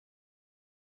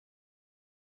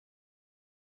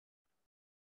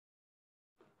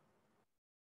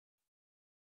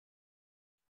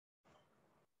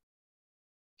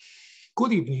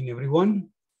Good evening, everyone.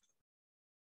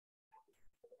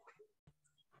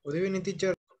 Good evening,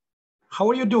 teacher. How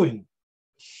are you doing?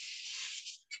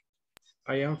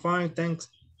 I am fine, thanks.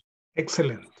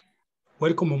 Excellent.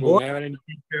 Welcome on board. Good evening,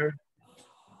 teacher.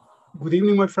 Good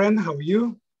evening, my friend. How are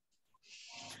you?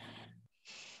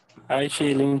 Hi,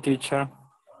 chilling, teacher.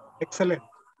 Excellent.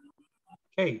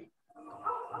 Okay.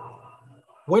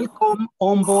 Welcome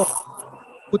on board.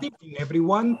 Good evening,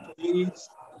 everyone. Today is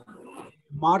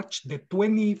March the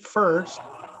 21st.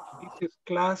 This is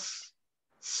class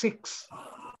 6.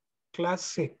 Class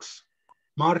 6.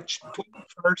 March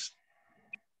 21st.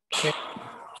 Okay.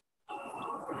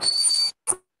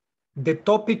 The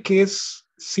topic is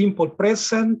simple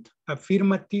present,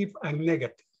 affirmative, and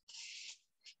negative.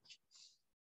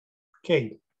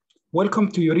 Okay. Welcome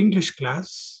to your English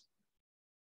class.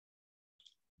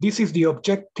 This is the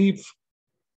objective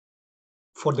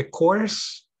for the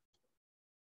course.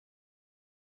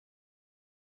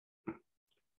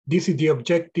 This is the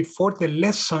objective for the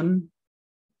lesson.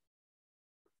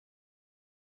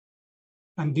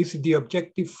 And this is the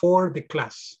objective for the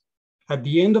class. At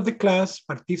the end of the class,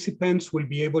 participants will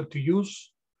be able to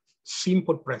use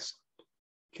simple present.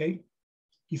 Okay?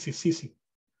 This is easy.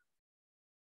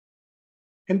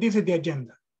 And this is the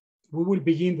agenda. We will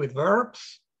begin with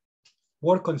verbs,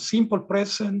 work on simple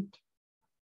present,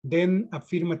 then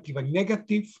affirmative and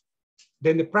negative,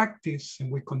 then the practice,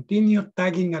 and we continue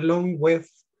tagging along with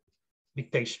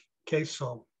dictation. Okay,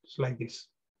 so it's like this.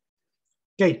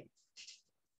 Okay,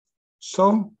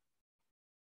 so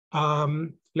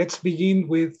let's begin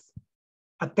with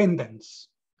attendance,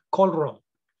 call roll.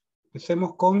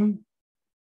 Empecemos con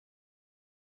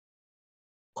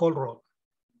call roll.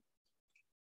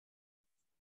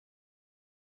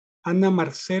 Ana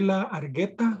Marcela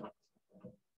Argueta.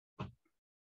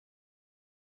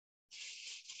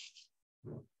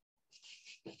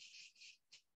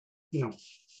 No.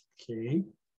 Okay.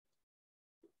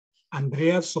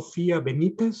 Andrea Sofía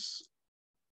Benítez.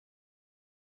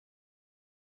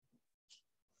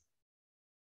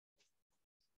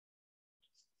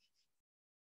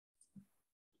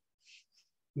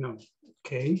 No.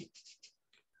 Okay.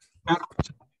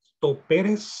 Carlos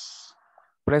Pérez.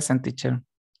 Present, teacher.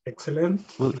 Excellent.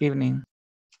 Good evening.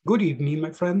 Good evening,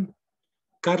 my friend.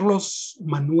 Carlos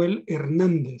Manuel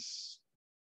Hernández.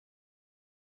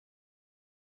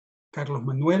 Carlos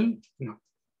Manuel, no.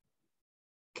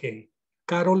 Okay.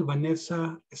 Carol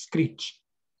Vanessa Screech.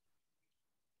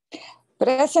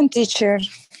 Present, teacher.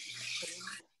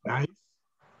 Nice.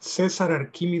 César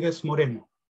Arquímedes Moreno.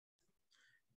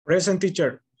 Present,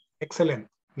 teacher. Excellent.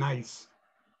 Nice.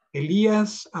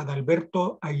 Elías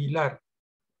Adalberto Aguilar.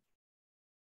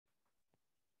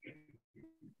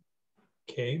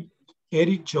 Okay.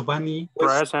 Eric Giovanni Hueso.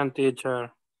 Present,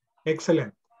 teacher.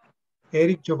 Excellent.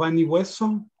 Eric Giovanni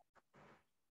Hueso.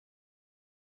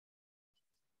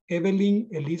 Evelyn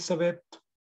Elizabeth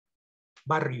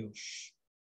Barrios.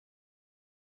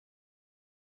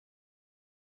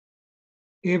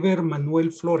 Ever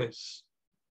Manuel Flores.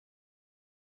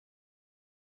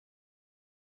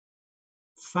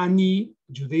 Fanny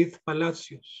Judith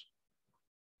Palacios.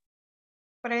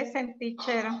 Present,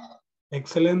 teacher.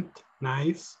 Excellent.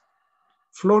 Nice.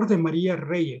 Flor de María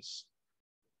Reyes.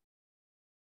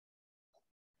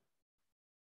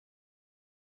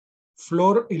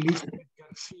 Flor Elizabeth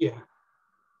García.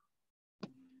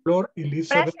 Flor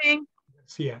Elizabeth Present.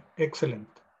 García. Excellent.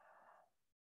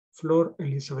 Flor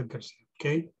Elizabeth García.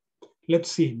 Okay.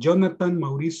 Let's see. Jonathan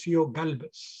Mauricio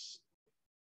Galvez.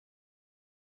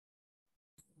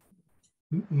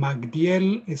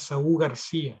 Magdiel Esaú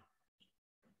García.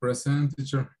 Present,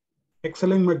 teacher.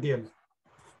 Excellent, Magdiel.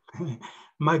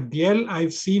 Magdiel,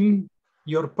 I've seen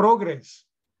your progress.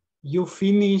 You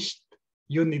finished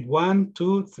unit 1,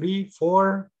 2, 3,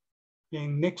 4,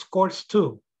 and next course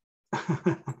 2.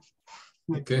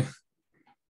 Okay.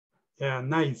 Yeah,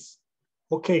 nice.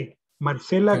 Okay,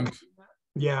 Marcela. Thanks.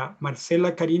 Yeah,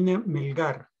 Marcela Karina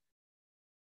Melgar.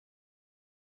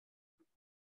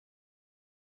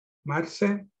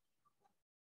 Marce.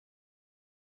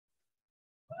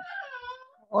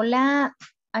 Hola,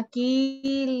 aquí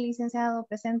licenciado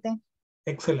presente.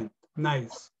 Excellent,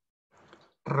 nice.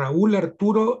 Raúl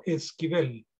Arturo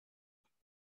Esquivel.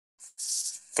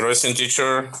 Present,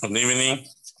 teacher. Good evening.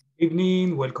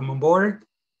 Evening, welcome on board.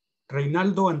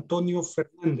 Reinaldo Antonio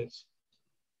Fernández.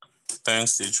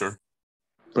 Thanks, teacher.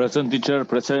 Present, teacher,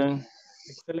 present.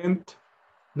 Excellent.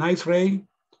 Nice, Ray.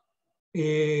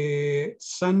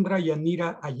 Sandra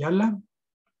Yanira Ayala.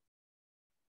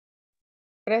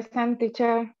 Present,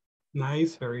 teacher.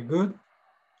 Nice, very good.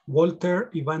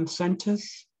 Walter Ivan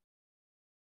Sanchez.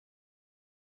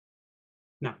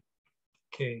 No.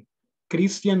 Okay.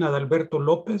 Cristian Adalberto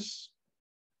López.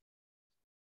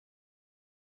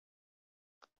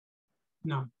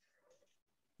 No.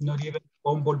 Not even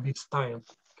Bumblebee style.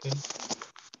 Okay.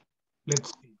 Let's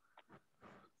see.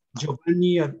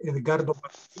 Giovanni Edgardo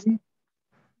Martín.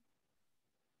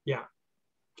 Yeah.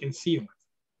 Can see you.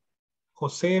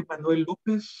 José Manuel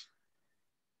López.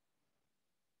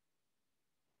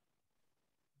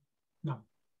 No.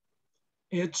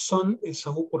 Edson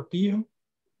Esaú Portillo.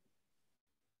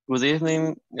 Good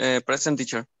evening, present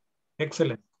teacher.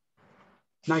 Excellent.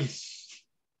 Nice.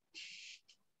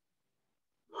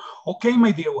 Okay,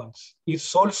 my dear ones.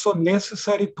 It's also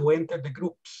necessary to enter the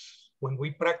groups when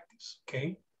we practice,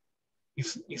 okay?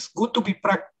 It's good to be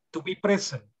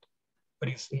present, but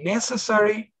it's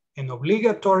necessary and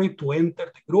obligatory to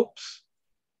enter the groups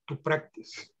to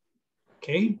practice,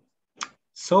 okay?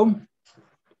 So,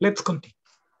 let's continue.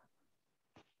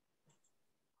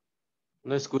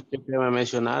 No escuché que me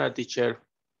mencionara, teacher.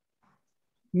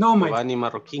 No, my Giovanni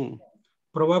Marroquín.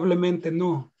 probablemente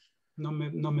no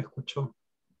me escuchó.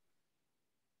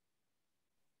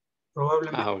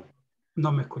 Probablemente Ah,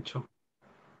 no me escuchó.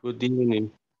 good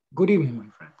evening. Good evening, my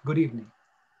friend. Good evening.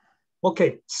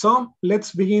 Okay, so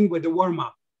let's begin with the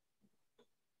warm-up.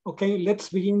 Okay, let's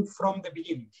begin from the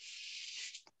beginning.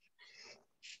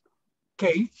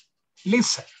 Okay,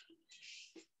 listen.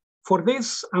 For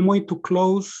this, I'm going to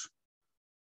close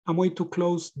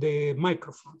the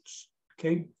microphones,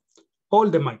 okay? All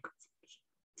the microphones.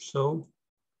 So,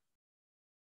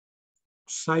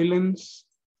 silence.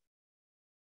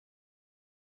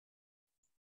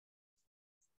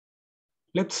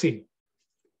 Let's see.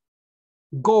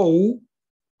 Go,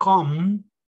 come,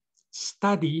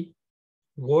 study,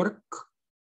 work,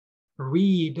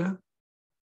 read,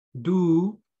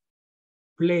 do,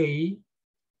 play,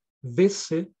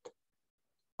 visit,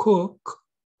 cook,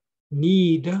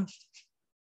 need,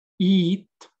 eat,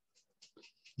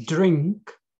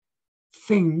 drink,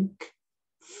 think,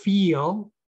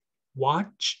 feel,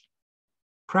 watch,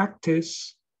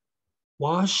 practice,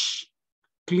 wash,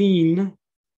 clean,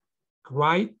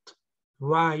 write,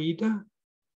 ride,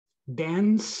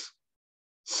 dance,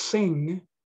 sing,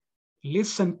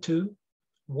 listen to,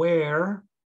 wear,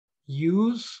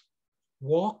 use,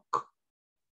 walk,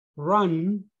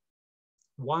 run,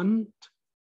 want,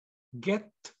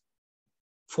 get,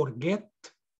 forget,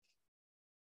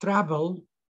 travel,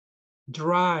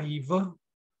 drive,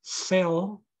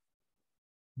 sell,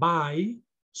 buy,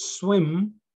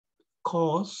 swim,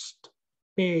 cost,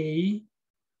 pay,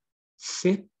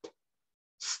 sit,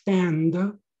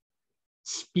 stand,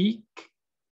 speak,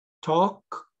 talk,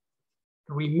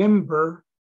 remember,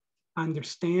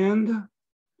 understand,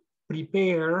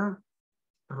 prepare,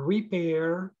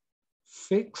 repair,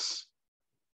 fix,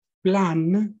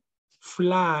 plan,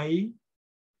 fly,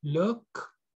 look,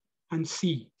 and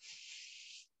see.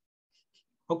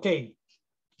 Okay,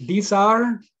 these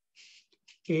are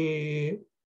the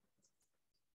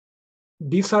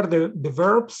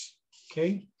verbs,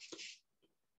 okay?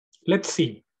 Let's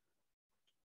see.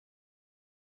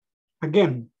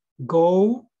 Again,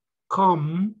 go,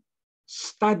 come,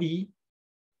 study,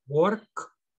 work,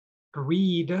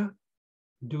 read,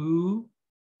 do,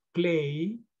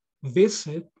 play,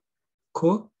 visit,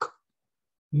 cook,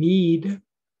 need,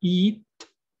 eat,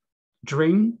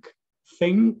 drink,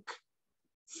 think,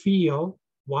 feel,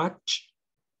 watch,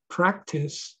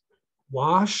 practice,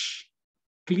 wash,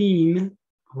 clean,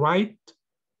 write,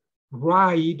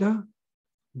 ride,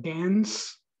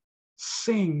 dance,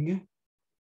 sing,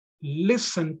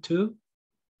 listen to,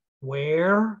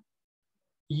 wear,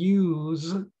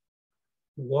 use,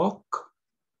 walk,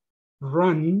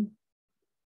 run,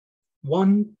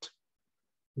 want,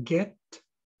 get,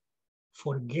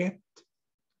 forget,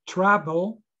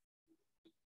 travel,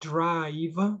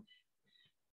 drive,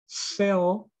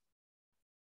 sell,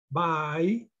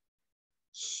 buy,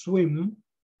 swim,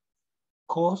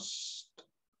 cost,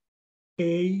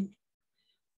 pay,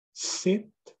 sit,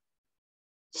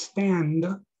 stand,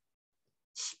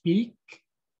 speak,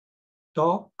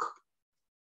 talk,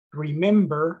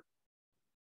 remember,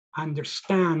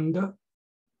 understand,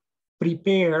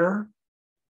 prepare,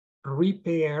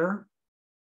 repair,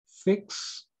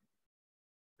 fix,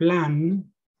 plan,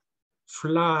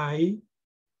 fly,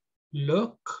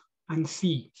 look, and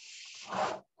see.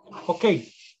 Okay.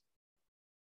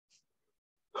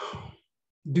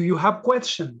 Do you have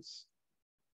questions?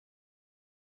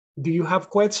 Do you have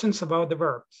questions about the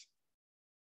verbs?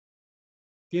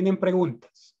 ¿Tienen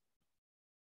preguntas?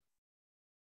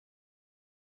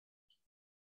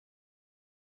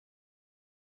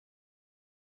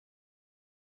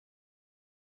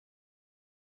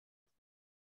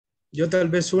 Yo tal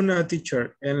vez una,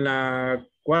 teacher. En la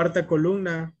cuarta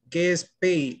columna, ¿qué es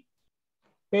pay?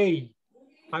 Pay,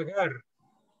 pagar.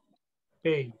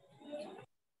 Pay.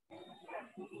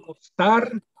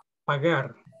 Costar,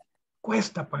 pagar.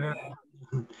 Cuesta pagar.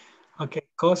 Ok,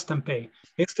 cost and pay.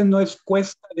 Este no es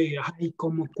cuesta de, ay,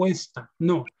 ¿cómo cuesta?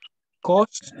 No.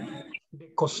 Cost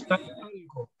de costar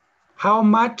algo. How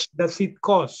much does it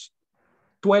cost?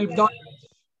 $12.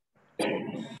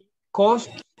 Cost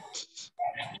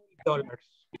 $12.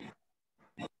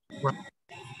 Right.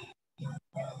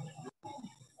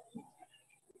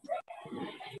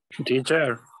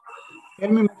 Teacher, Tell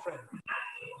me, my friend.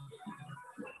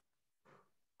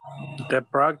 the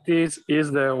practice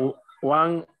is the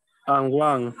one and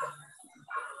one.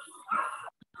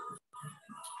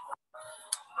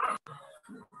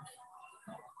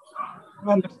 I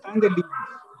don't understand the limits.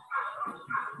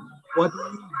 What do you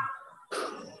mean?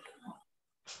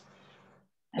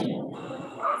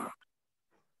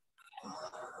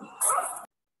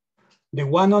 The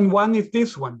one-on-one is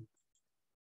this one.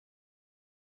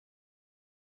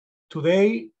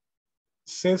 Today,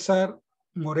 Cesar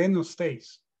Moreno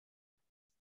stays.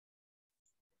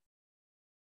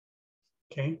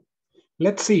 Okay,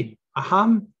 let's see.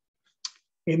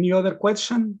 Any other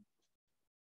question?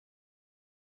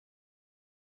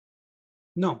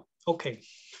 No, okay.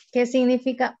 ¿Qué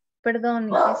significa, perdón,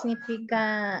 qué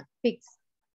significa fix?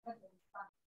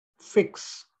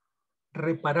 Fix,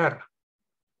 reparar,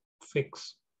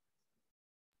 fix.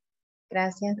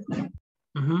 Gracias.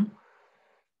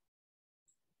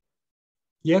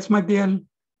 Yes, Magdiel.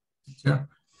 Teacher,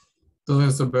 todos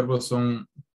estos verbos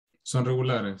son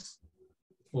regulares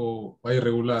o hay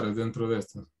irregulares dentro de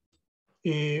estos.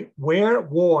 Where,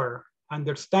 wore,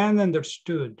 understand,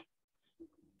 understood.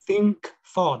 Think,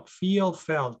 thought, feel,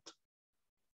 felt.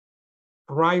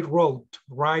 Write, wrote,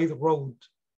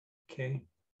 okay.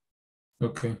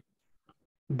 Okay.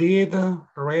 Did,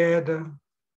 read,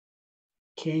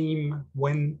 came,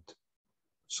 went.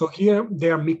 So here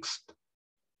they are mixed.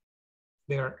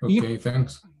 They are Okay,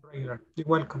 thanks. regular. You're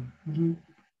welcome.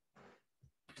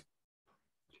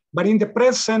 But in the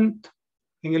present,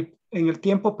 en el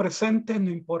tiempo presente no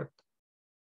importa.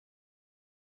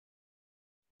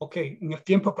 Ok, en el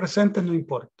tiempo presente no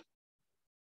importa.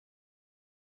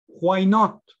 Why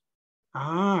not?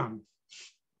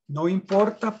 No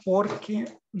importa porque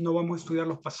no vamos a estudiar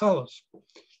los pasados.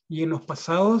 Y en los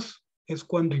pasados es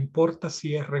cuando importa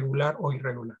si es regular o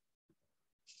irregular.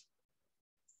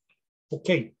 Ok.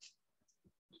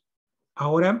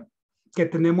 Ahora que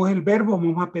tenemos el verbo,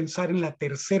 vamos a pensar en la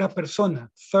tercera persona,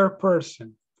 third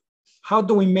person. How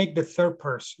do we make the third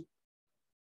person?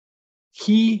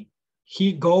 He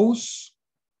goes.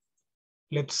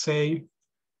 Let's say,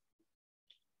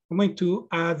 I'm going to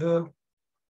add,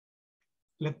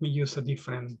 let me use a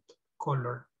different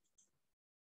color,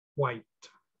 white.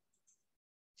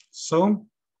 So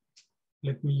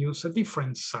let me use a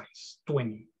different size,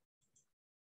 20,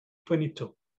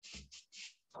 22.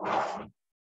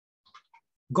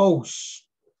 Goes.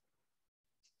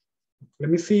 Let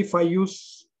me see if I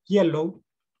use yellow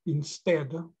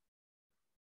instead.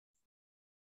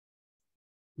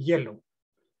 Yellow.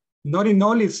 Not in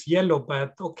all is yellow,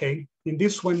 but okay. In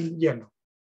this one, yellow.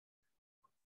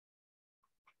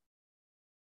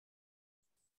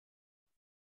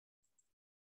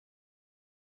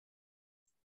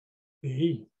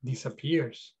 He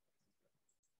disappears.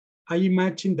 I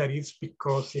imagine that it's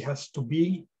because it has to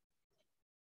be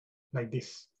like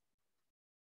this.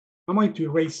 I'm going to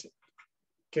erase it,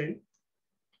 okay?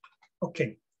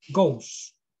 Okay,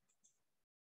 goes.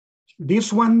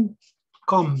 This one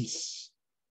comes.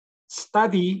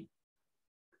 Study,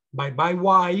 by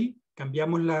Y,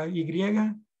 cambiamos la Y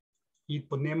y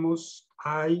ponemos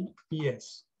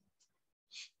IES.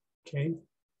 Okay,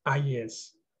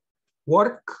 IES.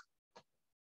 Work,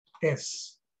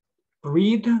 S.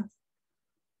 Read,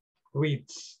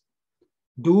 reads.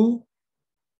 Do,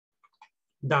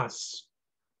 does.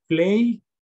 Play,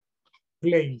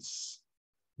 plays.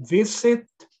 Visit,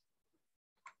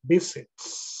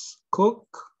 visits. Cook,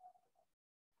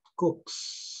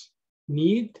 cooks.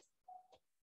 Need,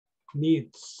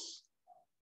 needs.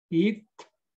 Eat,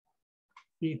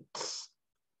 eats.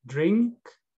 Drink,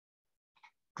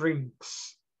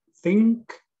 drinks.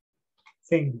 Think,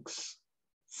 thinks.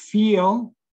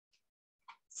 Feel,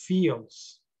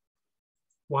 feels.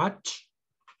 Watch,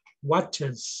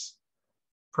 watches.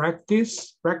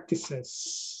 Practice,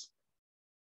 practices.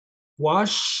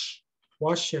 Wash,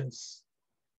 washes.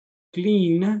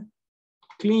 Clean,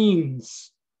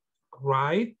 cleans.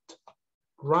 Write,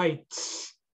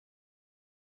 writes.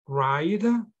 Ride,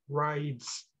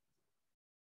 rides.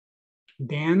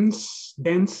 Dance,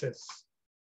 dances.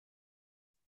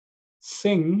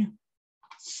 Sing,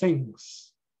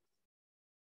 sings.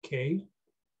 Okay.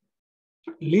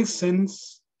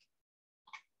 Listens,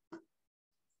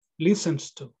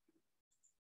 listens to.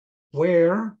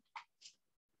 Wear,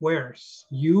 wears.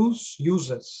 Use,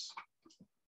 uses.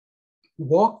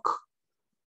 Walk,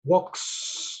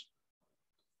 walks.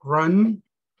 Run,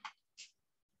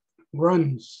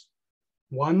 runs.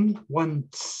 One,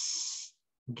 wants.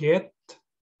 Get,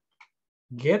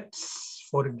 gets.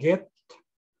 Forget,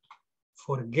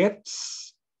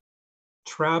 forgets.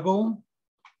 Travel,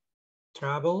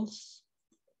 travels.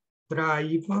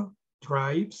 Drive,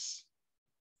 drives.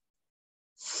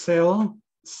 Sell,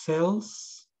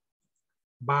 sells.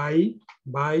 Buy,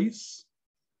 buys.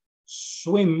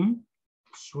 Swim,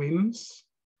 swims.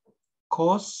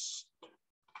 Cost,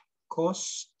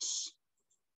 costs.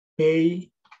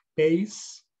 Pay,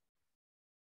 pays.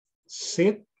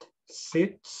 Sit,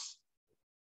 sits.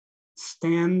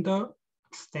 Stand,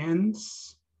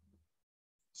 stands.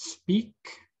 Speak,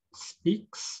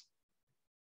 speaks.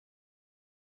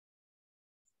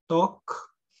 Talk,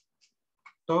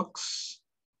 talks.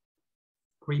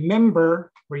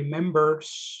 Remember,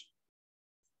 remembers.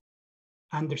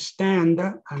 Understand,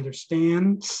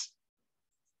 understands.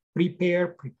 Prepare,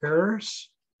 prepares.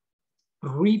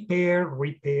 Repair,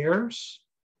 repairs.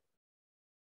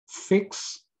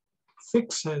 Fix,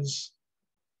 fixes.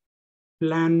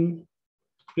 Plan,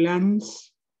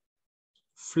 plans.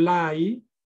 Fly,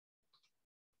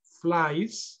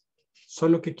 flies.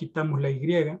 Solo que quitamos la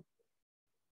Y.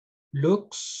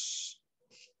 Looks,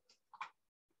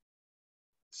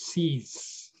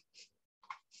 sees.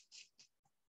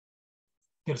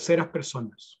 Terceras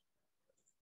personas.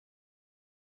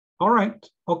 All right,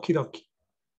 okie dokie.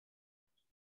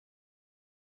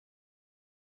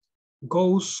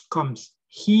 Goes, comes.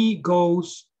 He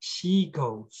goes, she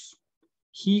goes.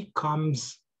 He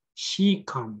comes, she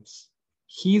comes.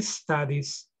 He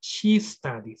studies, she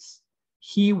studies.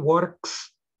 He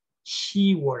works,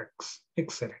 she works,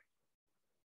 etc.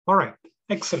 All right,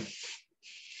 excellent.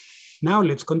 Now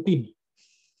let's continue.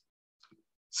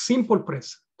 Simple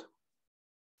present.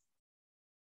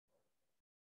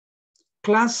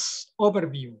 Class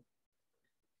overview.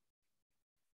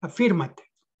 Affirmative.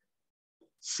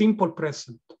 Simple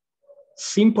present.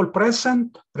 Simple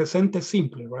present, presente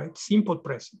simple, right? Simple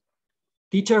present.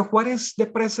 Teacher, what is the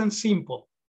present simple?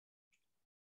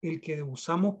 El que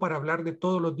usamos para hablar de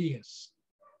todos los días.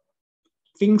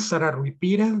 Things that are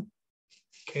repeated.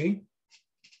 Okay.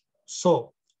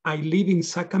 So, I live in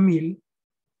Sacamil.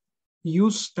 You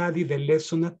study the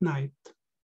lesson at night.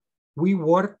 We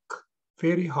work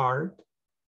very hard.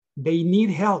 They need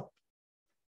help.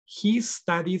 He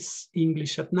studies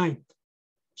English at night.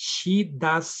 She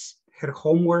does her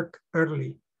homework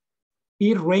early.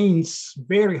 It rains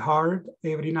very hard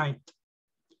every night.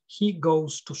 He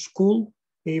goes to school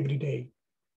every day.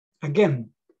 Again,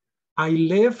 I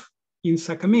live in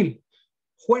Sacamil.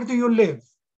 Where do you live?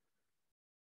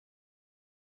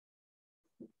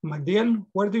 Magdiel,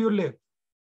 where do you live?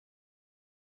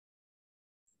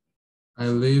 I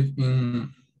live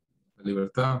in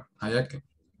Libertad, Hayaque.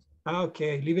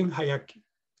 Okay, I live in Hayaque.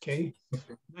 Okay,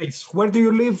 nice. Where do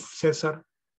you live, Cesar?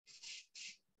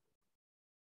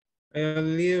 I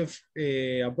live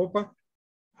Apopa.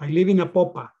 I live in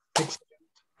Apopa. Excellent.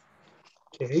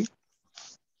 Okay.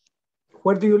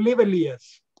 Where do you live,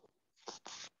 Elias?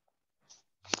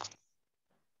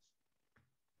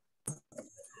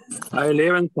 I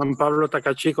live in San Pablo,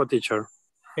 Tacachico, teacher.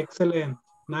 Excellent.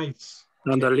 Nice.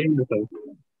 On the limit.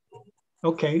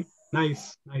 Okay,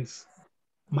 nice, nice.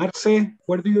 Marce,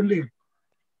 where do you live?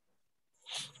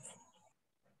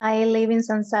 I live in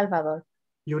San Salvador.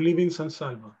 You live in San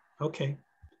Salvador. Okay,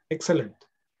 excellent.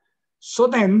 So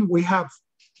then we have,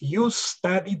 you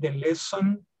study the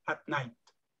lesson at night.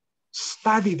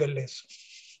 Study the lesson.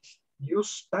 You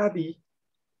study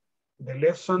the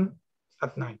lesson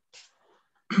at night.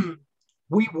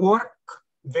 We work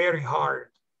very hard.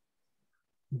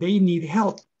 They need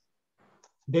help.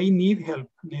 They need help.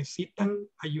 Necesitan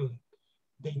ayuda.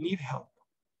 They need help.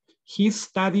 He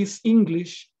studies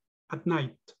English at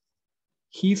night.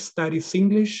 He studies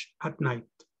English at night.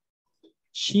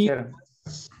 She...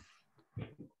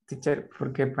 Teacher,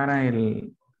 ¿por qué para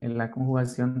la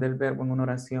conjugación del verbo en una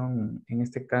oración, en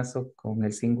este caso con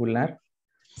el singular,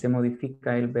 se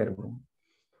modifica el verbo?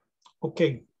 Ok.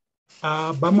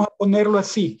 Vamos a ponerlo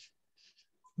así.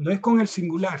 No es con el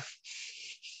singular.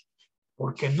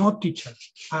 Porque no, teacher.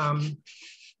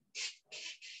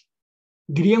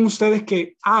 ¿Dirían ustedes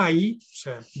que I, o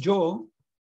sea, yo,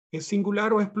 es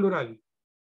singular o es plural?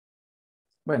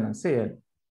 Bueno, sí.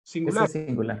 Singular. Ese es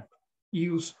singular. ¿Y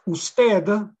usted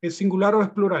es singular o es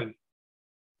plural?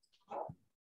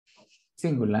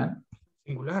 Singular.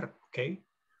 Singular, ok.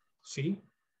 Sí.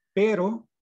 Pero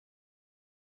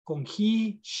con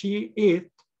he, she,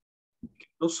 it,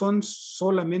 no son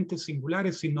solamente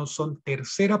singulares, sino son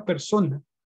tercera persona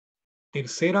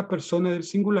del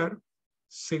singular,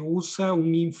 se usa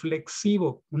un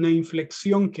inflexivo, una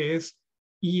inflexión que es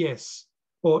IS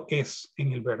o es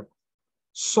en el verbo.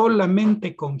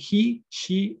 Solamente con he,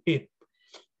 she, it.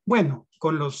 Bueno,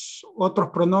 con los otros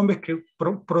pronombres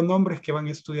que van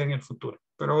a estudiar en el futuro,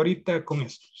 pero ahorita con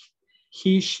estos.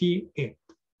 He, she, it.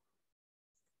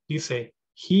 Dice,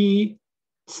 he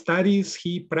studies,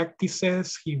 he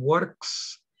practices, he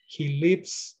works, he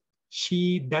lives,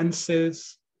 she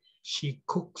dances, she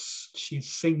cooks, she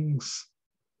sings.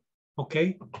 ¿Ok?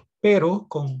 Pero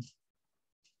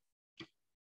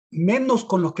menos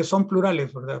con los que son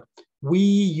plurales, ¿verdad?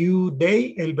 We, you,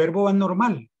 they, el verbo va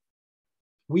normal.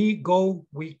 We go,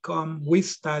 we come, we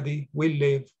study, we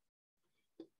live.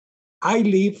 I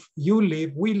live, you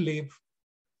live, we live,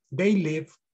 they live,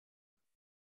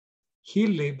 he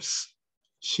lives,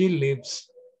 she lives.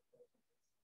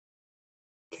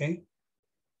 Okay.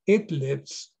 It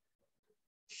lives.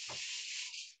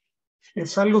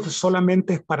 Es algo que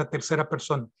solamente es para tercera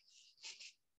persona.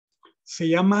 Se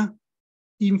llama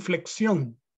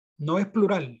inflexión. No es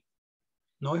plural.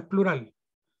 No es plural.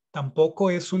 Tampoco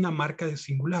es una marca de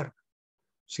singular,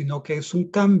 sino que es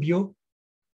un cambio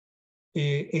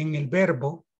en el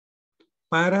verbo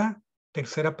para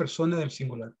tercera persona del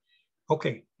singular.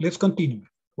 Okay, let's continue.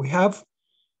 We have,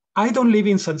 I don't live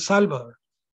in San Salvador.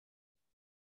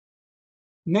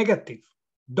 Negative,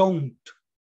 don't.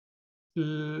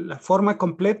 La forma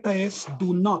completa es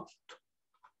do not.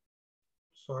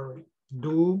 Sorry,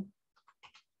 do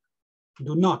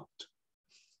not.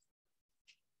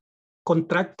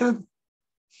 Contracted.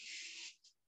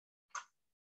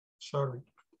 Sorry.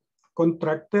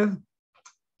 Contracted,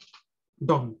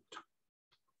 don't.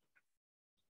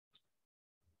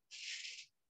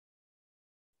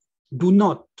 Do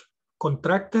not.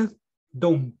 Contracted,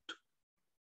 don't.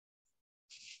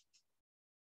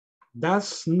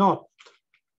 Does not.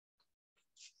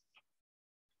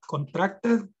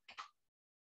 Contracted,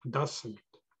 doesn't.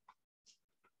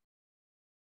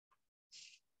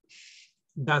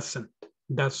 Doesn't.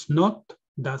 Does not,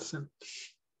 doesn't.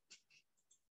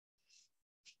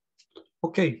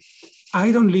 Okay,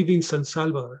 I don't live in San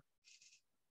Salvador.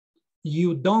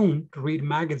 You don't read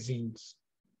magazines.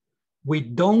 We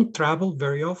don't travel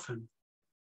very often.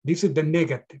 This is the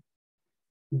negative.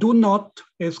 Do not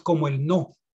es como el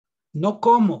no. No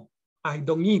como, I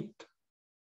don't eat.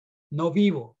 No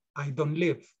vivo, I don't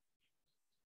live.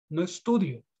 No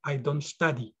estudio, I don't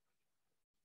study.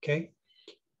 Okay?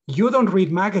 You don't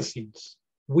read magazines.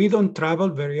 We don't travel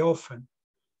very often.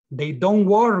 They don't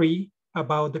worry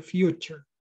about the future.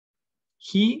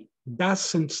 He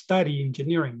doesn't study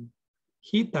engineering.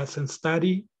 He doesn't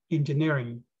study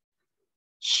engineering.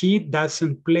 She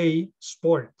doesn't play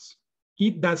sports.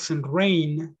 It doesn't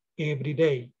rain every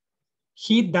day.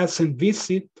 He doesn't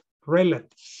visit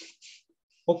relatives.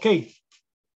 Okay,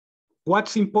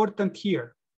 what's important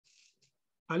here?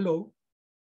 Hello,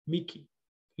 Mickey.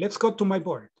 Let's go to my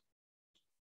board.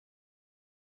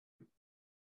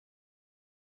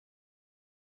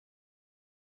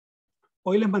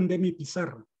 Hoy les mandé mi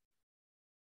pizarra.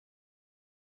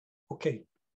 Okay,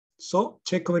 so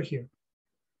check over here.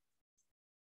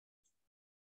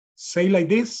 Say like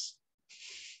this.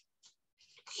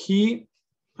 He,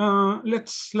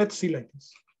 let's see like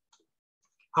this.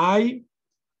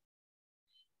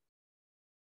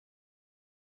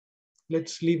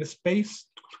 Let's leave a space.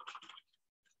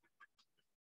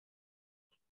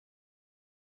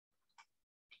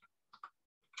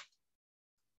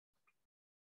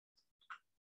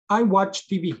 I watch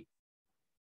TV.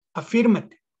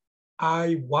 Affirmative.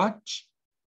 I watch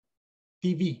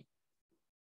TV.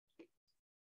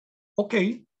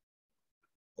 Okay.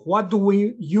 What do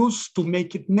we use to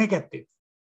make it negative?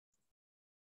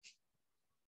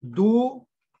 Do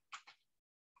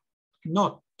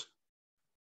not.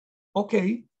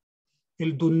 Okay.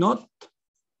 El do not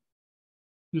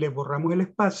le borramos el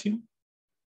espacio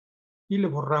y le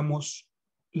borramos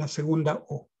la segunda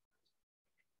O.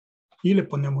 Y le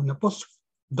ponemos un apóstrofe.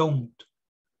 Don't.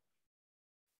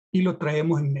 Y lo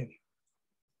traemos en medio.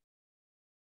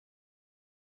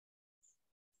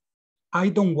 I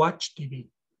don't watch TV.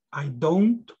 I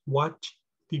don't watch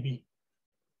TV.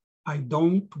 I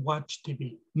don't watch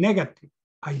TV. Negative.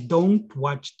 I don't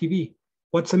watch TV.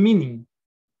 What's the meaning?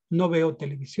 No veo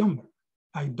televisión.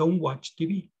 I don't watch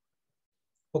TV.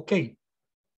 Okay.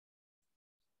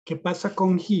 ¿Qué pasa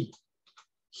con he?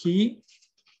 He,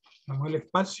 damos el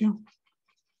espacio.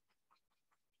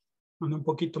 Un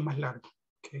poquito más largo.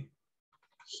 Okay.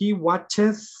 He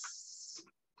watches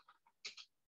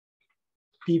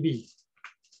TV.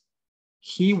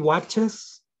 He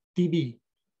watches TV.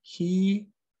 He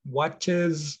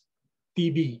watches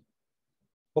TV.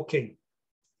 Ok.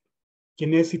 ¿Qué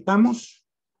necesitamos?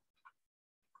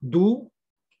 Do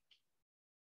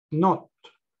not.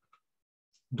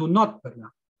 Do not, ¿verdad?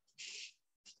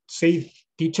 Sí,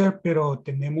 teacher, pero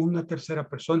tenemos una tercera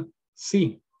persona.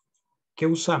 Sí. ¿Qué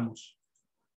usamos?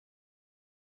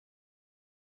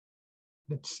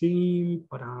 Let's see.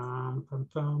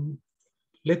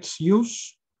 Let's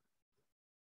use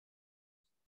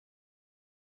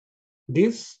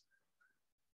this.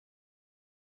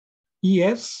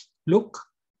 Yes, look.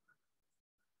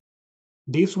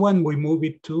 This one, we move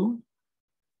it to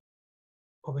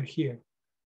over here.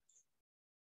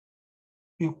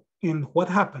 And what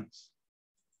happens?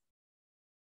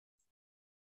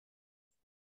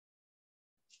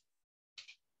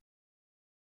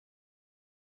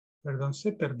 Perdón,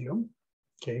 se perdió.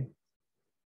 Ok.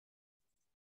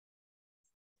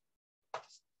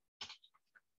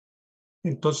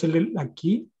 Entonces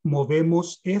aquí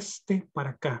movemos este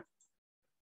para acá.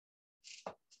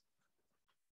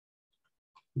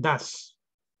 Das.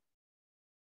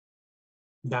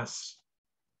 Das.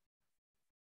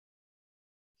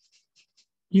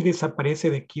 Y desaparece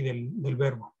de aquí del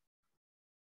verbo.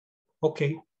 Ok.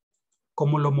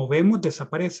 Como lo movemos,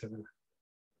 desaparece, ¿verdad?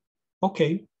 Ok.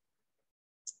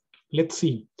 Let's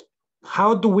see.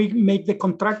 How do we make the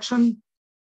contraction?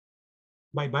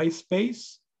 By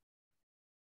space.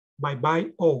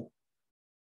 By O.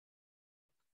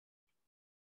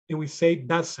 And we say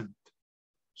doesn't.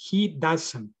 He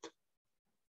doesn't.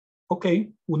 Ok,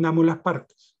 unamos las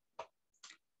partes.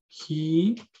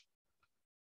 He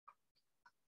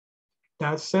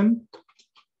doesn't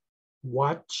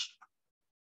watch.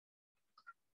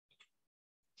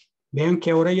 Vean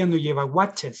que ahora ya no lleva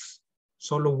watches,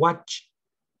 solo watch.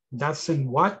 Doesn't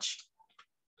watch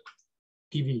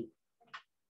TV.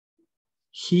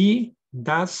 He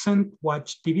doesn't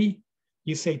watch TV.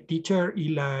 Dice teacher, ¿y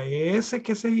la ES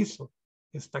qué se hizo?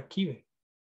 Está aquí, ve.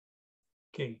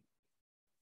 Ok.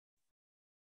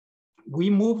 We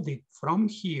moved it from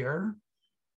here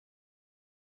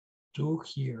to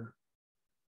here.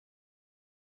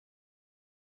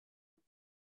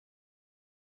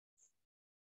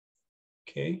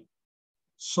 Okay.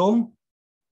 So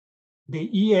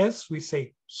the ES, we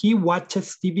say, he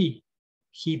watches TV.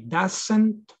 He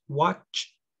doesn't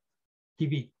watch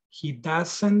TV. He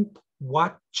doesn't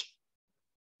watch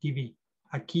TV.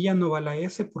 Aquí ya no va la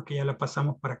S porque ya la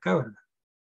pasamos para acá, ¿verdad?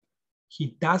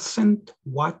 He doesn't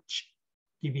watch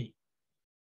TV.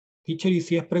 Teacher, y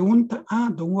si es pregunta,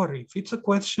 don't worry. If it's a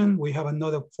question, we have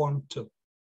another form too.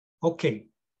 Okay.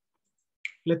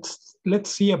 Let's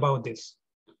see about this.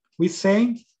 We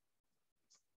say,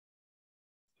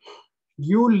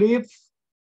 you live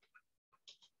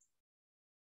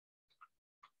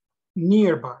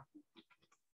nearby.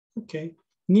 Okay.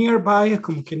 Nearby es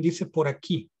como quien dice por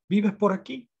aquí. ¿Vives por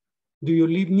aquí? Do you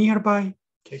live nearby?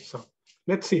 Okay, so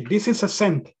let's see. This is a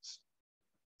sentence.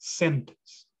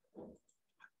 Sentence.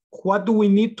 What do we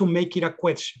need to make it a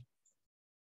question?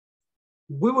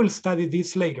 We will study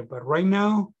this later, but right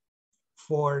now,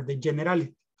 for the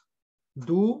generality,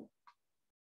 do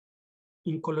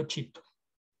in colochito.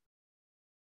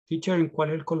 Teacher, ¿en cuál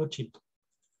es el colochito?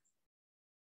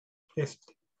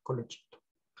 Este, colochito.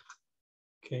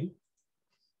 Okay.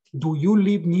 Do you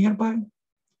live nearby?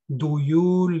 Do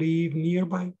you live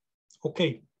nearby? Ok.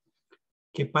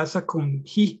 ¿Qué pasa con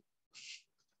he?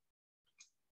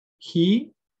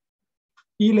 He.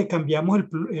 Y le cambiamos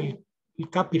el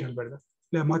capital, ¿verdad?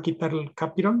 Le vamos a quitar el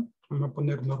capital. Vamos a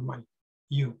poner normal.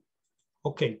 You.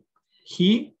 Ok.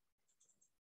 He.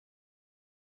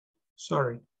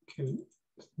 Sorry. Okay.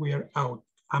 We are out.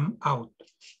 I'm out.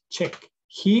 Check.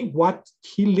 He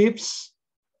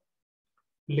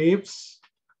lives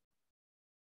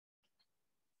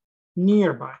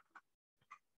nearby.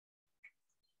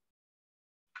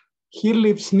 He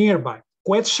lives nearby.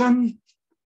 Question.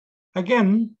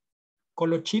 Again,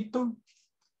 colochito.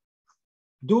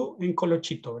 Do en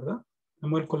colochito, ¿verdad?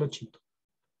 Vamos al colochito.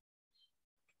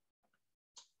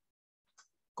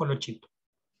 Colochito.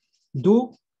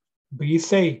 Do, we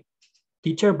say,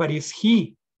 teacher, but is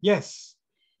he? Yes.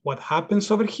 What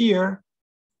happens over here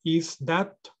is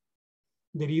that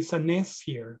there is an S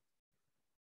here.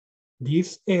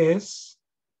 This S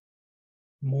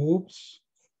moves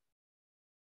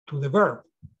to the verb.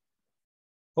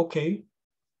 Okay.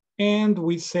 And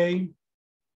we say,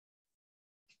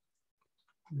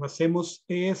 Lo hacemos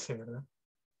ES, ¿verdad?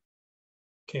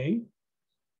 Ok.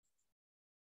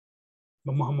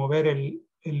 Vamos a mover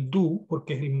el do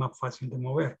porque es el más fácil de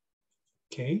mover.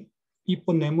 Ok. Y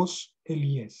ponemos el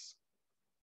IS.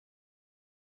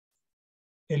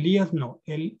 El IS no,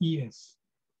 el IS.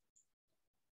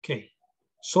 Okay.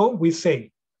 So we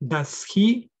say, does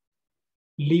he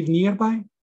live nearby?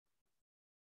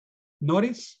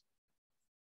 Notice.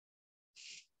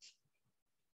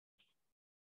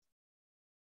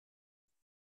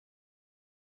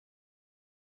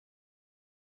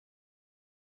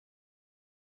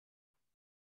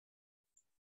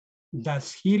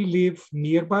 Does he live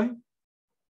nearby?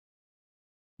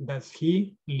 Does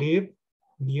he live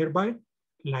nearby?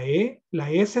 La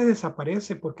S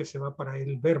desaparece porque se va para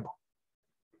el verbo.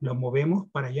 Lo movemos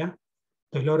para allá.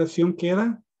 Entonces la oración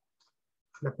queda,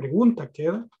 la pregunta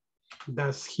queda,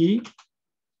 does he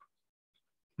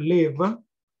live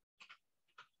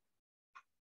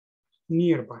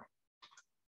nearby?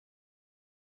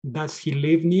 Does he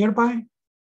live nearby?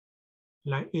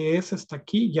 La ES está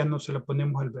aquí, ya no se la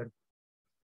ponemos al verbo.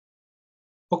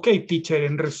 Ok, teacher,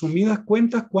 en resumidas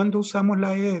cuentas, ¿cuándo usamos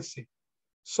la ES?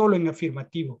 Solo en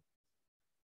afirmativo.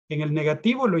 En el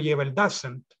negativo lo lleva el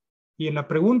doesn't y en la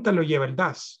pregunta lo lleva el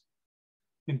does.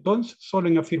 Entonces, solo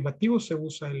en afirmativo se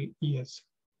usa el IS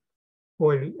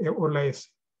o la S.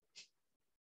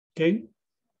 Ok,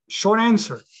 short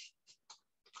answer.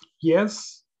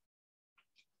 Yes,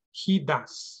 he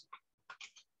does.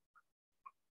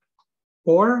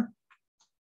 Or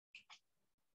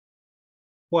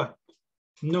what?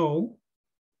 No,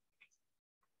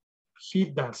 he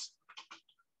does.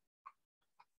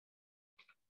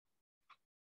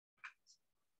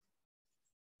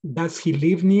 Does he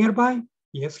live nearby?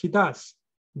 Yes, he does.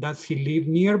 Does he live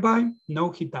nearby?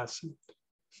 No, he doesn't.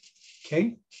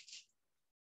 Okay.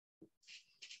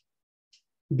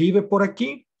 ¿Vive por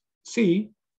aquí?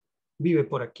 Sí. ¿Vive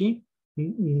por aquí?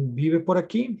 ¿Vive por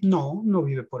aquí? No, no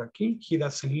vive por aquí. He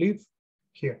doesn't live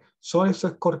here. So eso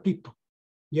es cortito.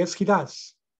 Yes, he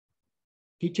does.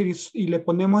 Teacher, y le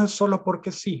ponemos eso solo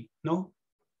porque sí, ¿no?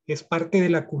 Es parte de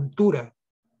la cultura.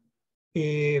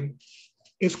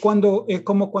 Es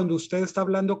como cuando usted está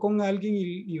hablando con alguien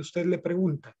y usted le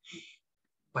pregunta,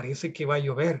 parece que va a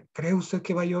llover, ¿cree usted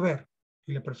que va a llover?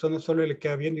 Y la persona solo le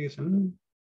queda viendo y dice,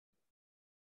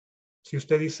 Si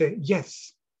usted dice,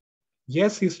 yes,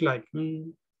 yes is like,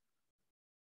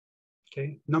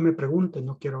 okay, no me pregunte,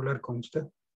 no quiero hablar con usted,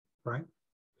 right?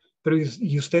 Pero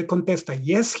y usted contesta,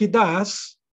 yes he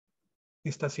does,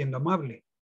 está siendo amable.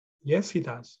 Yes he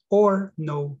does, or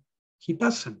no he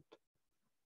doesn't.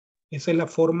 Esa es la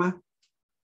forma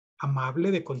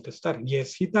amable de contestar.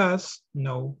 Yes, he does.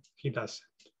 No, he doesn't.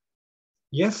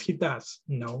 Yes, he does.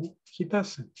 No, he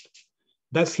doesn't.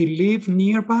 Does he live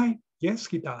nearby? Yes,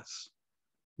 he does.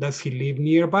 Does he live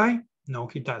nearby? No,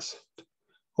 he doesn't.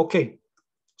 Okay,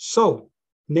 so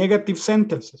negative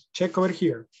sentences. Check over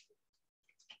here.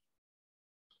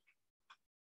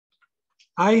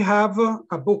 I have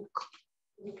a book.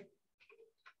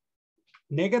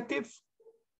 Negative.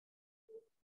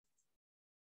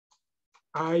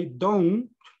 I don't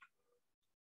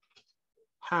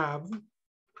have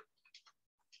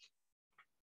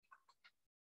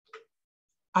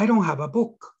a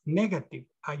book. Negative.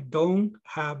 I don't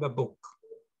have a book.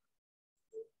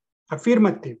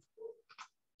 Affirmative.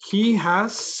 He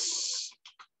has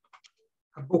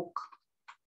a book.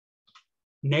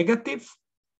 Negative.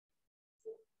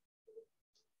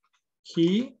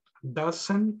 He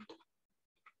doesn't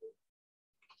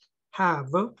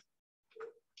have a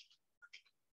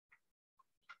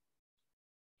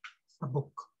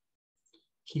book.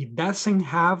 He doesn't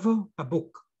have a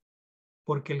book.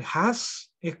 Porque el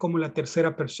has es como la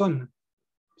tercera persona.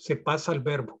 Se pasa al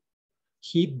verbo.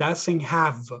 He doesn't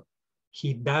have.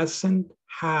 He doesn't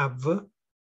have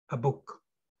a book.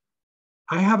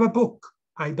 I have a book.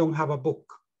 I don't have a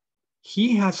book.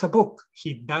 He has a book.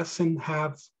 He doesn't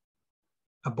have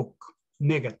a book.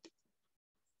 Negative.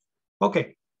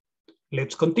 Okay.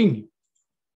 Let's continue.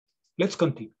 Let's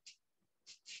continue.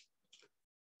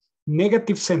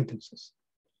 Negative sentences.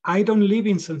 I don't live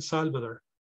in San Salvador.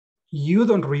 You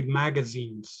don't read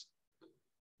magazines.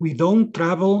 We don't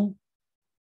travel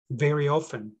very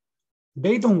often.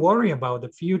 They don't worry about the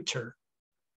future.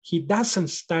 He doesn't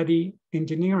study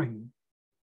engineering.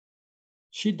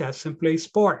 She doesn't play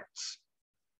sports.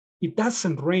 It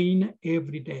doesn't rain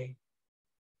every day.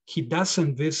 He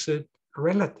doesn't visit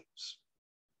relatives.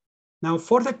 Now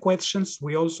for the questions,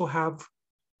 we also have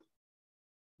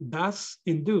does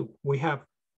and do. We have,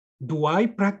 do I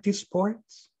practice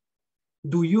sports?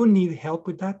 Do you need help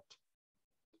with that?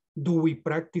 Do we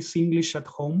practice English at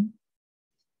home?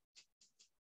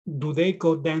 Do they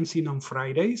go dancing on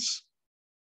Fridays?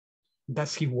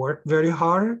 Does he work very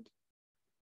hard?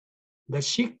 Does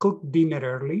she cook dinner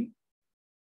early?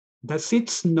 Does it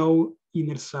snow in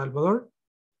El Salvador?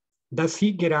 Does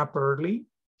he get up early?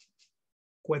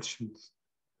 Questions.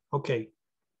 Okay.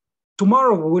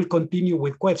 Tomorrow we will continue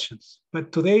with questions,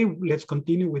 but today let's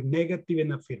continue with negative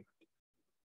and affirmative.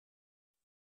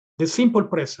 The simple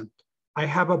present. I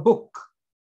have a book.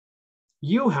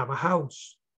 You have a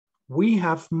house. We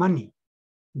have money.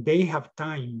 They have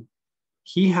time.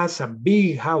 He has a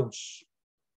big house.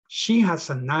 She has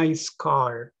a nice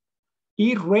car.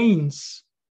 It rains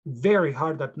very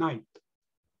hard at night.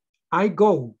 I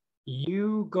go.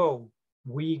 You go.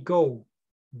 We go.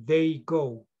 They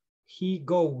go. He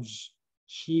goes.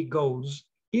 She goes.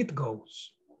 It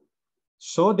goes.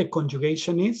 So the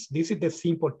conjugation is, this is the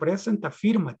simple present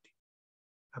affirmative.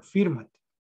 Affirmative.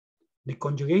 The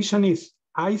conjugation is,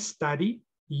 I study,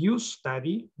 you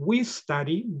study, we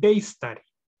study, they study.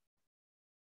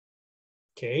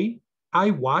 Okay.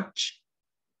 I watch,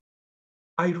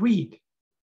 I read.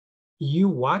 You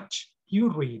watch, you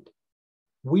read.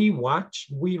 We watch,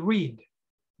 we read.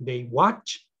 They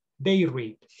watch, they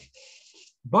read.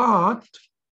 But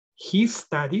he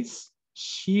studies,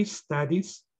 she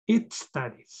studies, it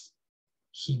studies.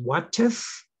 He watches,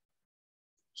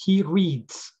 he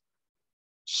reads.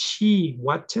 She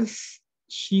watches,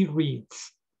 she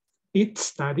reads. It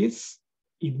studies,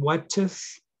 it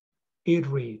watches, it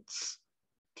reads.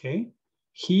 Okay.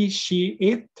 He, she,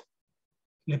 it.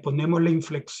 Le ponemos la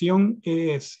inflexión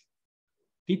ES.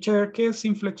 Teacher, ¿qué es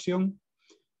inflexión?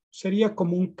 Sería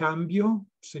como un cambio,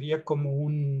 sería como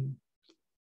un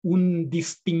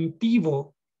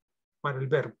distintivo para el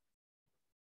verbo.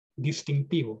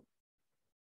 Distintivo.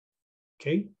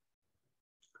 Okay.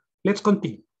 Let's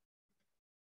continue.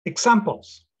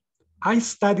 Examples. I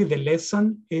study the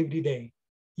lesson every day.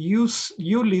 You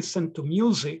listen to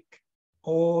music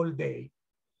all day.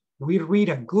 We read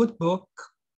a good book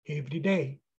every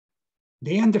day.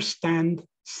 They understand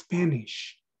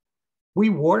Spanish. We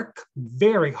work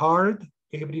very hard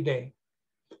every day.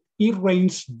 It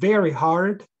rains very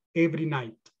hard every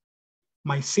night.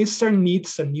 My sister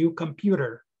needs a new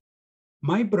computer.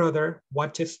 My brother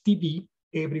watches TV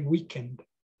every weekend.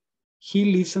 He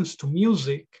listens to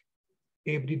music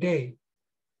every day.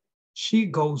 She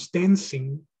goes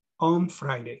dancing on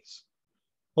Fridays.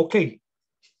 Okay.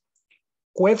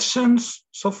 Questions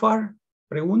so far?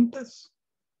 ¿Preguntas?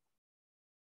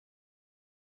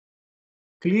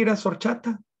 ¿Clear as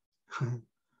horchata?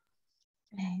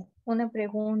 Una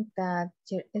pregunta.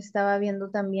 Estaba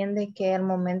viendo también de que al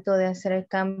momento de hacer el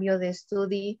cambio de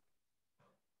study,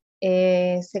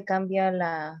 se cambia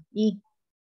la I.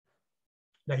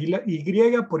 La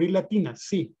Y por I latina,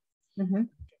 sí.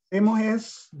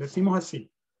 Decimos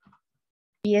así.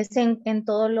 Y es en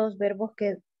todos los verbos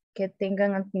que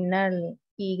tengan al final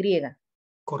Y.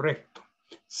 Correcto.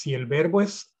 Si el verbo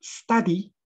es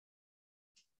study,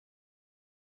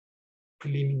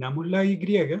 eliminamos la Y.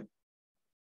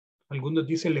 Algunos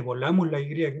dicen le volamos la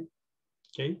Y.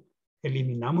 ¿Okay?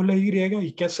 Eliminamos la Y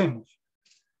y ¿qué hacemos?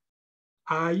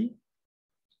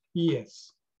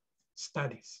 ISSS.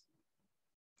 Studies.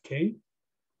 ¿Ok?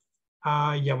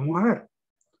 Ya vamos a ver.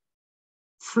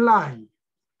 Fly.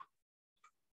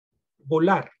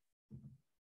 Volar.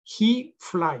 He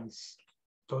flies.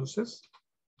 Entonces,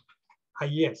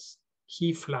 yes,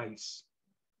 he flies.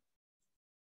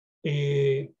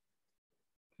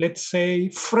 Let's say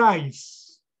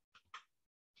fries.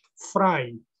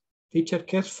 Fry. Teacher,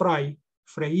 ¿qué es fry?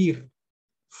 Freír.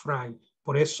 Fry.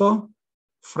 Por eso,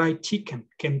 fried chicken.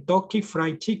 Kentucky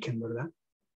Fried Chicken, ¿verdad?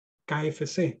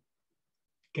 KFC.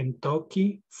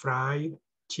 Kentucky Fried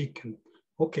Chicken.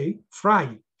 Ok,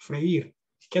 fry, freír.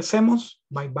 ¿Qué hacemos?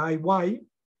 Bye bye why.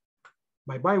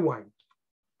 Bye bye why.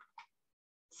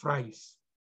 Fries.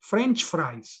 French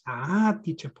fries.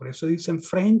 Teacher, por eso dicen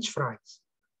French fries.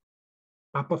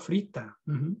 Papa frita.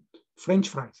 French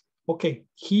fries. Ok,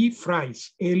 he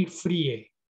fries. Él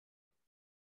fríe.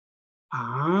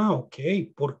 Ok.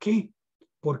 ¿Por qué?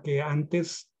 Porque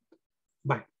antes,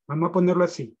 vamos a ponerlo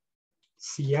así.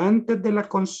 Si antes de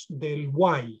del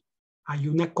Y hay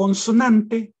una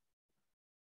consonante,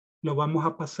 lo vamos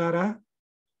a pasar a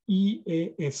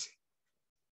IES.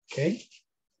 ¿Ok?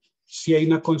 Si hay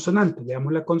una consonante,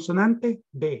 veamos la consonante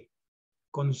D,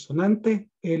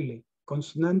 consonante L,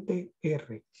 consonante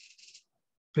R.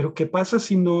 Pero ¿qué pasa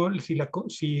si no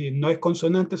es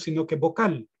consonante, sino que es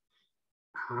vocal?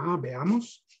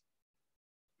 Veamos.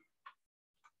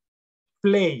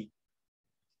 Play.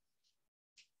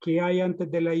 ¿Qué hay antes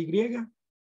de la Y?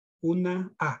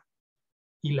 Una A.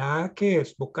 ¿Y la A qué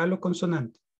es? ¿Vocal o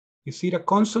consonante? Is it a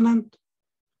consonant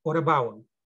or a vowel?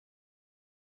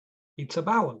 It's a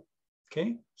vowel,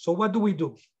 okay? So what do we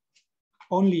do?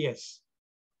 Only S,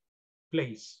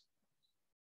 place.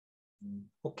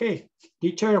 Okay,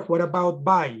 teacher, what about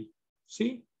by?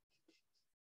 ¿Sí?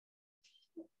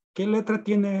 ¿Qué letra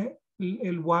tiene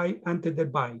el Y antes del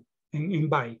by? En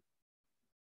by.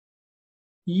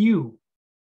 U.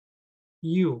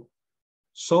 U.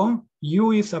 So,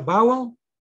 U is a vowel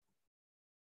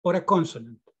or a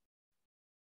consonant?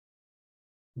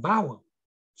 Vowel.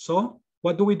 So,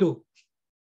 what do we do?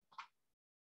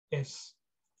 S.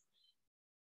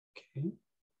 Okay.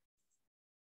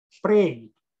 Pray.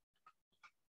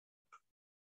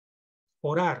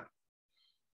 Orar.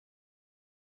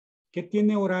 ¿Qué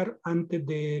tiene orar antes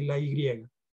de la Y?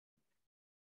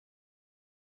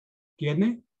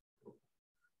 Tiene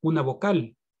una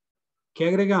vocal. ¿Qué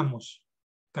agregamos?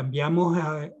 ¿Cambiamos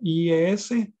a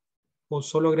ISS o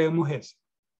solo agregamos S?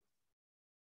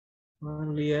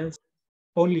 Only S.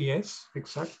 Only S,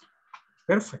 exacto.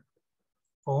 Perfect.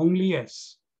 Only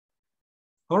S.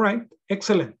 All right,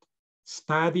 excellent.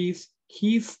 Studies,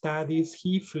 he flies,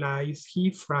 he fries,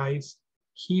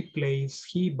 he plays,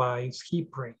 he buys, he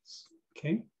prays.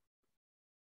 Okay.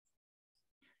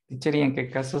 Teacher, ¿y en qué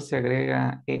caso se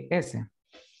agrega ES?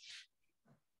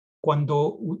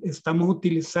 Cuando estamos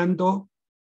utilizando,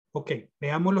 ok,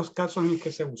 veamos los casos en los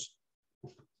que se usa.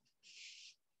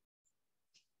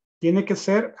 Tiene que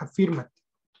ser affirmative.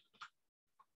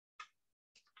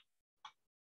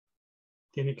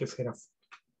 Tiene que ser affirmative.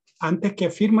 Antes que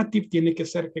affirmative tiene que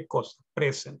ser ¿qué cosa?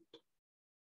 Present.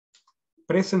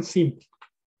 Present simple.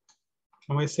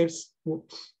 Vamos a hacer,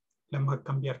 ups, le vamos a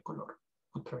cambiar color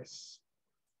otra vez.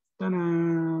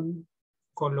 ¡Tarán!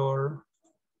 Color,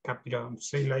 capital,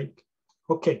 say like.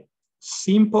 Ok,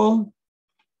 simple.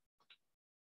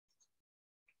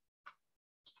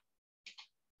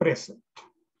 Present.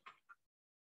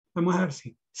 Vamos a ver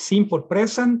si. Simple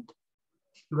present.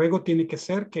 Luego tiene que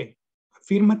ser ¿qué?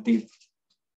 Affirmative.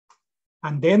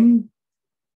 And then,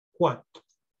 what?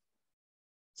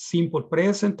 Simple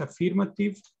present,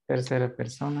 affirmative. Tercera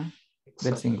persona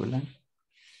del singular.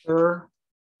 Third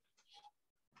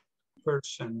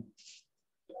person.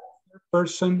 Third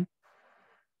person,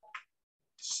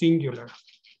 singular.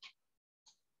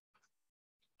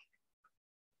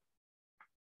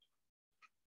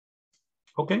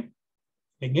 Ok.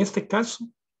 En este caso,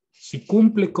 si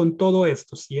cumple con todo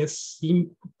esto, si es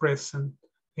simple present,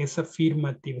 es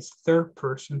affirmative, es third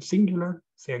person, singular,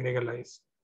 se agrega la S.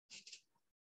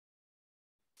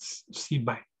 Si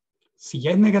va. Si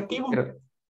ya es negativo. Pero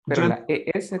ya, la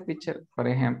ES, teacher, por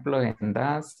ejemplo, en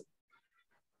das,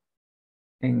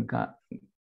 en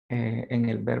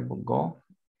el verbo go,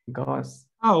 goes.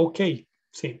 Ah, ok.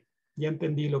 Sí, ya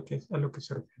entendí a lo que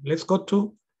se refiere. Let's go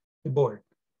to the board.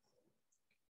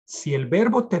 Si el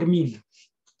verbo termina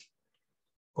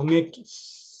con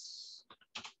X,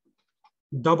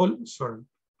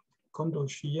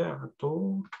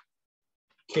 conduciato,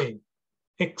 K,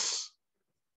 X,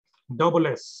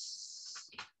 double S,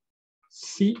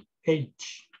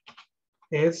 CH,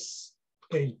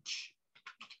 SH,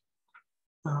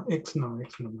 X no,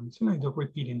 it's like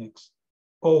repeating X,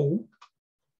 O,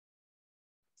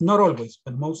 not always,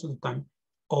 but most of the time,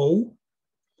 O,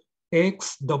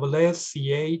 X, double S,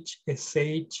 CH,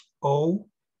 SH, O,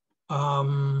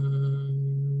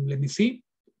 let me see,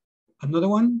 another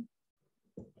one.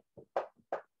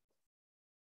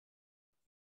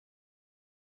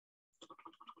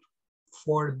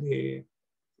 For the,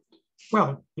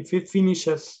 well, if it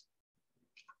finishes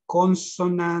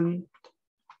consonant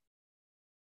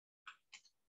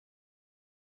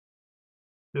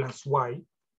plus Y,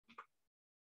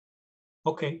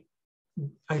 ok,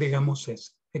 agregamos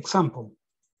eso. Example,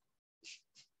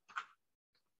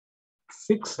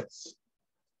 fixes,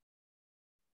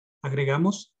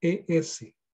 agregamos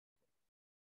ES.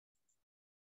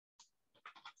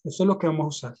 Eso es lo que vamos a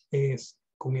usar, ES,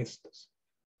 con estas.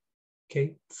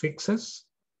 Ok, fixes,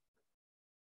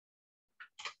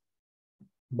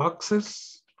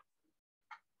 boxes,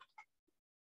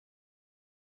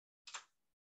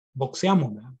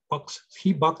 boxeamos, ¿verdad? Boxes,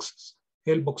 he boxes,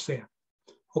 él boxea.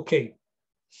 Ok,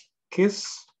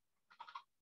 kiss,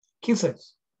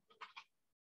 kisses,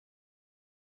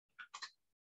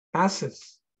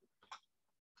 passes,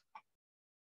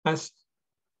 passes,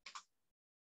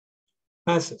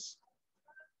 passes,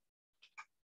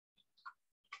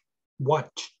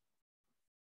 watch,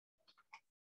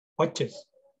 watches,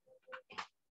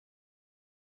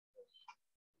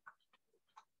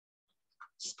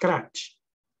 scratch,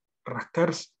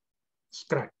 rascarse,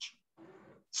 scratch,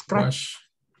 scratch, Wash.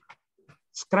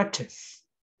 scratches,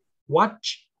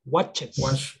 watch, Watches.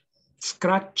 Wash.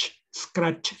 Scratch,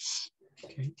 scratches.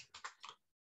 Okay.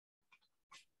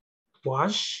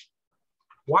 Wash,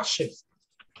 washes.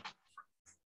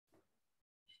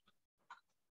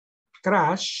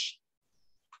 Crash,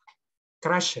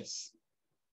 crashes.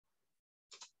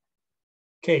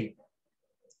 Okay.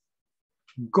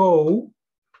 Go,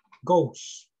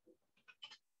 goes.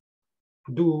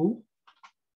 Do,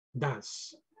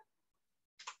 does.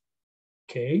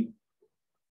 Okay.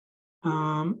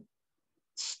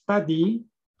 Study,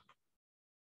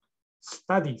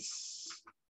 studies.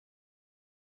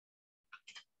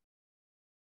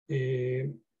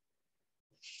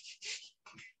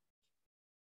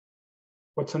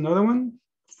 What's another one?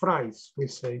 Fries, we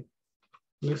say.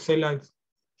 We say like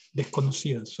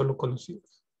desconocidas, solo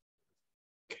conocidas.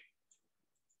 Okay.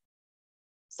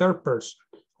 Third person.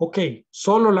 Ok,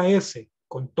 solo la S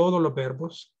con todos los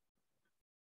verbos.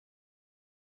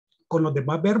 Con los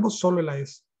demás verbos, solo la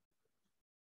S.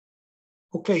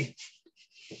 Ok,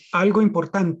 algo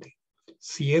importante.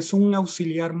 Si es un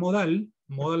auxiliar modal,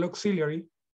 modal auxiliary,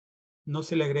 no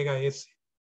se le agrega S.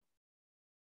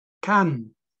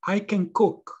 Can, I can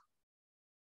cook.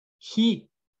 He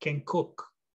can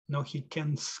cook. No, he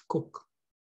can't cook.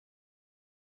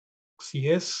 Si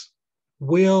es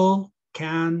will,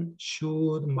 can,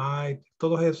 should, might,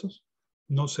 todos esos,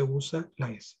 no se usa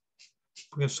la S,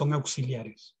 porque son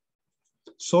auxiliares.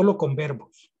 Solo con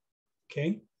verbos.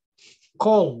 ¿Ok?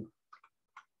 Call.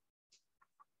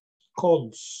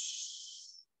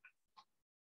 Calls.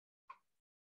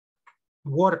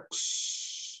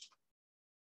 Works.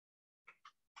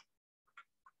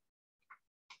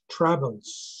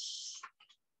 Travels.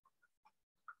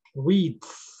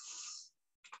 Reads.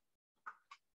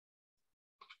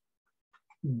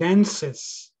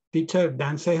 Dances. Teacher,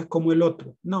 dances es como el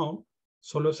otro. No,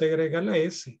 solo se agrega la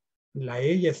S. La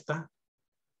E ya está.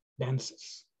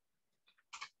 Dances.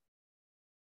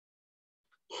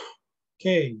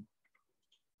 Okay.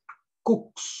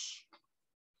 Cooks.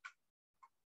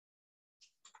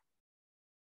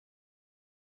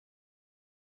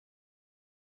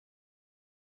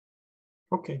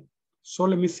 Okay. So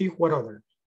let me see what other.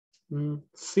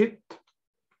 Sit.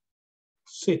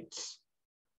 Sits.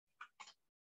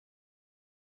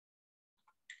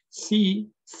 See,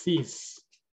 sees.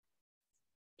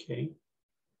 Okay.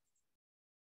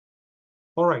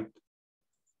 All right.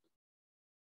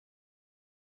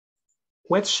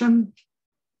 Question?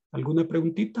 ¿Alguna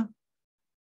preguntita?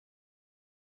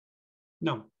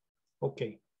 No.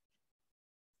 Okay.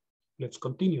 Let's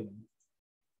continue.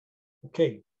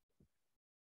 Okay.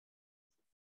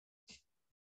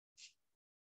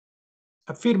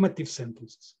 Affirmative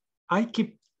sentences. I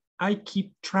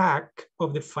keep track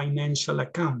of the financial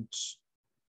accounts.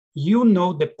 You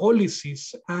know the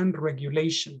policies and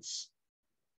regulations.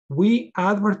 We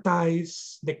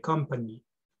advertise the company.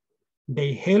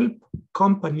 They help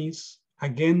companies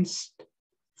against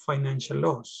financial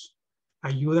loss.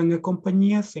 Ayudan a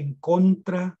compañías en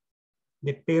contra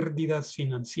de pérdidas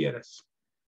financieras.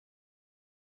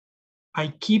 I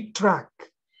keep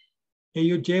track.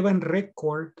 Ellos llevan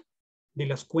récord de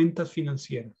las cuentas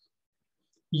financieras.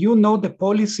 You know the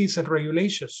policies and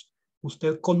regulations.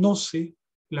 Usted conoce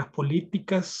las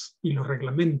políticas y los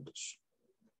reglamentos.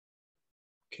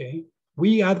 Okay.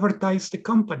 We advertise the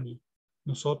company.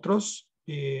 Nosotros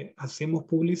hacemos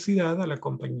publicidad a la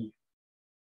compañía.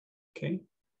 Okay.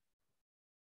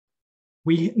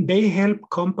 They help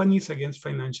companies against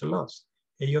financial loss.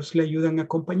 Ellos le ayudan a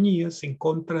compañías en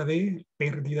contra de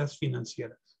pérdidas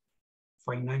financieras.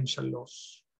 Financial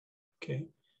loss. Okay.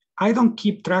 I don't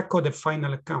keep track of the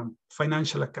financial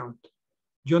account.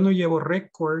 Yo no llevo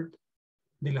record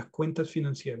de las cuentas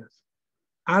financieras.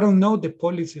 I don't know the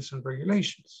policies and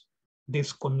regulations.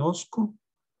 Desconozco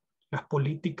las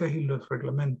políticas y los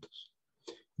reglamentos.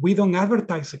 We don't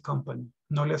advertise a company.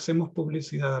 No le hacemos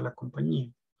publicidad a la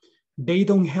compañía. They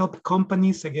don't help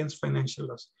companies against financial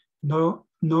loss. No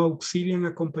auxilian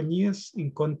a compañías en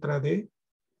contra de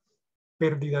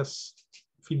pérdidas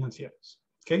financieras.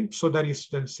 Okay, so that is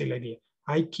the idea.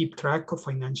 I keep track of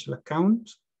financial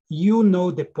accounts. You know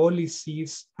the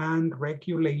policies and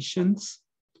regulations.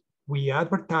 We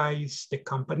advertise the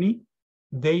company.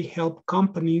 They help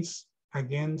companies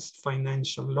against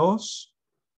financial loss.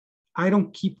 I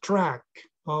don't keep track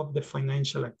of the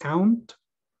financial account.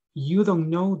 You don't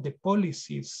know the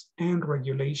policies and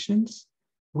regulations.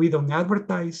 We don't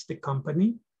advertise the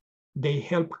company. They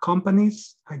help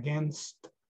companies against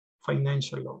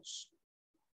financial loss.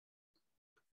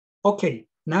 Okay,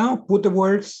 now put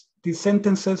the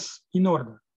sentences in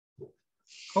order.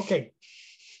 Okay.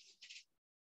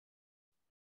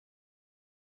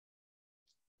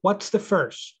 What's the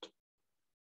first?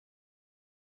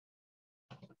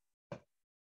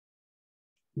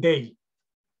 They.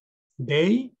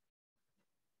 They,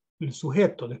 el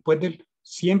sujeto. Después del,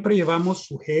 siempre llevamos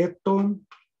sujeto,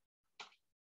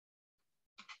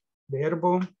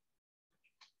 verbo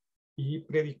y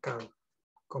predicado.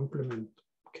 Complemento.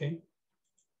 Okay.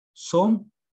 So,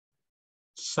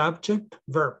 subject,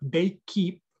 verb. They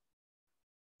keep.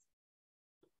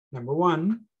 Number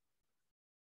one.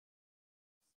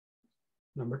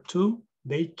 Number two,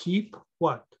 they keep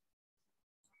what?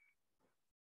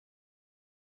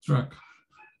 Track.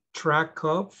 Track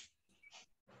of.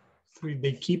 Three,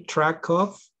 they keep track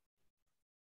of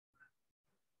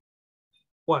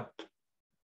what?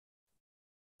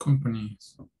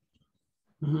 Companies.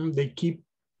 They keep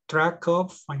track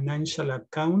of financial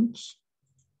accounts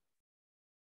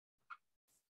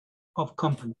of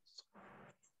companies.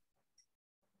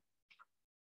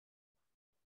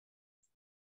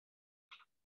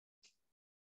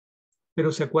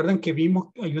 Pero se acuerdan que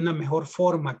vimos que hay una mejor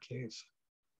forma que esa.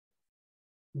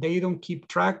 They don't keep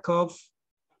track of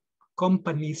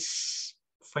companies'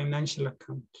 financial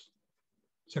accounts.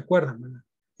 ¿Se acuerdan, verdad?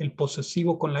 El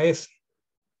posesivo con la S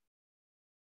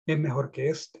es mejor que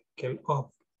este, que el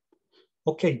of.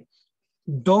 Ok.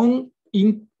 Don't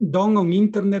on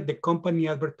internet the company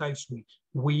advertise with.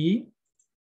 We.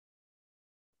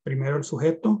 Primero el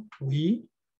sujeto. We.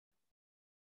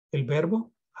 El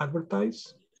verbo.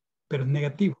 Advertise. Pero es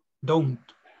negativo. Don't.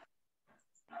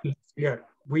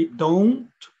 We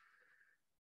don't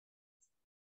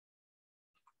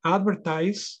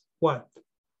advertise what?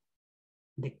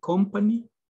 The company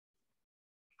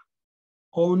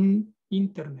on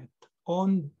internet.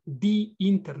 On the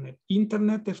internet.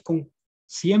 Internet es con,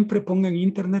 siempre pongan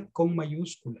internet con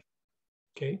mayúscula.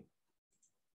 ¿Ok?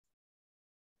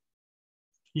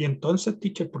 Y entonces,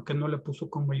 teacher, ¿por qué no le puso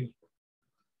con mayúscula?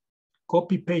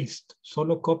 Copy paste,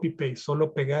 solo copy paste,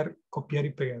 solo pegar, copiar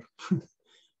y pegar.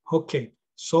 Ok,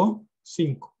 so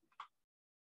 5.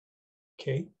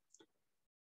 Okay.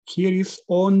 Here is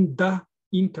on the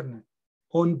internet.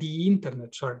 On the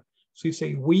internet, sorry. So you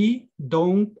say, we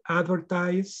don't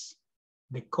advertise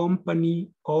the company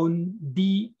on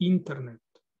the internet.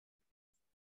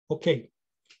 Okay.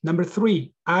 Number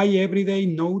 3, I everyday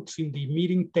notes in the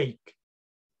meeting take.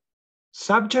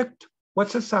 Subject,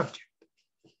 what's a subject?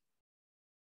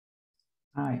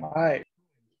 I.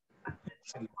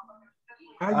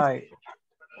 I.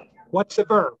 What's the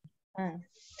verb?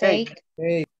 Take.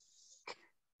 Okay.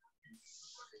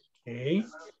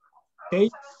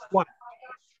 Take what?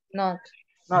 Not.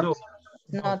 Notes.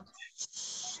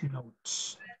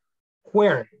 Notes.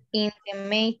 Where? In the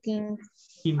meeting.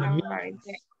 In the meeting.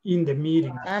 In the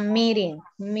meeting. Meeting.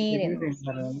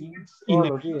 In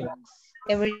the meeting.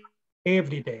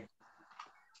 Every day.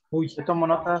 Uy. Yo tomo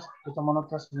notas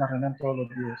en la reunión todos los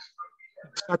días.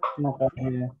 Exacto. No,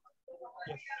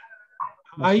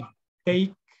 I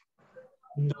take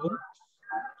notes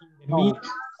in the meeting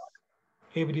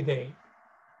every day.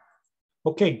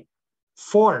 Okay.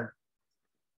 4.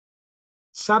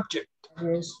 Subject.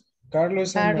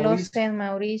 Carlos and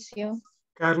Mauricio.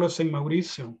 Carlos and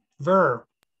Mauricio. Verb.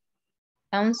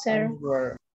 Answer.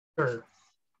 Verb.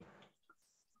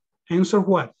 Answer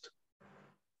what?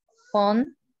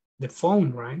 Phone. The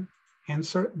phone, right?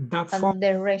 Answer the phone.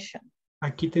 Direction.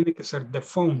 Aquí tiene que ser the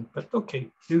phone, but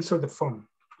okay. Answer the phone.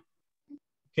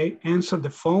 Okay, answer the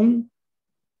phone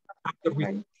after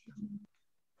we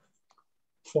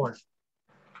 4.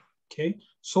 Okay,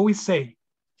 so we say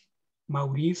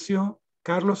Mauricio,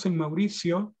 Carlos and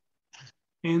Mauricio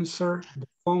answer the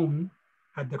phone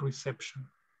at the reception.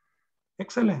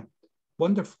 Excellent,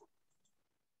 wonderful.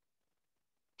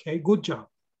 Okay, good job.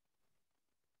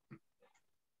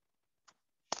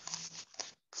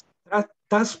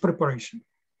 Task preparation.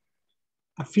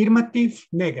 Affirmative,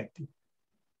 negative.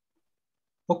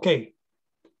 Okay,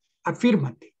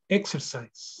 affirmative,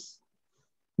 exercise.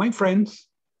 My friends,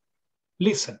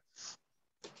 listen.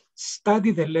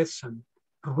 Study the lesson.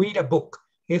 Read a book.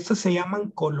 Estas se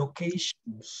llaman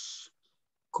collocations.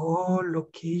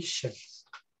 Collocations.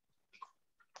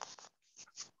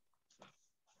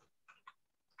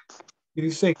 Y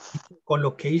dice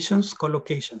collocations,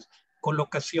 collocations.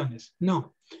 Colocaciones.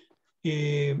 No.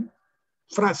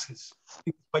 Frases.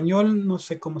 En español no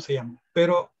sé cómo se llama,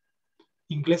 pero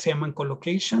en inglés se llaman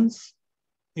collocations.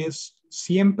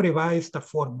 Siempre va esta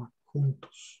forma,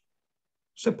 juntos.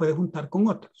 Se puede juntar con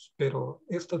otros, pero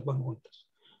estas van juntas.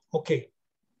 Ok.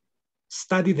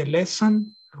 Study the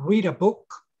lesson, read a book,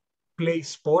 play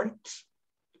sports,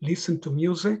 listen to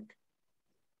music,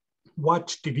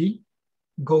 watch TV,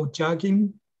 go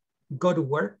jogging, go to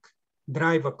work,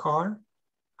 drive a car,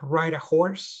 ride a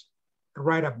horse,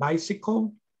 ride a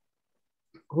bicycle,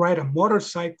 ride a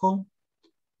motorcycle,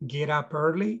 get up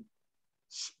early,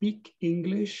 speak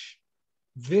English,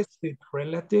 visit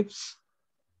relatives,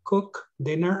 cook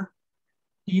dinner,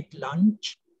 eat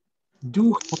lunch,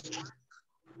 do homework,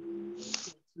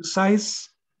 exercise,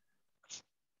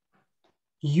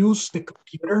 use the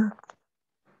computer,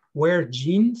 wear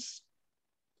jeans,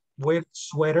 wear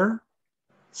sweater,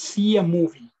 see a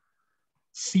movie,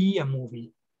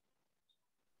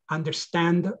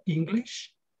 understand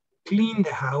English, clean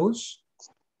the house,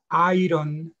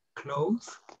 iron clothes,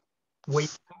 wake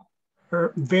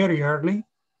up very early,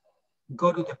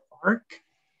 go to the park,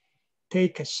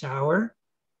 take a shower,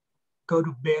 go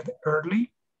to bed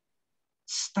early,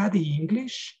 study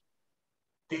English,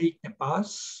 take the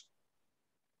bus,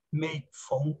 make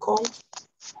phone calls.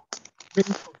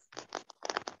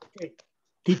 Okay.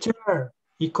 Teacher,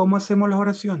 ¿y cómo hacemos las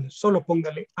oraciones? Solo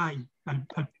póngale I al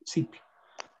principio.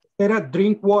 Era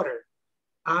drink water.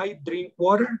 I drink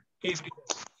water every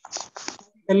day.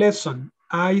 The lesson.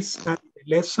 I study the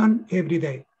lesson every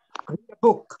day. Read a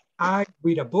book. I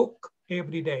read a book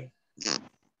every day.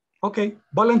 Okay,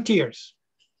 volunteers.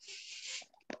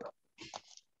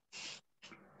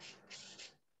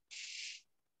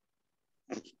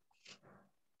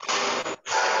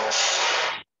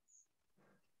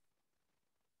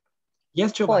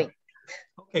 Yes, Giovanni.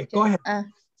 Okay, go ahead.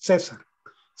 César.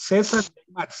 César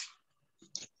y Maxi.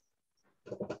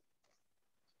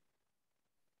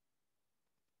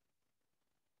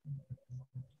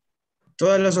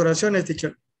 Todas las oraciones,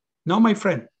 teacher. No, my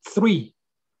friend. 3.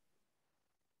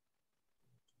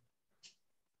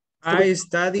 I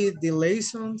study the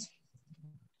lessons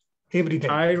every day.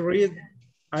 I read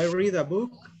a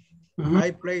book.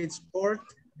 I play sport.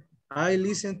 I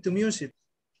listen to music.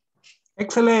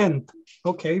 Excellent.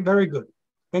 Okay, very good.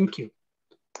 Thank you.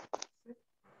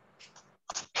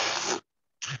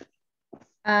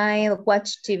 I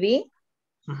watch TV.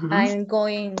 I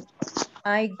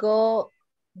go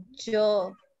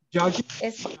jogging.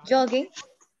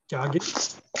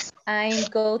 I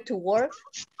go to work.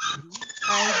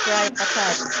 I drive a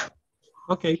car.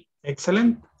 Okay,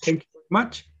 excellent. Thank you very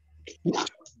much.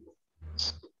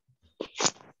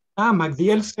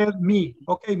 MacDiel said me.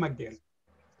 Okay, MacDiel.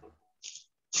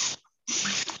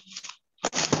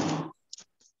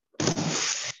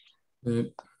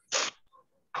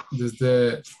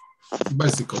 Desde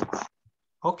bicycle.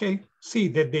 Okay, sí,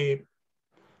 desde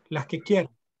las que quieran.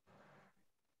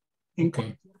 En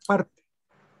cualquier parte.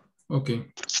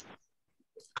 Okay.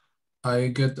 I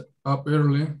get up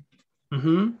early.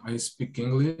 I speak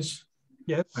English.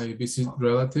 Yes. I visit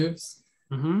relatives.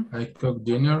 I cook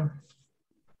dinner.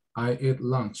 I eat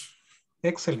lunch.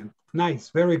 Excellent. Nice.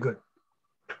 Very good.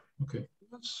 Okay.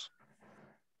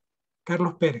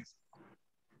 Carlos Pérez.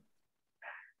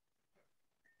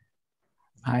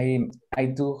 I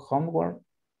do homework.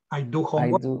 I do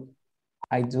homework.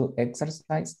 I do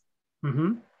exercise.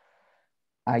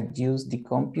 I use the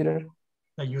computer.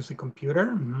 I use the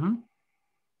computer.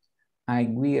 I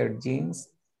wear jeans.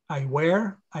 I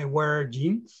wear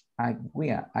jeans. I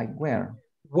wear jeans. I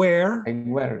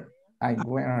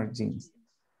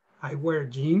wear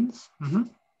jeans.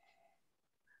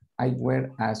 I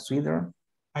wear a sweater.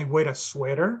 I wear a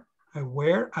sweater. I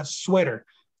wear a sweater.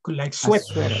 Like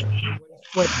sweater.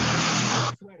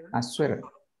 A sweater.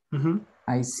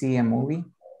 I see a movie.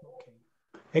 Okay.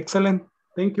 Excellent.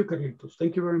 Thank you, Carlitos.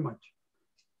 Thank you very much.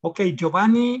 Okay,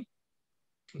 Giovanni.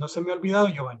 No se me ha olvidado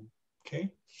Giovanni.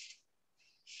 Okay.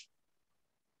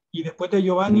 Y después de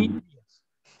Giovanni,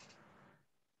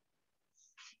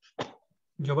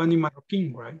 Giovanni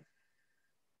Marroquín, right?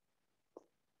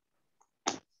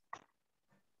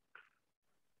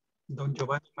 Don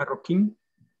Giovanni Marroquín.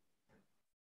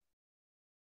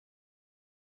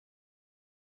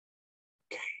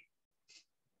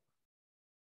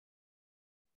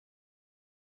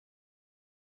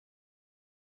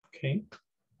 Okay.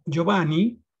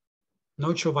 Giovanni,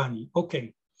 no Giovanni.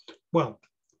 Okay. Well,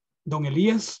 Don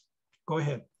Elias, go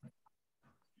ahead.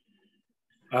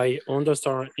 I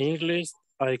understand English.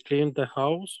 I clean the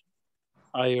house.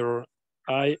 I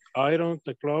iron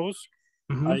the clothes.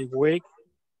 I wake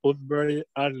up very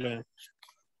early.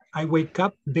 I wake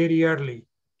up very early.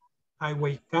 I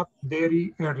wake up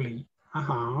very early.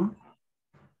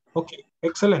 Okay,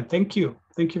 excellent. Thank you.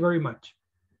 Thank you very much.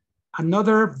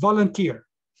 Another volunteer.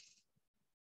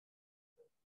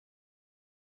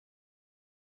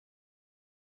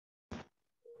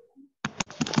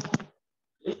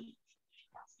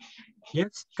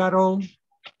 Yes, Carol.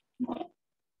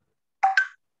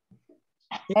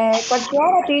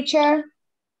 Cualquiera, teacher.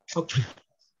 Okay.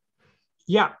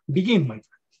 Yeah, begin, my friend.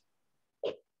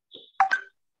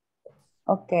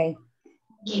 Okay.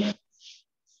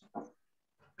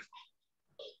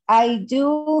 I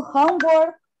do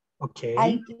homework. Okay.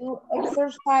 I do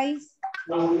exercise.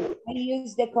 I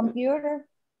use the computer.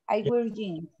 I wear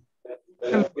jeans.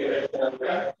 Thank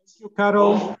you,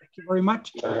 Carol. Thank you very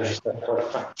much.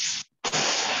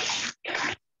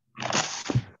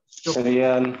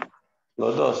 Serían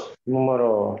los dos,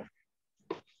 número,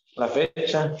 la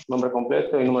fecha, nombre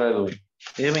completo y número de DUI.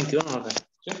 Es 21, ¿no?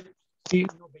 Sí. Sí,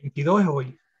 no, 22 es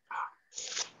hoy.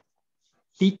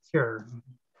 Teacher.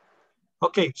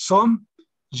 Okay, so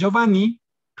Giovanni.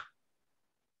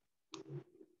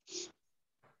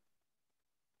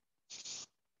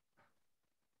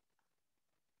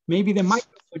 Maybe the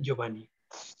microphone, Giovanni.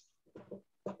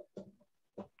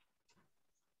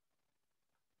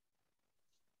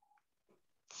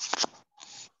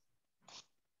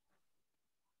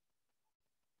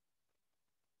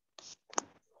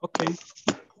 Okay.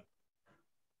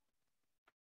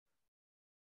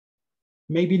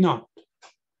 Maybe not.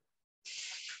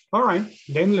 All right,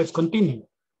 then let's continue.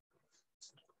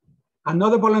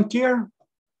 Another volunteer?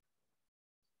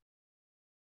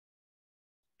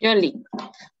 Jolly.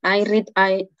 I read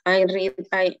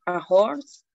a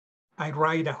horse. I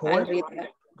ride a horse.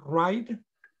 Ride.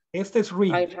 Este es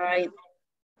read. I ride.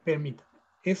 Permita.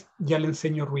 Ya le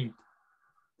enseño read.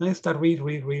 No está read.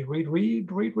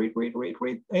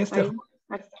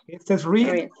 Este es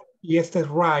read y este es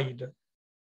ride.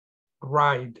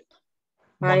 Ride.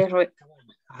 I ride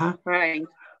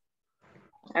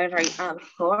a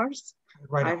horse.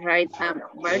 I ride a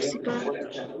bicycle.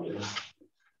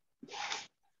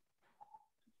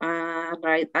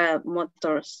 Ride a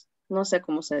motors. No sé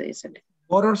cómo se dice.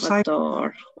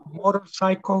 Motorcycle.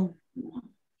 Motorcycle.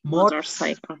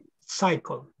 Motorcycle.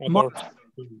 Cycle.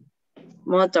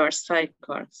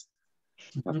 Motorcycles.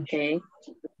 Okay.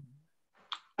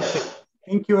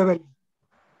 Thank you, Evelyn.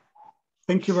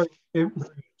 Thank you very much.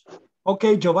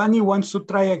 Okay, Giovanni wants to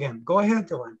try again. Go ahead,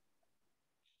 Giovanni.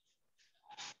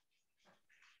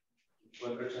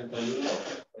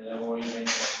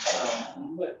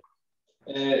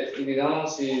 Y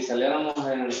digamos, si saliéramos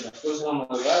en las cosas de la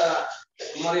madrugada,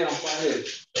 ¿cómo haríamos para ir?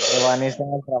 Giovanni está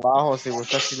en el trabajo, si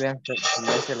gusta silencio.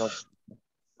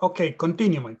 Okay,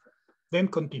 continue, my friend. Then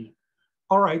continue.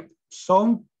 All right,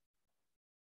 so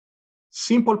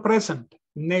simple present,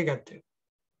 negative.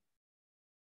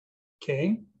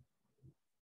 Okay.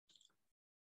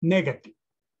 Negative.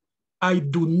 I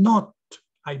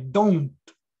don't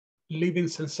live in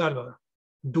San Salvador.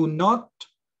 Do not,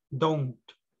 don't.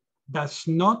 Does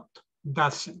not,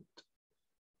 doesn't.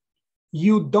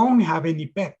 You don't have any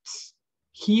pets.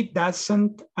 He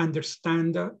doesn't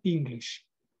understand English.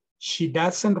 She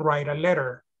doesn't write a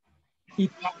letter.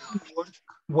 It doesn't work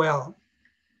well.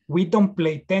 We don't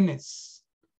play tennis.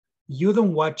 You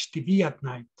don't watch TV at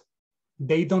night.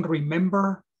 They don't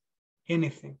remember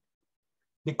anything.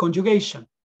 The conjugation.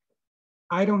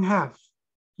 I don't have.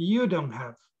 You don't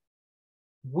have.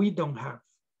 We don't have.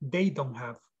 They don't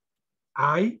have.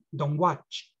 I don't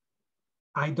watch.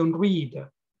 I don't read.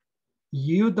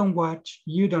 You don't watch.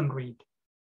 You don't read.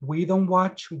 We don't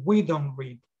watch. We don't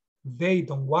read. They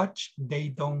don't watch. They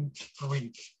don't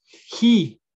read.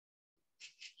 He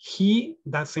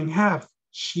doesn't have.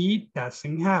 She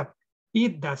doesn't have.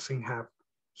 It doesn't have.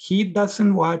 He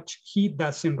doesn't watch. He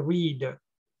doesn't read.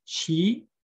 She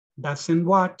doesn't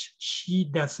watch. She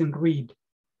doesn't read.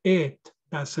 It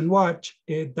doesn't watch.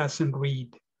 It doesn't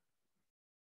read.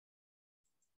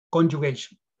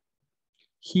 Conjugation.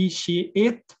 He, she,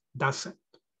 it doesn't.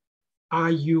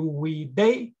 Are, you, we,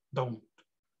 they don't.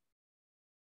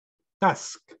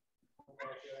 Task.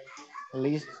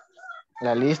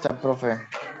 La lista, profe.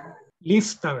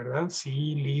 Lista, ¿verdad?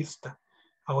 Sí, lista.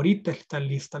 Ahorita está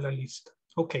lista la lista.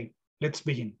 Okay, let's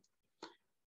begin.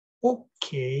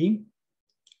 Okay.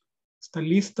 Está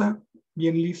lista,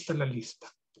 bien lista la lista.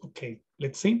 Okay,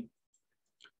 let's see.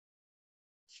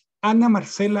 Ana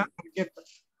Marcela Argueta.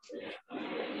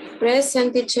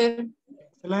 Present, teacher.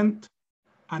 Excellent.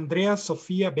 Andrea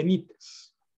Sofía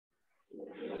Benítez.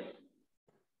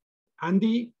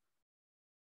 Andy?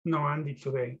 No, Andy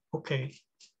today. Okay.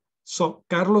 So,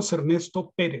 Carlos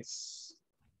Ernesto Pérez.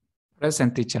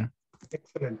 Present, teacher.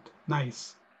 Excellent.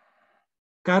 Nice.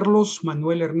 Carlos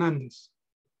Manuel Hernández.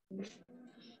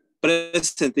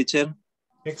 Present, teacher.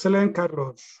 Excellent,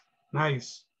 Carlos.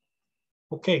 Nice.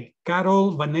 Okay.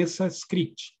 Carol Vanessa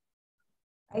Screech.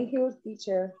 I hear,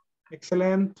 teacher.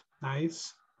 Excellent.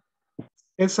 Nice.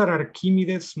 César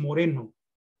Arquímedes Moreno.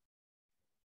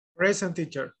 Present,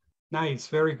 teacher. Nice.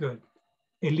 Very good.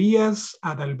 Elías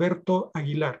Adalberto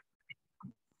Aguilar.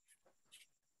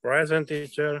 Present,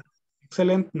 teacher.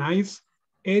 Excellent. Nice.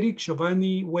 Eric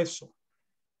Giovanni Hueso.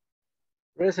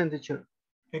 Present, teacher.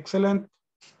 Excellent.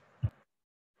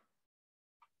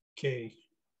 Okay.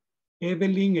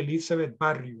 Evelyn Elizabeth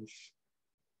Barrios.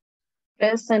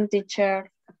 Present,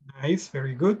 teacher. Nice,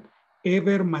 very good.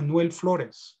 Ever Manuel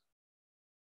Flores.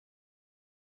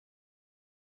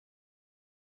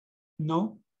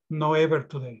 No, no ever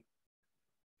today.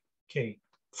 Okay.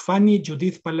 Fanny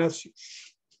Judith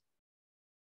Palacios.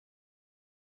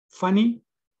 Fanny?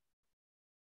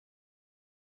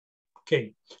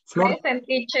 Okay. Flor. Present,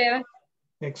 teacher.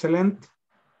 Excellent.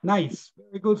 Nice.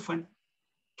 Very good, Fanny.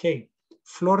 Okay.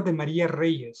 Flor de María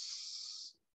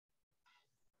Reyes.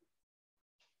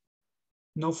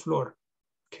 No Flor.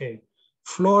 Okay.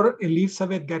 Flor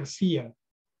Elizabeth García.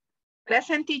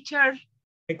 Present, teacher.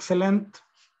 Excellent.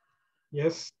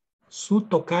 Yes. Su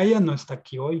tocaya no está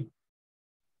aquí hoy.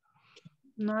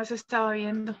 No se estaba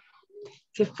viendo.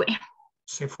 Se fue.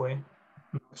 Se fue.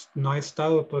 No ha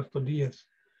estado todos estos días.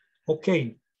 Ok.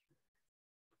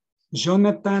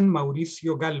 Jonathan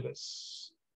Mauricio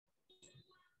Galvez.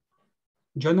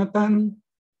 Jonathan.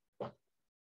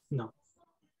 No.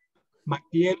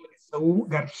 Maciel Saúl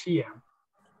García.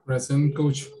 Present,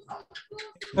 coach.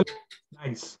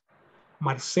 Nice.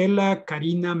 Marcela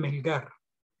Karina Melgar.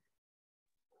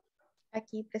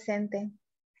 Aquí presente.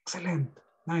 Excelente.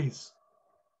 Nice.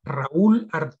 Raúl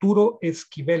Arturo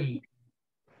Esquivel.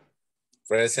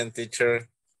 Present, teacher.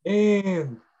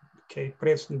 Okay,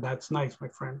 present. That's nice, my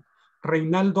friend.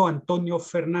 Reinaldo Antonio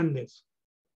Fernández.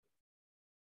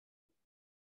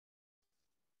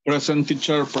 Present,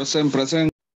 teacher. Present,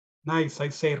 present. Nice. I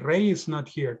say Ray is not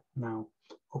here now.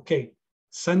 Okay.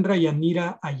 Sandra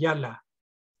Yanira Ayala.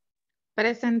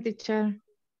 Present, teacher.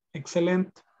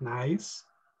 Excellent. Nice.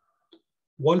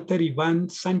 Walter Iván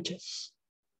Sánchez.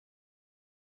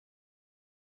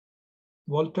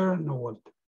 Walter, no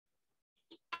Walter.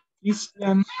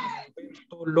 Cristian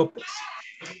Alberto López.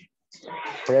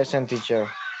 Present, teacher.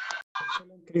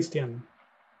 Excellent, Cristian.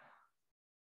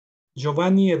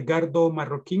 Giovanni Edgardo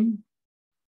Marroquín.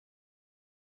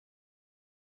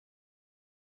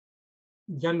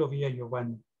 Ya lo vi a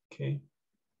Giovanni. Okay.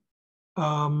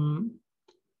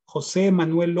 José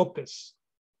Manuel López.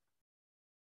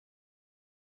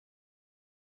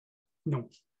 No.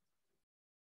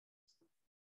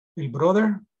 El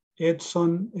brother,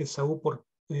 Edson Esaú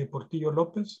Portillo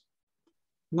López.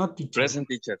 Not teacher. Present,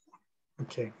 teacher.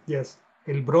 Okay, yes.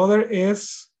 El brother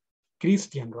es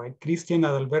Cristian, right? Cristian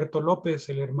Adalberto López,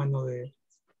 el hermano de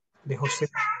José.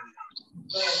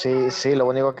 Sí, lo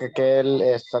único que él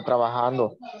está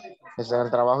trabajando. Está en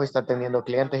el trabajo y está atendiendo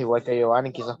clientes, igual que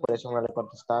Giovanni, quizás por eso no le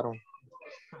contestaron.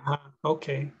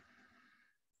 Okay.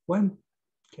 Bueno,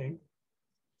 okay.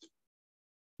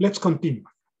 Let's continue.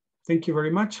 Thank you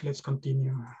very much. Let's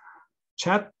continue.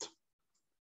 Chat.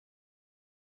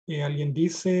 Alguien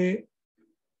dice...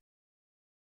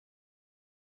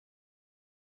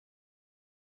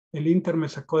 El Inter me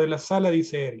sacó de la sala,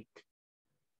 dice Eric.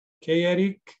 Ok,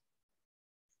 Eric.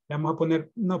 Le vamos a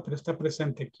poner... No, pero está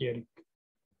presente aquí, Eric.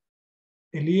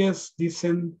 Elías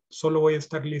dicen, solo voy a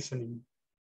estar listening.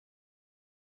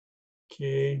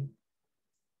 Ok.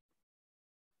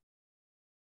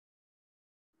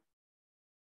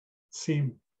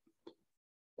 Sí.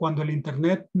 Cuando el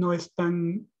internet no es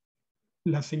tan...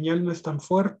 La señal no es tan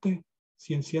fuerte,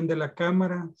 si enciende la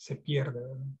cámara, se pierde,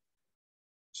 ¿verdad?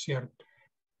 Cierto.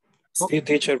 Sí,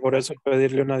 teacher, por eso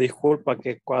pedirle una disculpa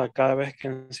que cada vez que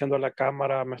enciendo la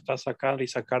cámara me está sacando y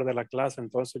sacar de la clase.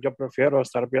 Entonces yo prefiero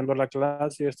estar viendo la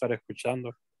clase y estar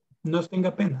escuchando. No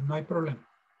tenga pena, no hay problema.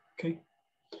 Okay.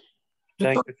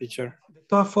 Thank you, teacher. De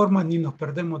todas formas, ni nos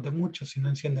perdemos de mucho si no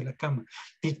enciende la cámara.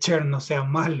 Teacher, no sea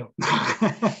malo.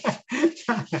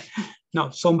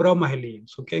 No, son bromas,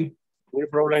 Elías, ¿ok? No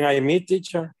problem, I meet,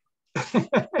 teacher.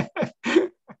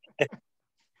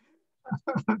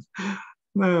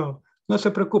 No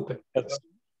se preocupe.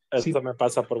 Esto me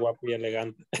pasa por guapo y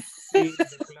elegante. Sí,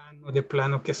 de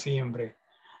plano que sí, hombre.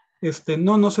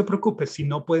 No se preocupe, si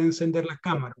no puede encender la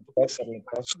cámara.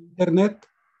 Su internet,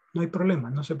 no hay problema,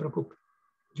 no se preocupe.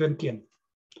 Yo entiendo.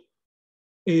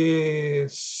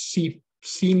 Si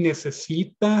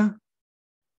necesita,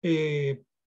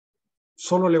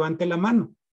 solo levante la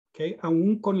mano. ¿Okay?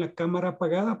 Aún con la cámara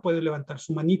apagada, puede levantar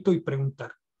su manito y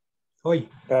preguntar. Oye.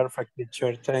 Perfect,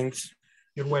 teacher. Thanks.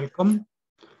 You're welcome.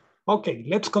 Okay,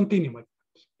 let's continue.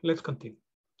 Let's continue.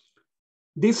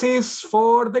 This is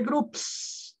for the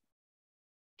groups.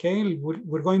 Okay,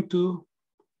 we're going to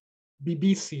be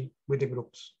busy with the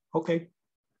groups. Okay.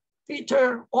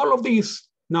 Teacher, all of these.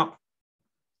 No.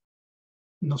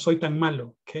 No soy tan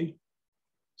malo. Okay.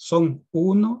 Son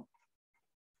 1,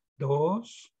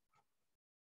 2,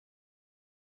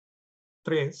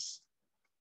 Tres.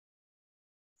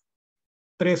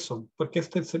 Tres son, porque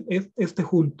este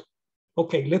junto.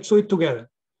 Okay, let's do it together.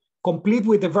 Complete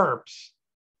with the verbs.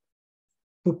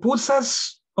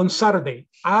 Pupusas on Saturday.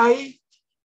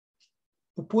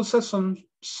 Pupusas on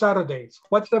Saturdays.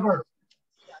 What's the verb?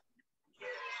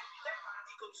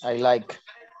 I like.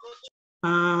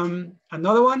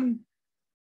 Another one?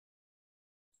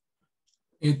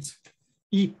 Eat.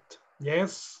 Eat,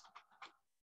 yes.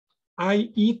 I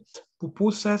eat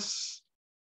pupusas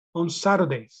on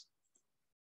Saturdays.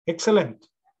 Excellent.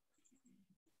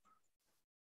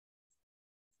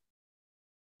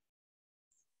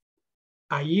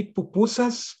 I eat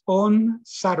pupusas on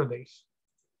Saturdays.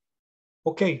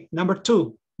 Okay, number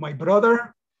 2. My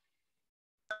brother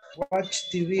Watch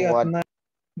TV at night.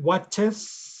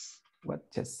 watches.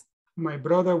 My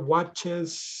brother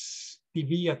watches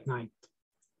TV at night.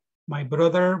 My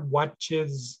brother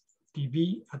watches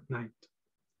TV at night.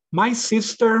 My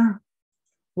sister,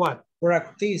 what?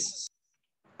 Practices,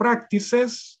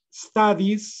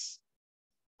 studies.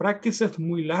 Practices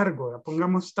muy largo,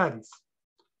 pongamos studies.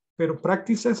 Pero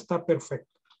practices está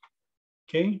perfecto.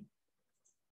 Okay.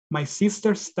 My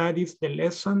sister studies the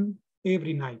lesson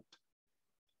every night.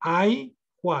 I,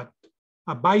 what?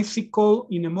 A bicycle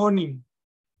in the morning.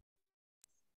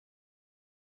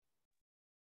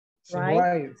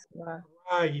 Ride.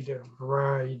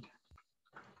 Ride.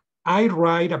 I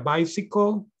ride a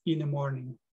bicycle in the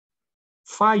morning.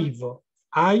 5,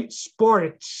 I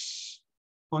sports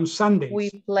on Sundays. We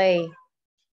play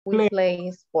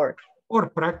sport. Or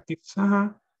practice.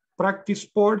 Practice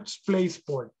sports, play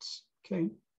sports. Okay.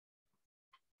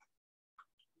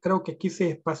 Creo que aquí sí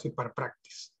hay espacio para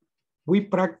practice. We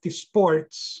practice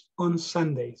sports on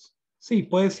Sundays. Sí,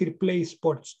 puede decir play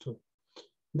sports too.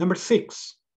 Number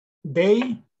 6.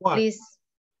 They what? Please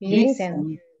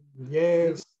listen.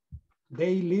 Yes.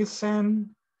 They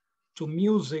listen to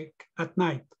music at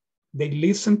night. They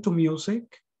listen to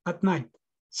music at night.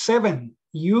 7.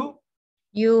 You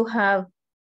have.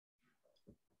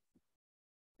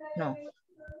 No.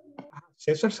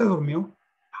 César se durmió.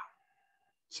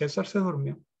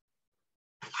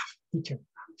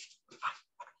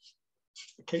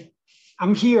 Okay.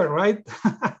 I'm here, right?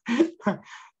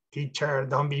 Teacher,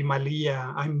 don't be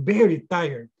Malia. I'm very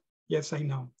tired. Yes, I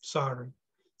know. Sorry.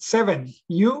 7.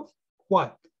 You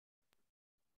what?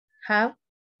 Have.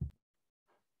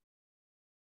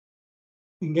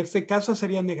 En este caso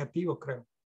sería negativo, creo.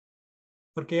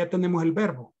 Porque ya tenemos el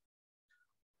verbo.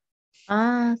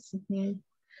 Sí.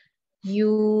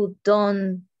 You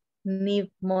don't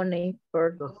need money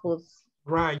for food.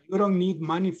 Right. You don't need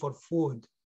money for food.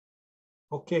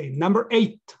 Okay. Number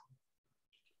 8.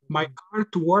 My car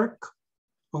to work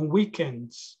on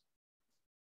weekends.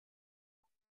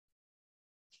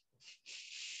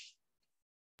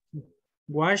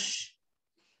 Wash,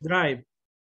 drive.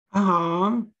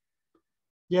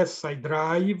 Yes, I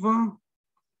drive.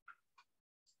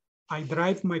 I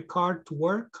drive my car to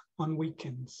work on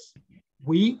weekends.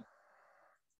 We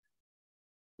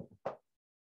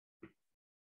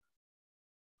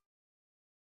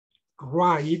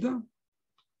ride.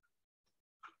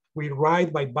 We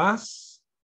ride by bus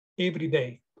every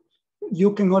day.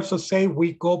 You can also say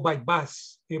we go by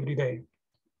bus every day.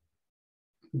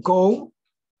 Go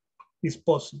is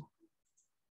possible.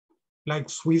 Like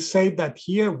we say that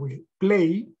here we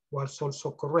play was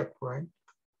also correct, right?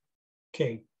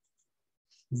 Okay.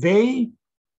 They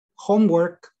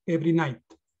homework every night.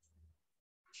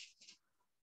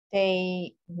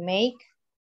 They make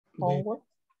homework.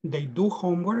 They do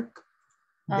homework.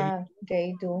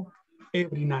 They do.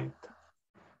 Every night.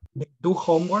 They do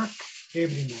homework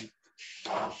every night.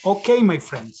 Okay, my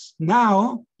friends.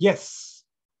 Now, yes.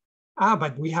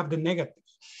 But we have the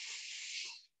negatives.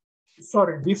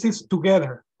 Sorry, this is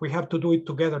together. We have to do it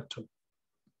together too.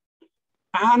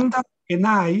 And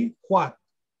I, what?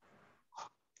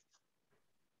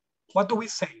 What do we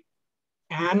say?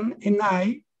 And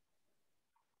I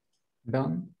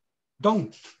don't.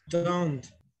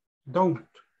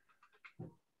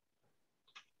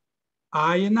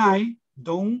 I and I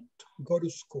don't go to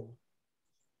school.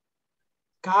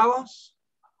 Cows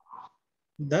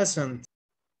doesn't.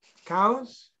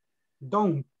 Cows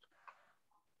don't.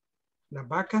 Las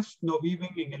vacas no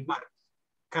viven en el mar.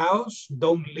 Cows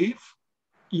don't live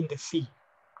in the sea.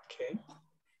 Okay.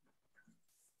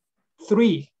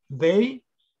 3, they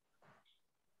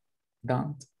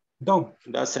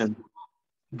doesn't.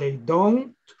 They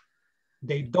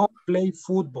don't play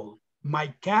football.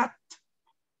 My cat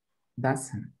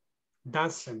doesn't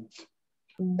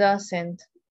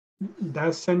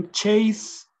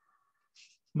chase.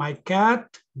 My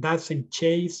cat doesn't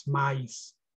chase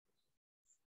mice.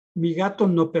 Mi gato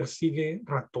no persigue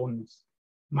ratones.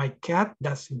 My cat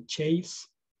doesn't chase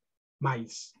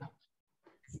mice.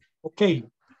 Okay.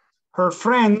 Her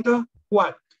friend,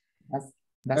 what?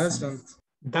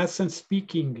 Doesn't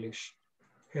speak English.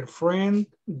 Her friend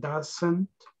doesn't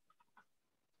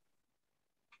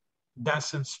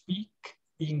speak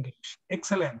English.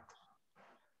 Excellent.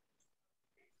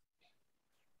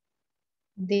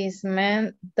 This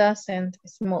man doesn't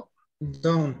smoke.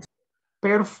 Don't.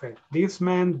 Perfect. This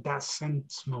man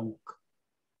doesn't smoke.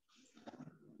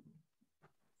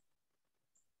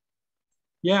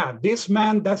 Yeah, this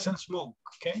man doesn't smoke,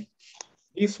 okay?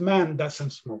 This man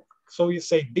doesn't smoke. So you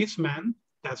say this man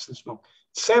doesn't smoke.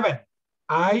 7,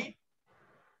 I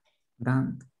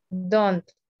Don't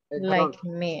like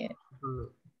meat.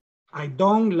 I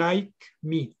don't like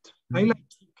meat. I like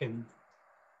chicken.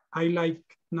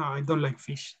 No, I don't like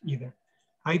fish either.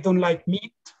 I don't like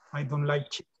meat. I don't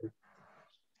like chicken.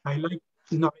 I don't like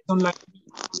meat. I don't like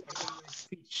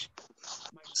fish.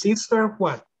 My sister,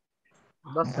 what?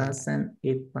 Doesn't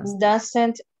eat pasta.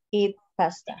 Doesn't eat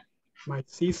pasta. My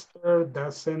sister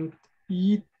doesn't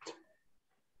eat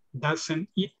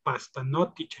pasta.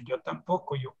 No, teacher, yo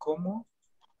tampoco. Yo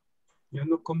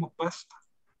no como pasta.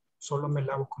 Solo me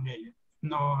lavo con ella.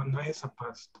 No, no es esa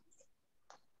pasta.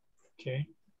 Okay.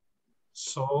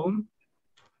 So,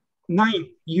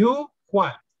 9, you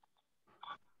what?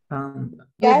 You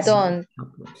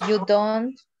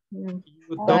don't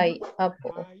buy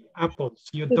apples. Apples.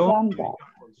 You don't buy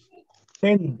apples.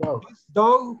 10, this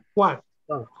dog what?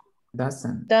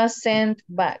 Doesn't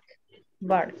bark.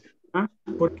 ¿Ah?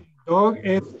 Porque dog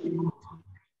es...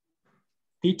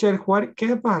 Teacher,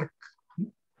 ¿qué es bark?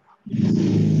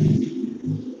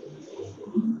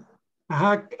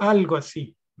 Ajá, algo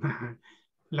así. Ajá.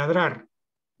 Ladrar.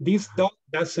 This dog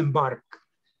doesn't bark.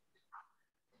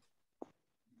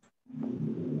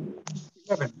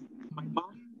 11. My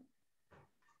mom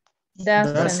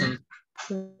doesn't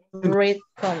read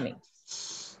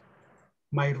comics.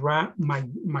 My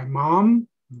mom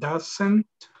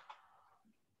doesn't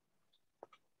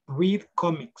read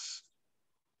comics.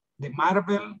 The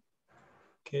Marvel,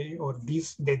 okay, or the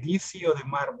DC or the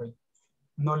Marvel.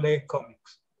 No lee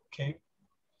comics, okay?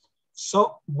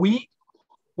 So we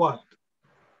what?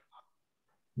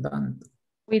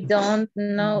 We don't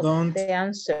know the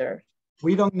answer.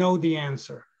 We don't know the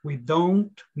answer. We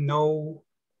don't know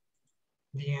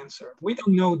the answer. We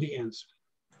don't know the answer.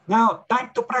 Now,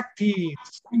 time to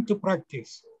practice. Time to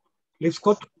practice. Let's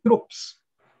go to groups.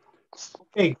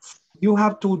 Okay, you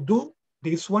have to do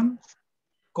this one.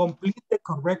 Complete the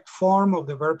correct form of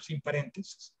the verbs in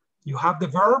parentheses. You have the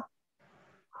verb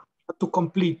to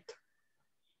complete.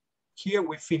 Here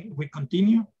we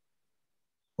continue.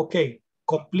 Okay,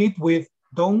 complete with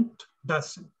don't,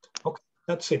 doesn't. Okay,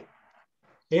 that's it.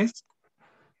 Yes,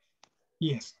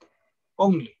 yes,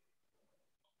 only.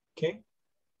 Okay.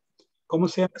 ¿Cómo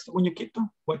se llama este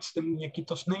muñequito? What's the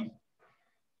muñequito's name?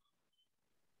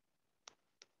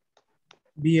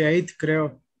 B8,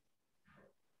 creo.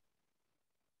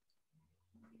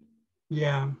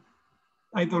 Yeah,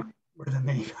 I don't remember the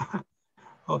name.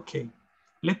 Okay,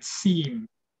 let's see.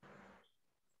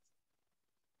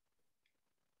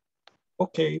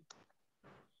 Okay.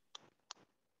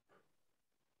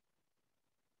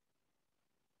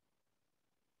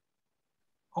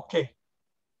 Okay.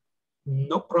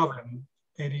 No problem,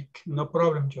 Eric. No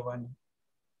problem, Giovanni.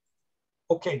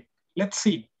 Okay, let's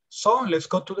see. So let's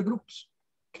go to the groups.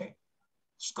 Okay,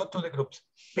 let's go to the groups.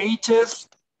 Pages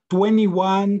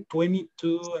 21,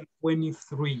 22, and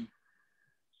 23.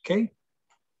 Okay,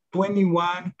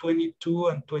 21, 22,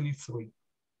 and 23.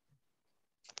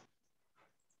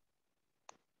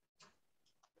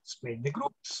 Let's make the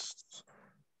groups.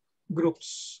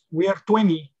 Groups. We are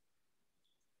 20.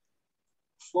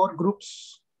 4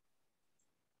 groups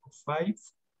of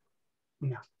 5.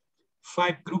 No.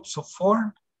 5 groups of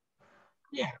 4.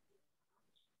 Yeah.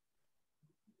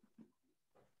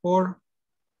 Or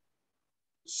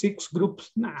 6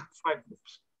 groups. Nah, 5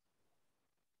 groups.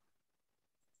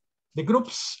 The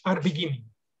groups are beginning.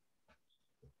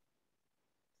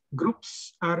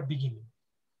 Groups are beginning.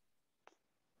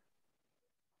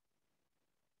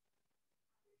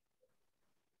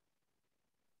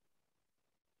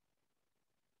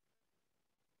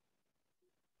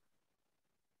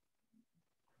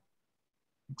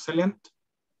 Excellent.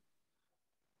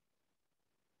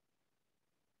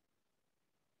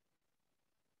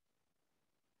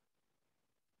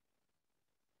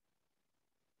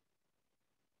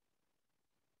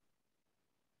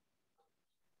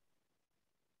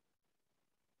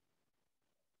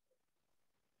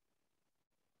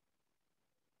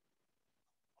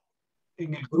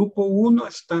 En el grupo 1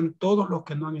 están todos los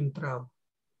que no han entrado.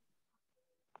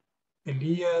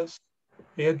 Elías,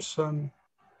 Edson,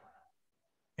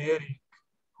 Eric,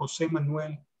 José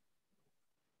Manuel.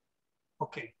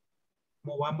 Ok,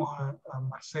 movamos a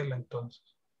Marcela entonces.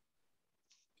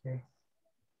 Okay.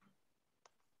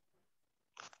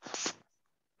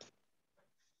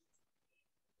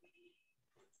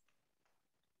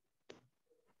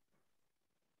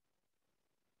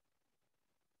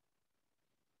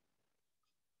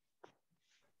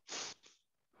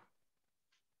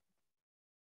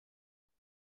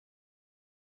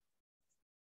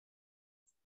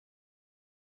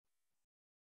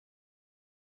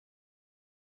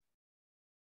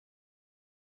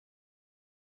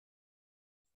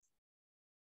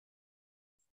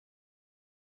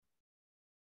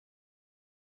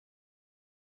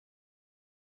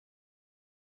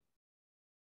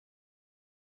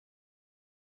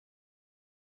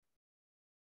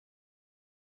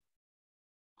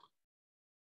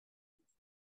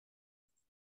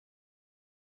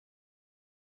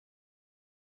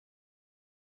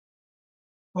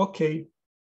 Ok.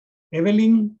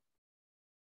 Evelyn.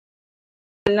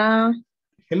 Hola.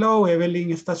 Hello,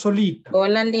 Evelyn. ¿Estás solita?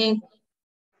 Hola, Lynn.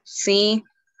 Sí,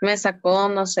 me sacó,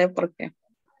 no sé por qué.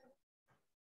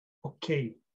 Ok.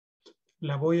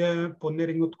 La voy a poner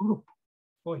en otro grupo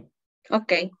hoy.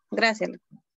 Ok, gracias.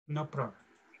 No problem.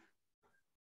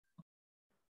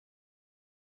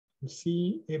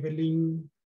 Sí, Evelyn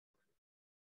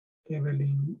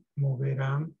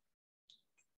moverá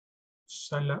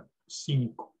sala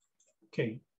 5. Ok.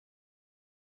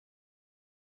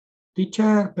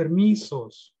 Teacher,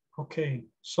 permisos. Ok.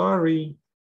 Sorry,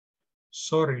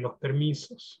 los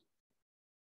permisos.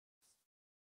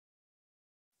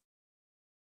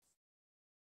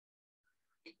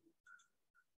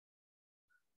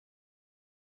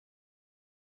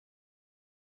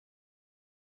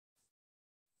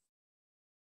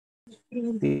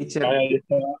 Teacher,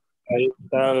 Ahí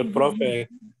está el profe.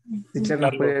 teacher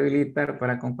nos puede habilitar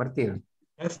para compartir.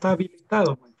 Ya está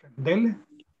habilitado. Dele.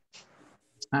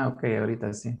 Ah, ok,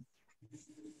 ahorita sí.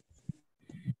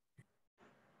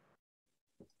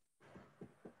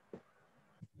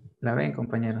 ¿La ven,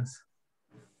 compañeros?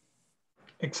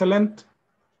 Excelente.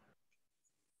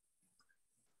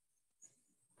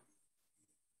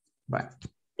 Vale.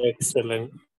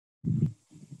 Excelente.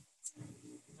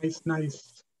 Nice,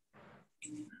 nice.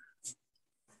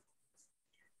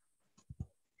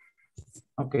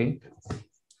 Ok.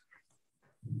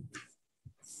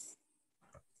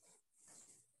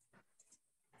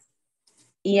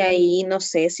 Y ahí no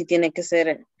sé si tiene que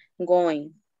ser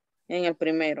going en el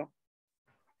primero.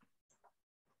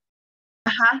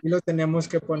 Ajá. Y lo tenemos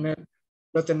que poner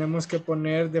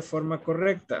de forma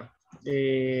correcta.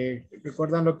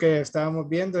 ¿Recuerdan lo que estábamos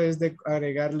viendo? Es de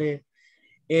agregarle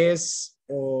es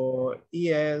o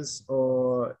es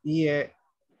o IES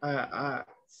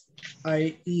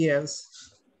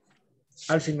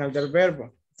al final del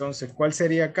verbo. Entonces, ¿cuál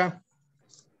sería acá?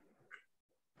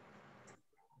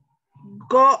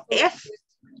 Go if.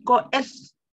 Go if.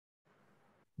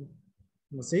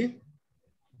 ¿Sí?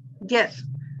 Yes.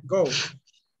 Go.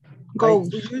 Go.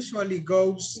 Like who usually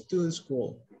goes to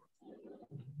school.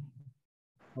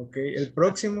 Ok, el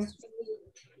próximo.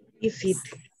 Visit.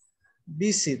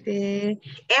 Visit.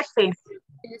 F.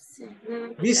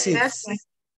 Visits. F.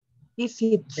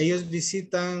 Visit. Ellos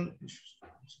visitan.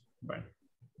 Bueno.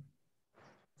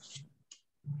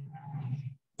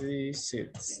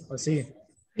 Visits. Así.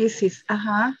 Visits.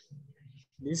 Ajá.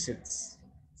 Visits.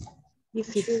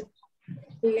 Visits.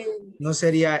 No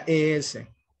sería ES.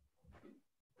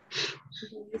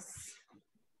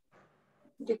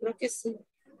 Yo creo que sí.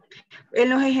 En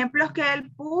los ejemplos que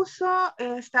él puso,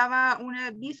 estaba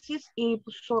una visits y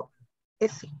puso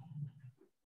S.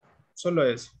 Solo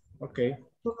es. Ok.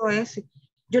 Solo S.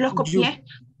 Yo los copié.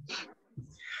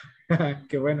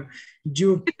 Qué bueno.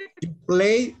 You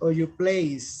play or you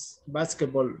plays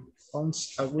basketball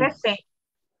once a week. S.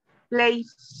 Play.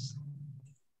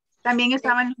 También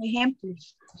estaban los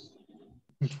ejemplos.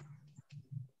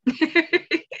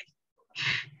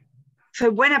 Soy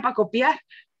buena para copiar.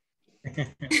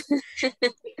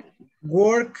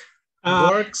 Work.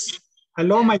 Works.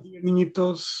 Hello, my dear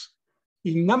niñitos.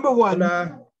 Y number one.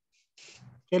 Hola.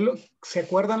 ¿Se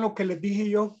acuerdan lo que les dije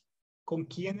yo? ¿Con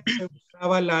quién se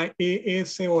usaba la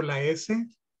ES o la S?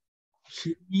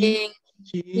 He,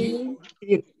 she,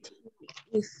 it.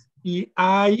 Y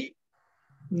I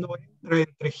no entra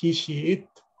entre he, she, it.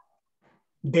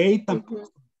 They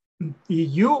tampoco.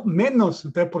 Y you menos.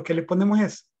 Entonces, ¿por qué le ponemos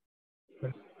eso?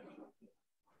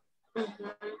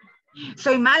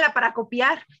 Soy mala para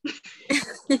copiar.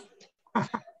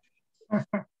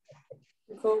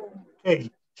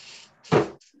 Ok.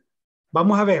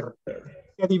 Vamos a ver.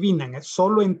 ¿Qué adivinan? ¿Es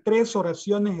solo en 3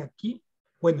 oraciones aquí?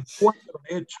 Bueno, en 4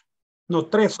 de hecho. No,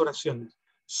 3 oraciones.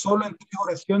 Solo en 3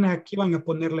 oraciones aquí van a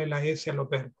ponerle la S a los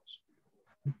verbos.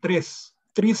 3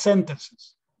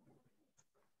 sentences.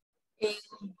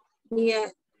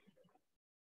 Yeah.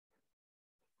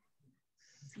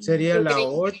 Sería la Okay.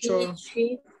 8.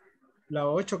 La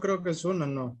 8 creo que es una,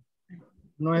 no.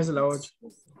 No es la 8.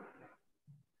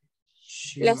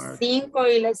 Las 5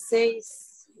 y las 6.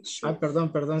 Ah,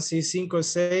 perdón, sí, 5,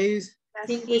 6. Las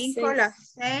 5 y 5, 6.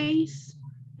 las 6.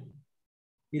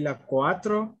 Y la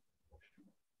 4.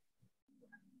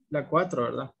 La 4,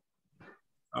 ¿verdad?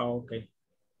 Ah, ok.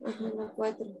 Ajá, la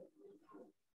 4.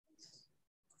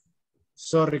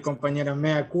 Sorry, compañera,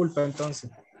 mea culpa entonces.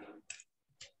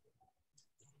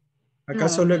 Acá No,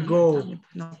 solo es go.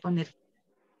 no poner.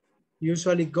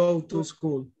 Usually go to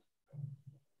school.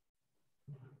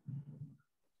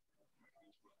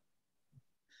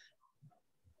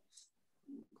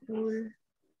 Cool.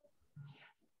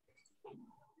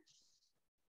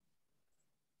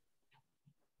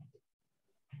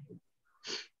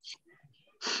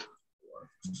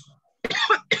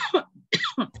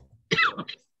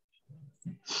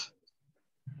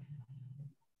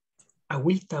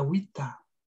 Agüita, agüita.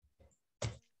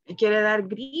 Me quiere dar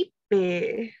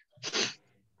gripe.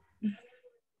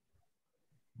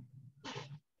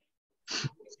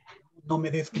 No me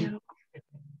des gripe.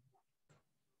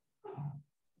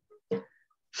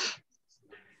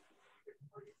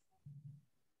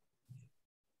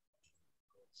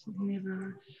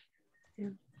 Never.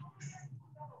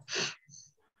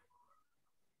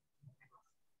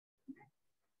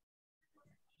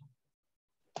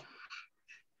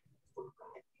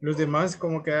 Los demás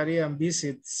como quedarían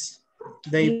visits.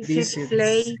 They visit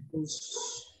play.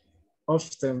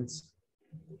 often.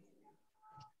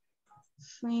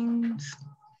 Swings.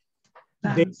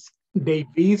 They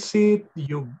visit,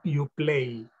 you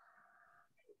play.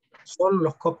 Solo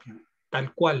los copian,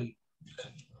 tal cual.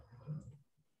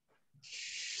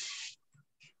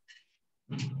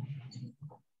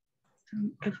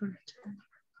 Effort.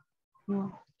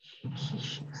 No.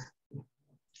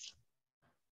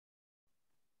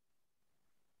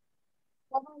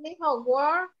 ¿Cómo dijo?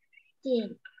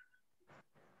 Working.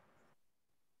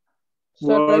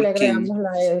 Solo le Working. agregamos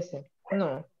la S.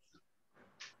 No.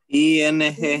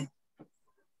 ING.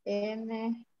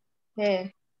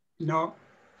 NG. No.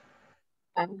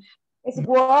 Es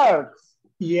works.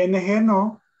 ING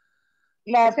no.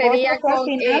 La Sería apóstrofe al con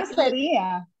final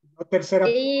sería. No, tercera.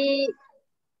 y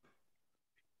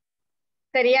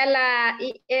sería la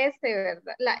IS,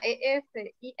 ¿verdad? La ES,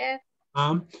 IS.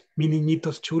 Ah, mis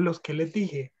niñitos chulos, ¿qué les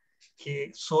dije?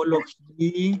 Que solo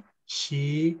he,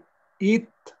 she, it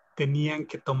tenían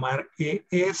que tomar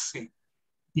ES.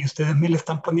 Y ustedes me le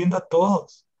están poniendo a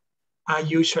todos. I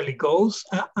usually goes,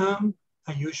 I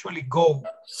usually go.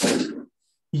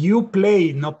 You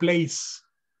play, no plays.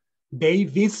 They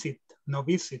visit, no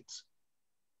visits.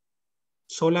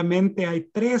 Solamente hay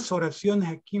 3 oraciones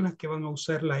aquí en las que van a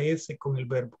usar la S con el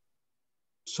verbo.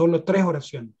 Solo 3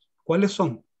 oraciones. ¿Cuáles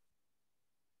son?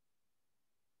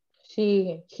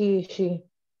 She, he, she.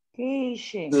 He,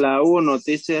 she. La 1,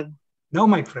 teacher. No,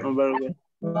 my friend.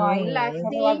 No hay. Las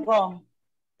Solo va con.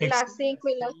 5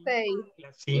 y las 6.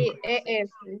 Las Y 5.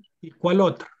 ES. ¿Y cuál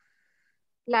otra?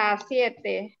 Las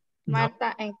 7. No.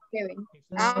 Marta and Kevin.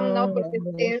 No, porque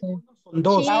es Son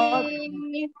 2. La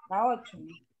 8.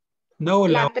 No,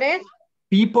 la la 3.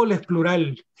 people es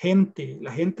plural. Gente,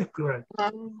 la gente es plural.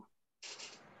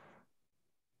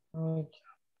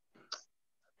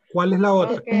 ¿Cuál es la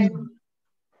otra? Okay.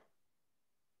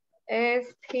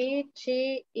 Es he,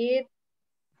 she, it.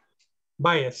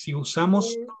 Vaya, si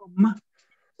usamos Tom,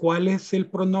 ¿cuál es el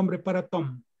pronombre para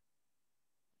Tom?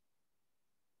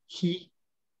 He.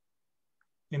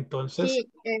 Entonces,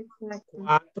 He,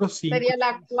 4, 5. sería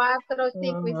la 4,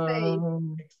 5 y 6.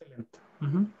 Excelente.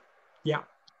 Ya.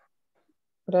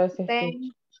 Gracias.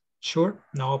 Sure,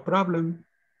 no problem.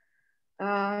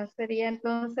 Sería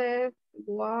entonces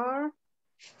war.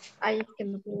 Ay, es que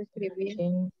no puedo escribir.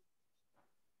 Sí.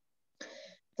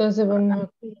 Entonces vamos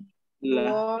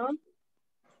La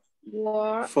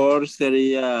war. for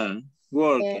sería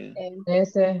working.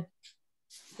 S.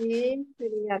 Sí,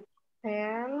 sería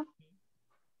tell.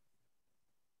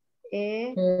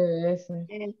 S.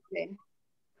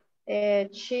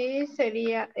 She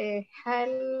sería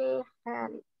hell.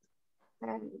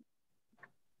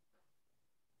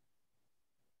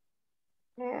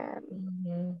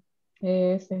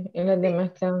 S. Y las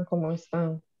demás quedan como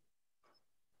están.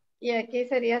 Y aquí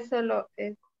sería solo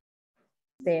Sí.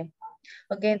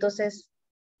 Ok, entonces,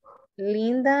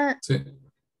 Linda, Sí.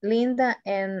 Linda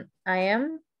and I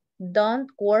am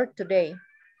don't work today.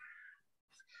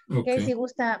 Ok, Ok. si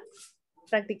gusta,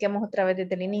 practiquemos otra vez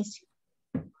desde el inicio.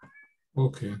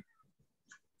 Ok.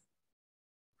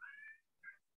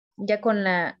 Ya con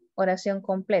la oración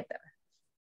completa.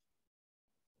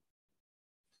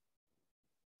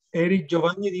 Eric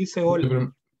Giovanni dice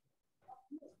hola.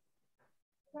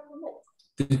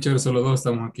 Teacher, solo dos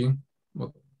estamos aquí.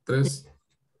 O tres.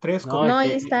 Tres. No, No, es ahí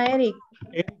que, está Eric.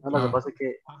 no, lo que pasa es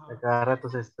que a cada rato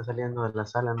se está saliendo de la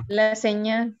sala, ¿no? La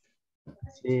señal.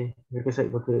 Sí, yo qué sé,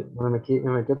 porque me metí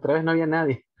otra vez, no había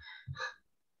nadie.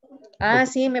 Ah,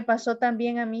 sí, me pasó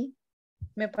también a mí.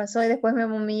 Me pasó y después me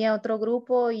moví a otro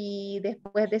grupo y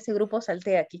después de ese grupo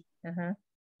salté aquí. Ajá.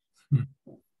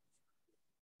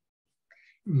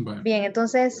 Bueno. Bien,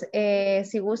 entonces,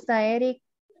 si gusta Eric.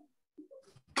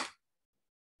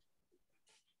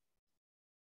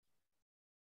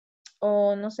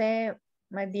 O no sé,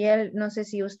 Madiel, no sé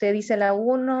si usted dice la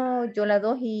 1, yo la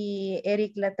 2 y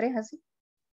Eric la 3, así.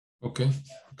 Ok,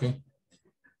 ok.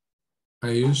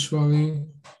 I usually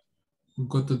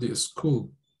go to the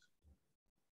school.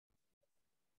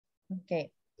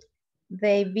 Okay.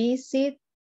 They visit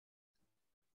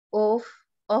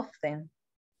often.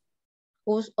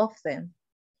 Us often.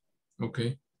 Ok.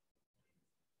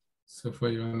 Se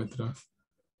fue Iván atrás.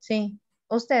 Sí.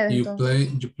 Usted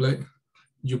entonces.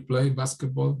 You play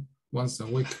basketball once a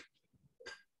week.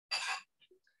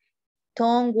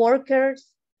 Tone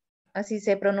workers, así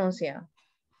se pronuncia.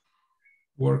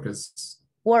 Workers.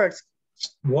 Works.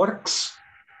 Works.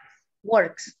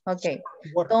 Works, okay.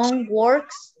 Works. Tom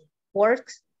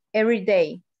works every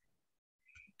day.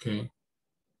 Okay.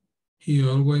 He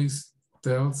always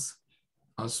tells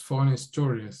us funny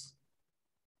stories.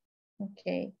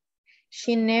 Okay.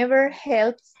 She never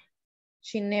helps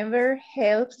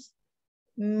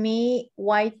me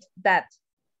with that.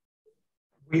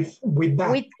 With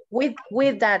that.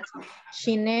 With that.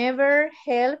 She never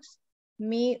helps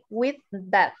me with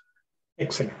that.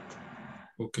 Excellent.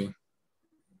 Okay.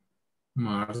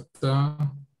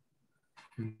 Marta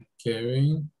and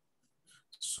Kevin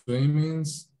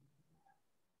swims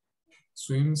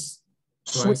twice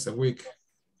a week.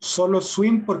 Solo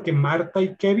swim porque Marta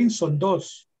y Kevin son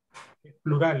dos. Es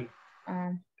plural.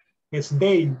 Es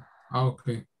they. Ah,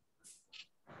 ok.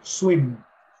 Swim.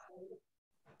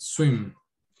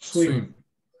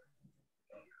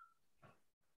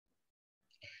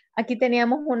 Aquí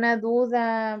teníamos una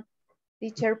duda,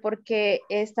 teacher, porque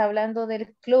está hablando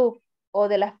del club o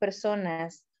de las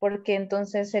personas, porque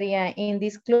entonces sería, in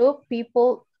this club,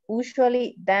 people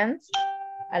usually dance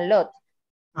a lot.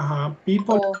 Ajá,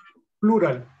 people,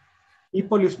 plural.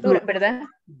 People is plural. ¿Verdad?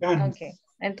 Dance. Ok,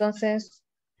 entonces,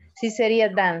 sí sería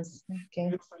dance. Okay.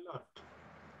 Dance a lot.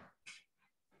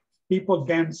 People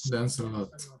dance. Dance a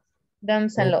lot.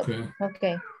 Dance a lot.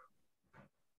 Ok.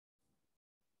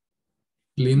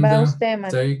 Linda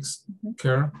takes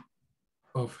care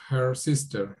of her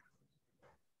sister.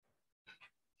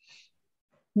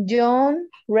 John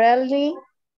rarely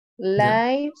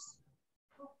leaves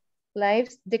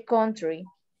the country.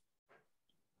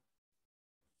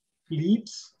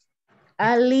 Leaves?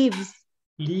 Leaves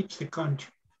the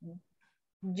country.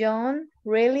 John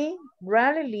rarely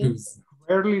leaves.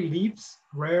 Rarely leaves.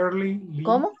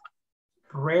 ¿Cómo?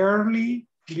 Rarely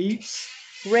leaves.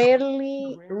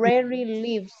 Rarely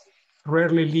leaves.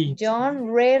 Rarely leaves. John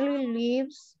rarely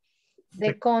leaves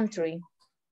the country.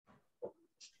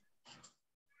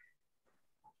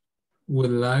 We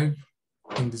live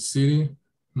in the city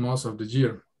most of the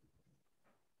year.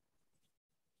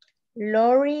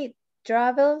 Lori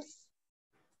travels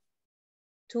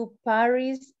to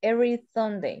Paris every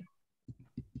Sunday.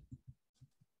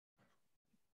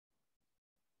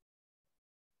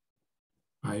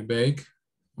 I bake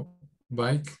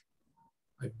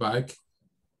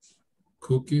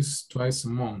cookies twice a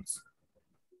month.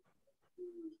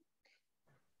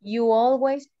 You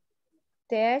always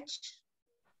teach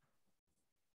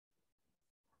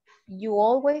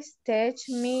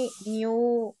me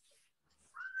new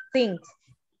things.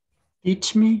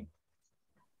 Teach me.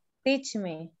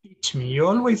 You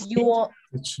always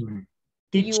teach me.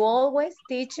 You always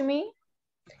teach me.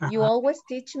 You always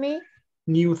teach me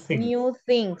new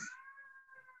things.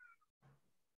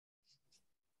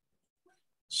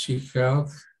 She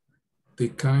helps the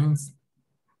kids.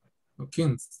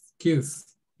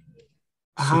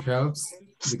 She helps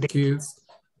the kids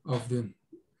of the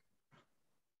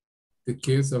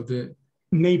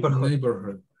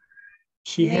neighborhood.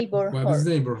 What is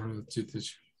neighborhood,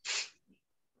 teacher?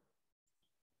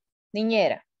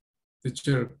 Niñera.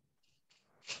 Teacher,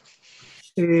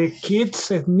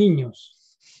 Kids es niños.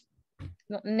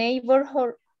 No,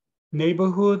 neighborhood.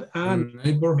 Neighborhood and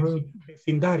Neighborhood.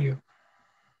 vecindario.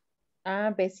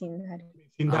 Vecindario.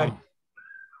 Vecindario.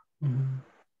 Ujú.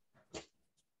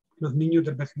 Los niños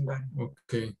del vecindario.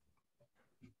 Ok.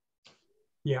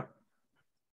 Yeah.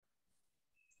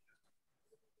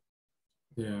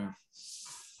 Yeah.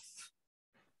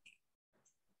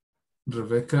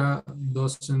 Rebecca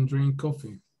doesn't drink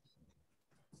coffee.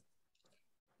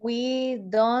 We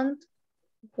don't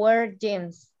wear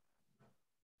jeans.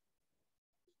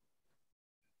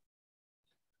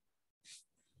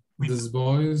 These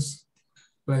boys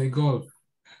play golf.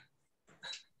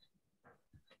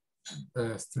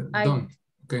 Don't.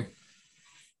 Okay.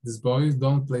 These boys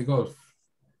don't play golf.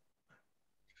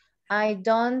 I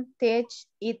don't teach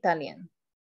Italian.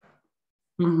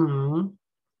 Mm-hmm.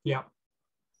 Yeah.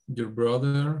 Your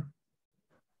brother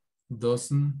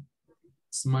doesn't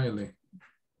smile.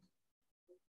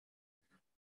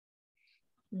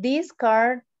 This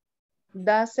car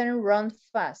doesn't run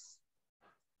fast.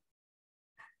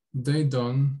 They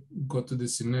don't go to the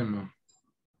cinema.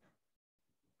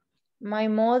 My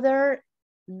mother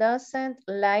doesn't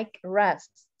like rats.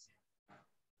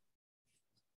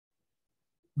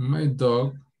 My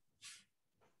dog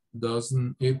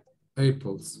doesn't eat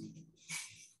apples.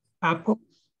 Apple.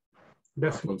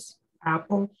 Apples.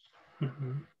 Apple.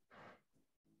 Mm-hmm.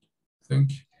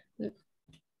 Thank you.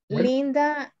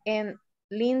 Linda and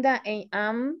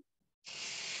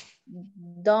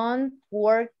don't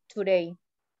work today.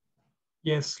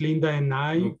 Yes, Linda and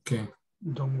I Okay.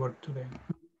 don't work today.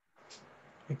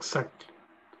 Exactly.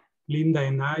 Linda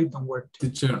and I don't work today.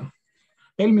 Teacher.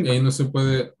 Ahí no se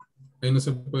puede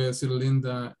decir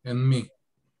Linda and me.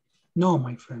 No,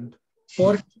 my friend.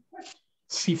 Porque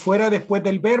si fuera después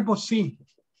del verbo, sí.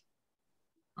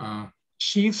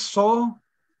 She saw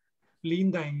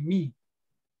Linda and me.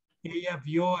 Ella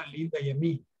vio a Linda y a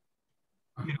mí.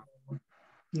 Pero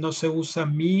no se usa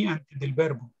me antes del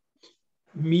verbo.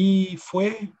 Me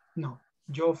fue, no,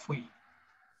 yo fui.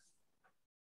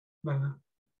 ¿Verdad?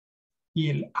 Y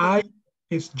el I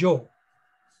es yo.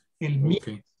 El me es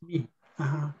me.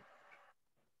 Ajá.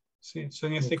 Sí, so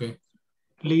en ese caso,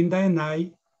 Linda and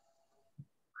I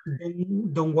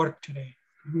don't work today.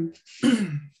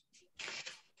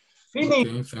 Finish.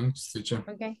 Okay, thanks, teacher.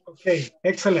 Okay,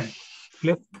 excellent.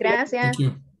 Gracias. Thank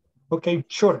you. Okay,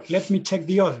 sure. Let me check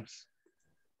the others.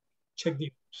 Check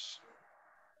the others.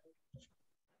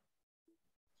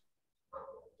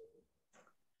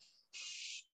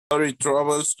 Lori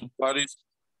travels to Paris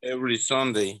every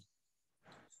Sunday.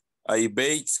 I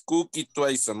bake cookie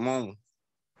twice a month.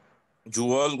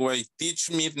 You always teach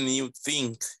me new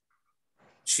things.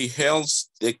 She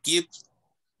helps the kids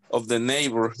of the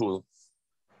neighborhood.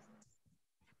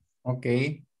 Ok.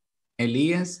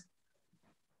 Elías.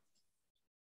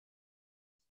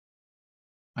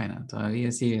 Bueno,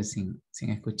 todavía sigue sin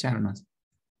escucharnos.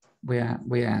 Voy a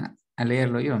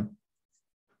leerlo yo.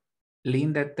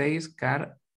 Linda takes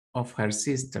care of her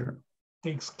sister.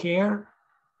 Takes care.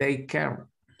 Take care.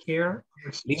 Care.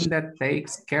 Linda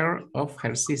takes care of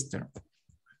her sister.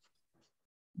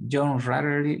 John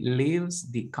rarely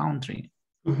leaves the country.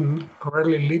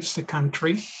 Rarely leaves the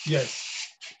country. Yes.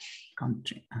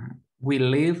 Country. We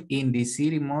live in the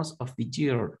city most of the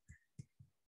year.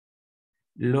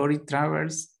 Lori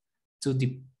travels to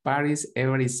the Paris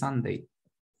every Sunday.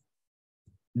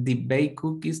 They bake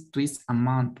cookies twice a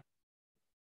month.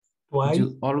 Twice?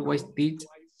 You always teach.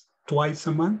 Twice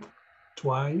a month?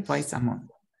 Twice a month.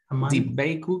 A month? They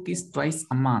bake cookies twice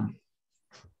a month.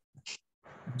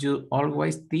 You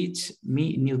always teach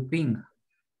me new things.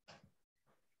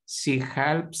 She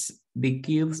helps the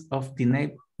kids of the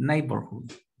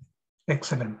neighborhood.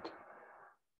 Excellent.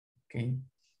 Okay.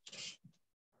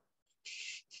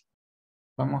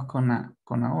 Vamos con la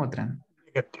otra.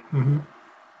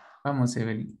 Vamos,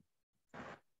 Evelyn.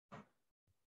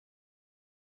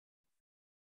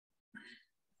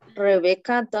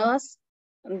 Rebecca does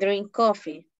drink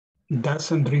coffee.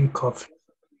 Doesn't drink coffee.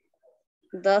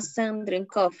 Doesn't drink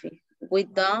coffee. We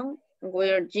don't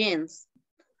wear jeans.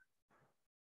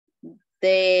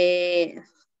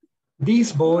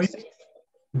 This boy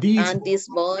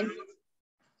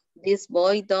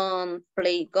don't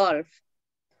play golf.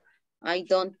 I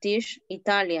don't teach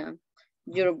Italian.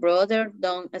 Your brother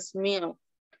don't smile.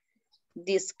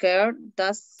 This car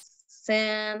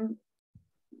doesn't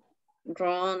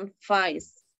run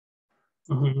fast.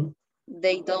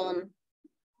 They don't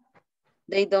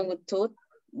go to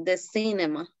the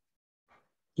cinema.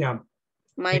 Yeah.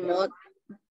 My mother,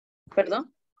 pardon?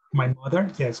 My mother,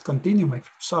 yes, continue, my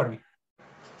friend, sorry.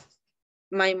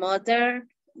 My mother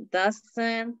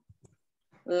doesn't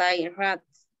like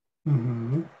rats.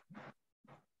 Mhm.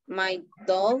 My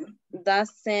dog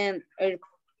doesn't, no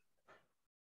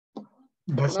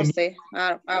Doesn't sé,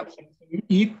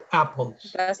 eat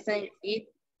apples. doesn't eat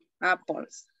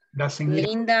apples. Doesn't eat,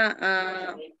 Linda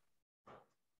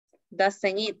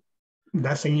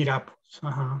doesn't eat apples.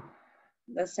 Uh-huh.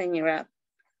 doesn't eat apples.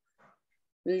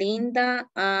 Linda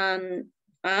and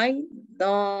I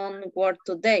don't work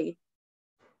today.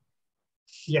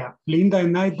 Yeah, Linda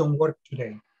and I don't work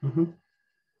today. Mhm.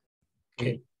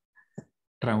 Okay.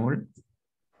 Raúl,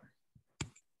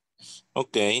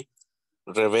 Okay.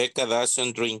 Rebecca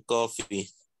doesn't drink coffee.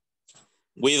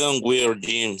 We don't wear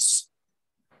jeans.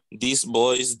 These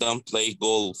boys don't play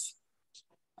golf.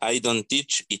 I don't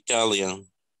teach Italian.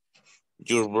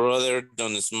 Your brother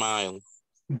don't smile.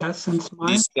 Doesn't smile.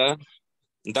 This guy,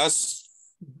 that's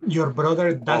Your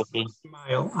brother doesn't okay.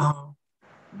 smile. Uh-huh.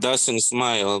 Doesn't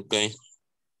smile, okay.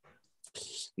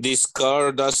 This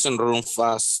car doesn't run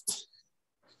fast.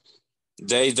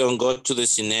 They don't go to the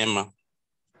cinema.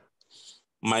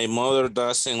 My mother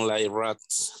doesn't like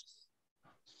rats.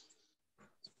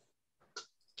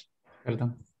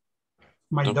 perdón.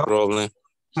 My No dog. problem.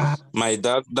 My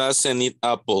dad doesn't eat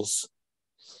apples.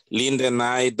 Linda and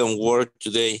I don't work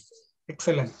today.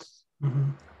 Excellent.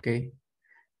 Mhm. Ok.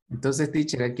 Entonces,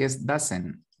 teacher, aquí es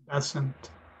doesn't. Doesn't.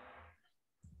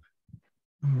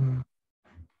 Mhm.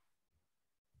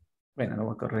 Bueno, lo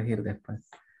voy a corregir después.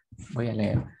 Voy a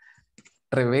leer.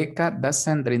 Rebecca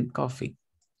doesn't drink coffee.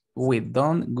 We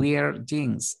don't wear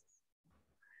jeans.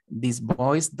 These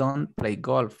boys don't play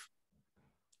golf.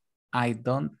 I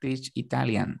don't teach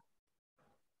Italian.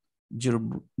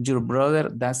 Your brother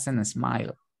doesn't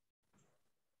smile.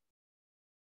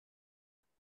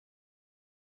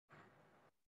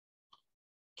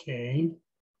 Okay.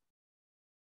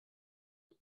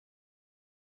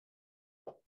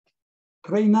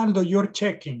 Reynaldo, you're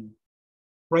checking.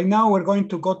 Right now, we're going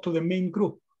to go to the main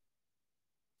group.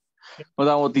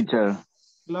 Hola, teacher.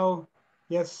 Hello.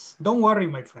 Yes. Don't worry,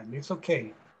 my friend. It's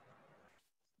okay.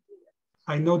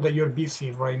 I know that you're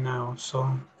busy right now,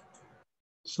 so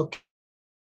it's okay.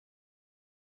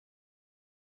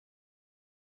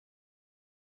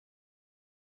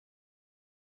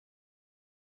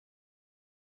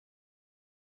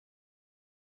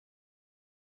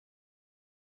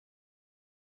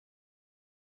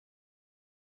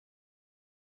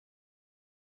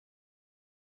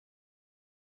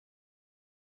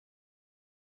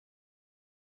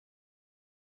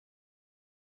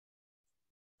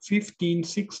 $15,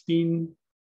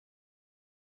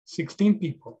 $16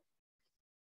 people.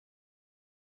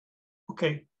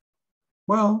 Okay.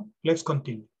 Well, let's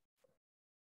continue.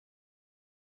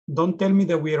 Don't tell me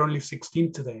that we are only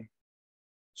 16 today.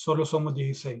 Solo somos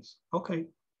 16. Okay,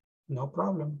 no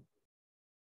problem.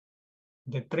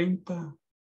 De 30,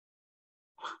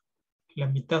 la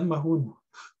mitad más uno.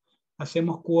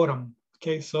 Hacemos quórum.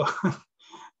 Okay, so,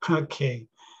 okay.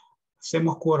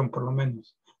 Hacemos quórum por lo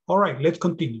menos. All right, let's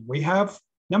continue. We have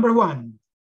number 1.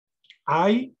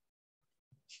 I,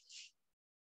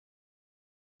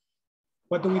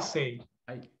 what do we say?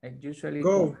 I usually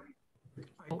Go.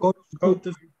 I go to school.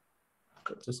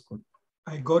 Go to school.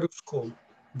 I go to school.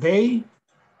 They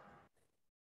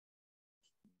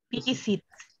visit.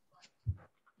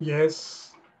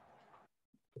 Yes.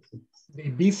 They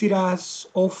visit us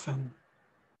often.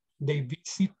 They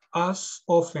visit us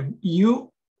often.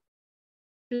 You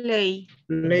Play.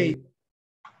 Play.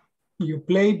 You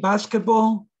play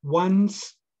basketball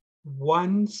once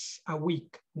a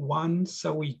week. Once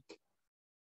a week.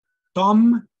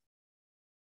 Tom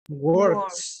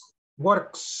Works.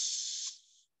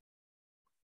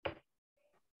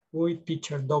 We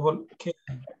teacher double K.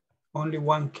 Only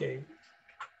 1 K.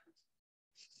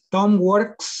 Tom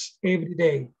works every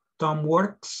day. Tom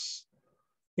works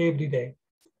every day.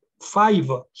 5.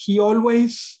 He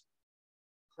always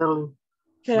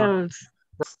Tells.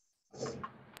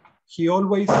 He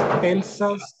always tells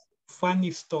us funny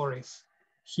stories.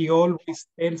 He always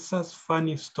tells us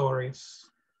funny stories.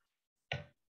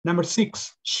 Number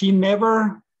 6. She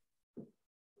never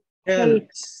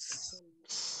Helps.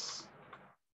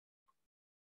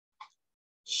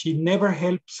 She never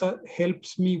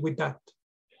helps me with that.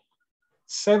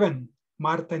 7.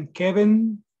 Martha and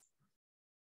Kevin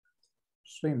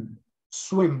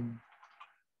swim.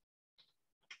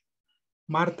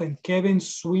 Martha and Kevin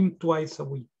swim twice a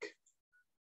week.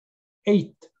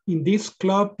 8. In this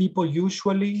club, people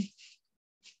usually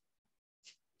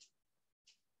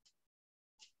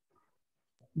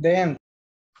dance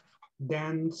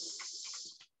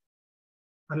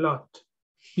a lot.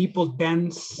 People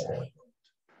dance.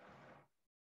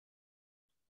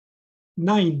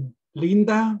 9.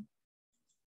 Linda.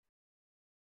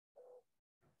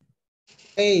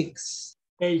 Takes.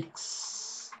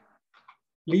 Takes.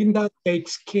 Linda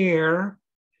takes care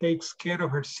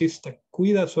of her sister.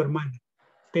 Cuida a su hermana.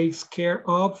 Takes care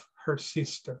of her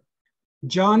sister.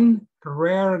 John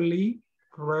rarely,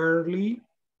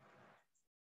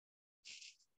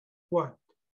 what?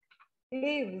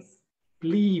 Leaves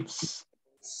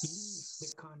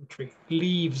the country.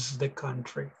 Leaves the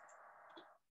country.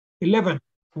 11.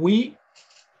 We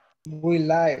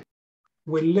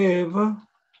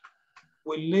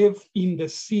live in the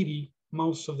city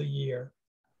most of the year.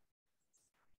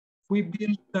 We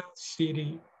built the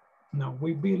city. No,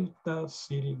 we built the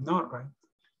city. Not right.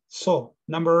 So,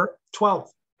 number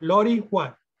 12. Lori,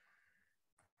 what?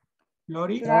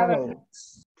 Lori?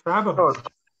 Travels.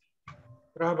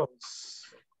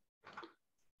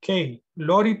 Okay,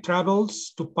 Lori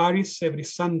travels to Paris every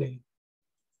Sunday.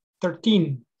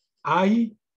 13.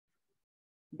 I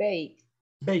bake.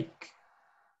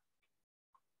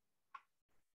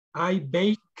 I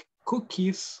bake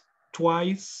cookies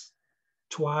twice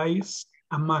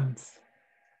a month.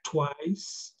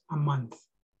 Twice a month.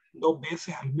 2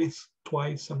 veces al mes.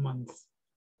 Twice a month.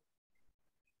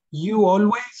 You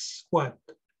always what?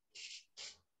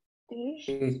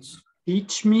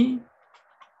 Teach me.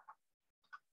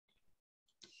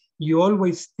 You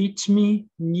always teach me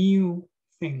new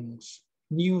things.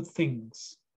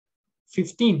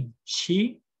 15.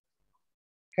 She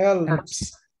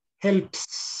helps.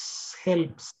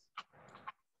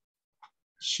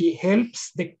 She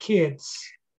helps the kids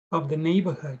of the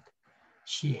neighborhood.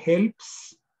 She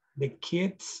helps the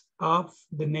kids of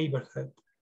the neighborhood.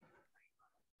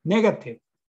 Negative.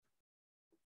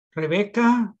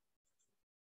 Rebecca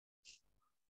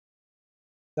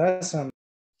doesn't.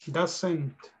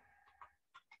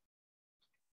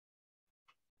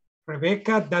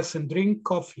 Rebecca doesn't drink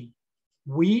coffee.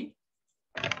 We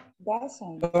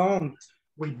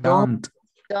don't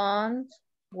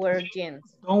wear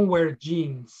jeans. Don't wear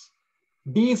jeans.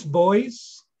 These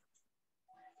boys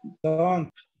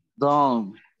don't play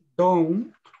golf.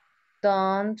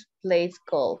 Don't play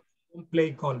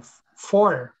golf.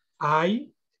 4. I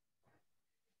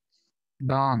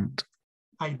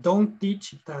don't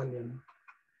teach Italian.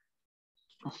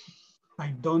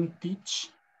 I don't teach.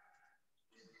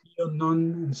 Io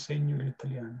non insegno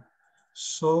l'italiano.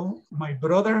 So, my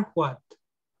brother, what?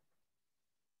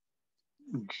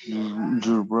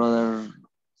 Your brother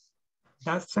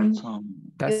doesn't smile.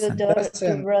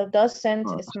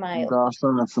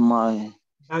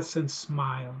 Doesn't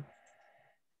smile.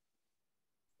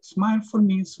 Smile for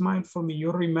me, smile for me.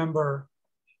 You remember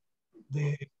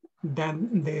the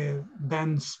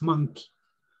dance monkey.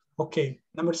 Okay,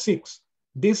 number 6.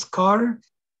 This car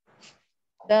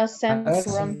doesn't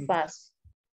run fast.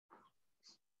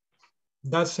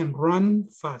 Doesn't run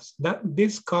fast.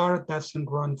 This car doesn't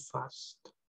run fast.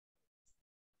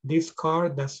 This car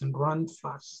doesn't run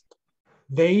fast.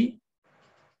 They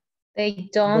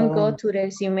don't go to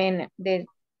the cinema. The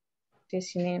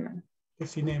cinema.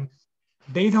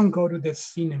 They don't go to the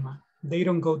cinema. They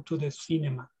don't go to the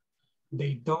cinema.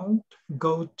 They don't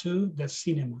go to the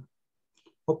cinema.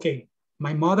 Okay,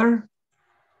 my mother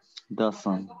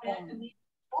doesn't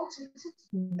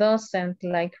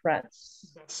like rats.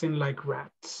 Doesn't like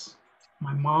rats.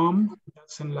 My mom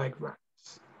doesn't like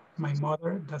rats. My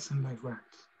mother doesn't like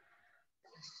rats.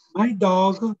 My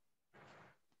dog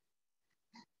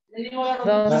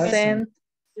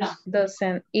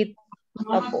doesn't eat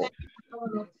apple.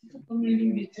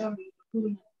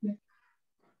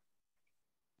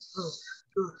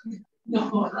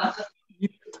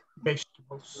 Eat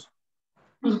vegetables.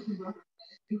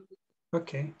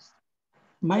 Okay.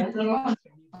 My dog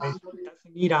doesn't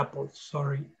eat apples,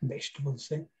 sorry,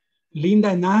 vegetables. Linda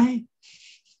and I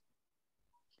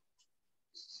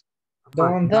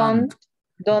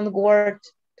don't work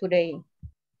today.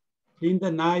 Linda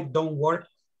and I don't work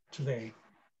today.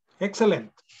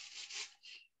 Excellent.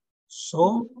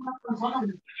 So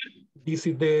this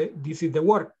is the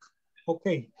work.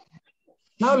 Okay.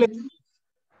 Now let's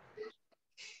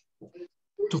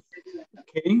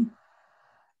okay.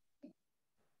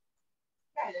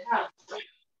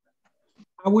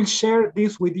 I will share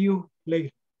this with you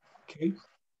later. Okay.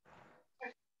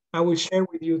 I will share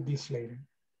with you this later.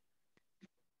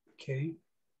 Okay.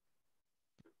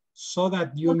 So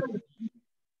that you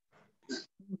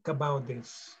think about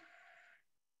this.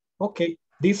 Okay.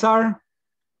 These are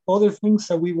other things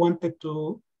that we wanted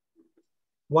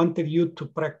you to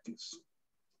practice.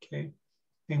 Okay.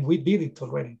 And we did it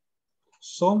already.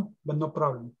 So, but no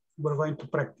problem. We're going to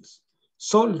practice.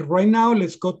 So right now,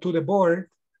 let's go to the board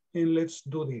and let's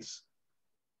do this.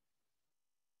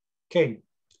 Okay,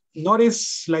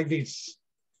 notice like this.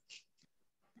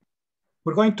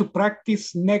 We're going to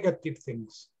practice negative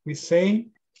things. We say,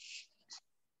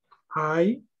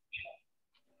 I,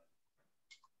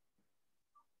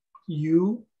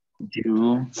 you,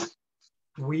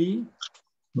 we,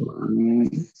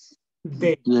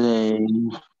 they.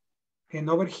 And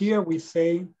over here we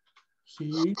say,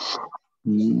 he,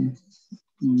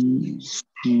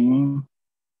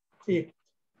 it.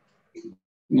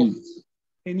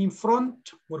 And in front,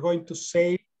 we're going to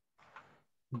say,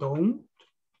 don't.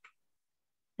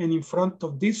 And in front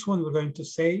of this one, we're going to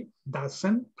say,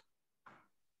 doesn't.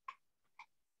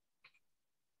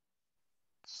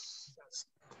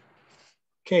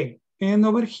 Okay, and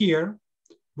over here,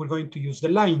 we're going to use the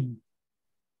line.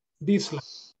 This line.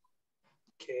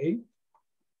 Okay,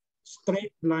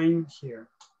 straight line here.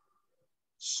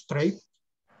 Straight,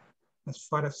 as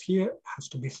far as here, has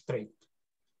to be straight.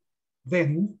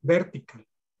 Then vertical.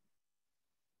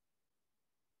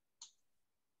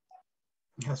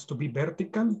 It has to be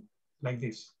vertical like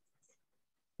this.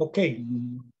 Okay,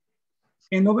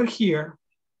 and over here,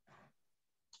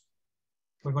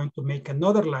 we're going to make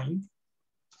another line.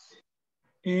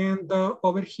 And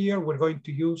over here, we're going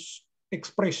to use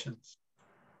expressions.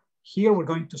 Here, we're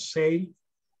going to say,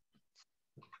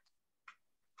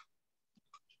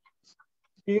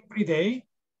 every day,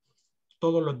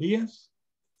 todos los días,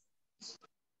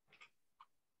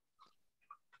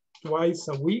 twice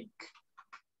a week,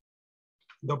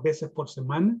 2 veces por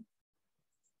semana,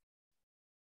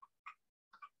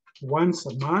 once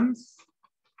a month,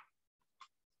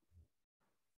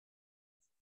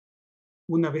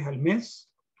 una vez al mes,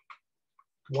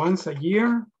 once a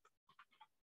year,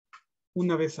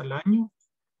 una vez al año.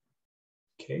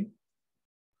 Okay.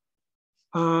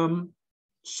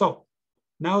 So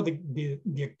now the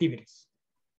activities.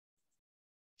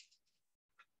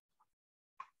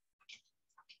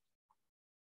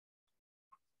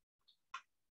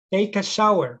 Take a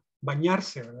shower,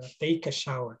 bañarse, ¿verdad? Take a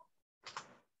shower.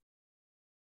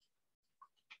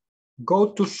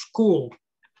 Go to school.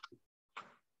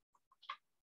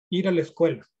 Ir a la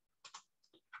escuela.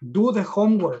 Do the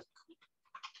homework.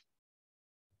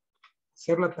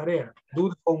 Hacer la tarea. Do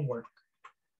the homework.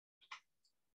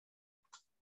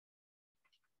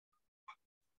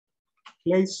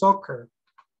 Play soccer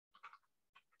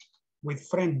with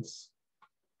friends.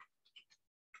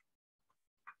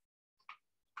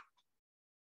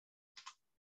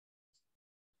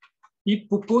 Eat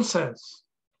pupusas.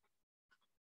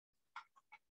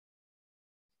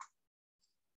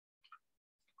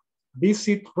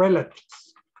 Visit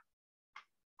relatives.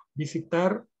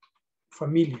 Visitar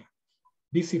familia.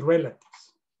 Visit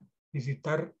relatives.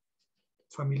 Visitar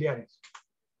familiares.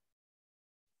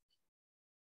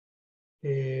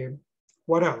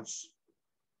 What else?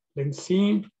 Let's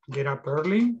see. Get up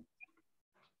early.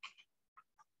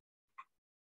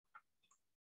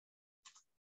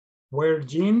 Wear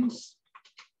jeans.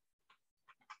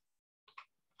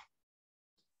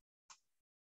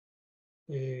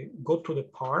 Go to the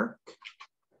park.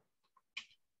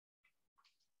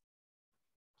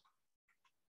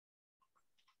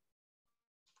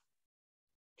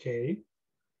 Okay.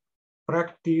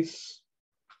 Practice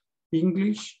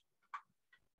English.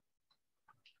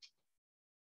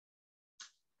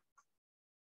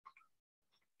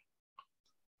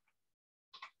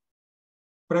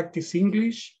 Practice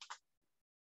English.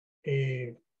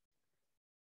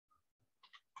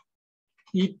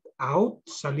 Eat out,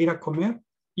 salir a comer.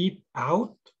 Eat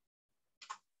out.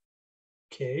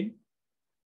 Okay.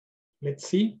 Let's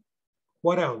see.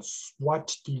 What else?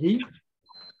 Watch TV.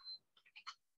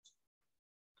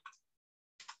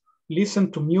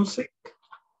 Listen to music.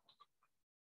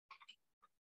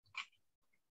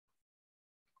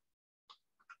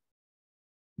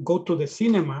 Go to the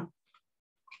cinema.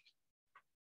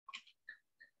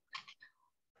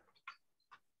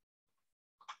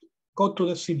 Go to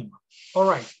the cinema. All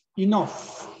right,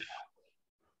 enough.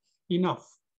 Enough.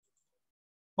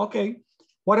 Okay,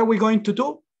 what are we going to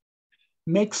do?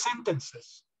 Make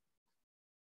sentences.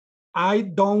 I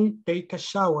don't take a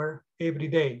shower every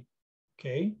day.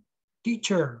 Okay,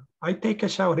 teacher, I take a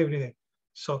shower every day.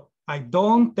 So I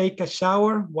don't take a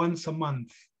shower once a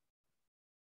month.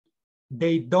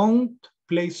 They don't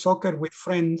play soccer with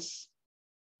friends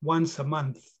once a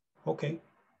month. Okay,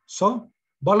 so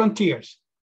volunteers.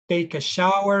 Take a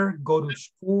shower, go to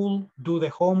school, do the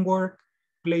homework,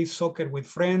 play soccer with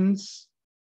friends,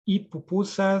 eat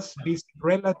pupusas, visit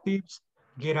relatives,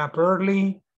 get up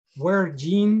early, wear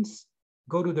jeans,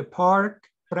 go to the park,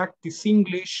 practice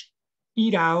English,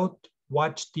 eat out,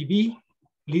 watch TV,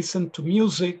 listen to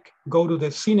music, go to the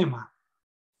cinema.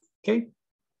 Okay?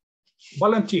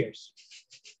 Volunteers.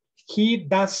 He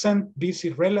doesn't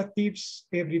visit relatives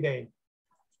every day.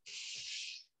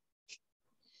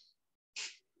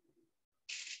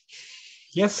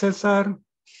 Yes, Cesar.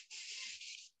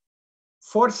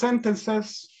 4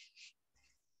 sentences.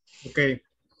 Okay.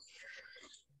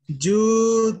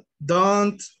 You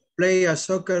don't play a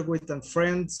soccer with your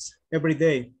friends every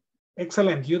day.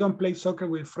 Excellent. You don't play soccer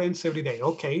with friends every day.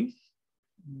 Okay.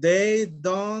 They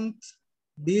don't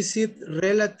visit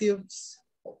relatives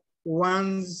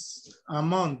once a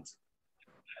month.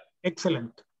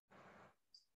 Excellent.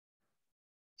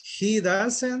 He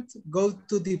doesn't go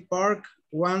to the park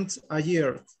once a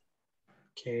year.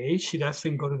 Okay, she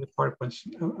doesn't go to the park once.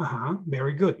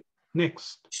 Very good.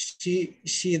 Next.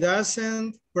 She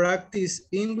doesn't practice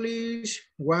English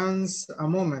once a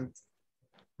month.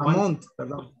 Pardon.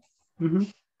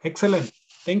 Excellent.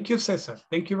 Thank you, Cesar.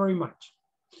 Thank you very much.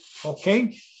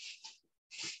 Okay.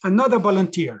 Another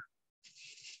volunteer.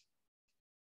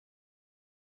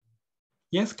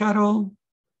 Yes, Carol.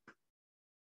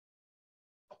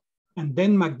 And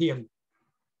then MacDill.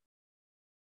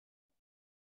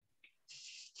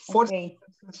 Okay.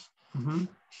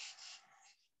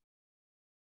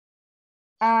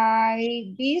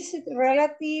 I visit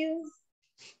relatives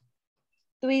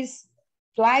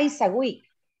twice a week.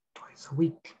 Twice a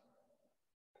week.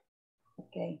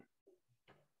 Okay.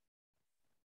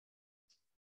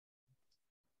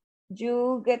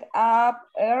 You get up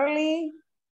early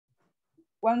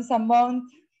once a month.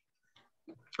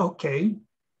 Okay.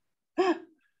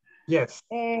 Yes.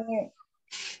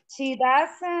 She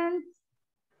doesn't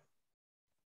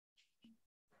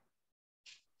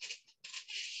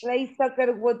play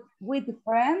soccer with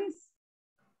friends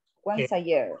once a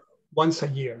year. Once a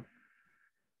year.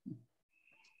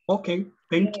 Okay.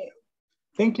 Thank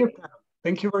you, Carol.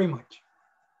 Thank you very much.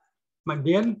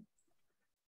 Miguel?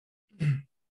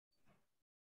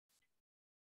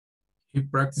 He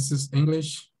practices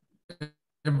English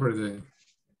every day.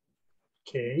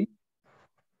 Okay.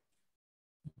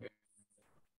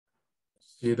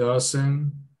 He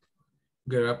doesn't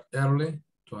get up early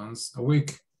twice a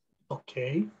week.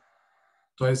 Okay.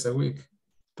 Twice a week.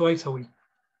 Twice a week.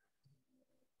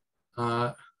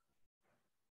 I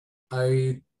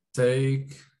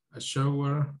take a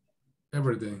shower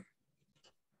every day.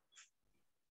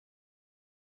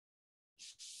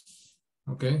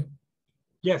 Okay.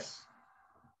 Yes.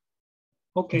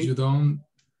 Okay. You don't.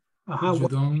 You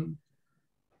don't.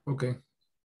 Okay.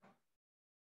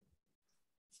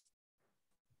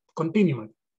 Continue.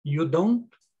 You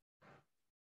don't.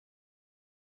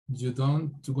 You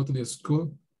don't go to the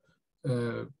school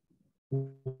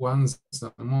once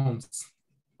a month.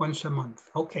 Once a month.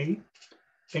 Okay.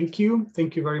 Thank you.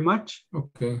 Thank you very much.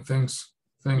 Okay. Thanks.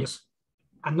 Thanks. Yes.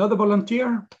 Another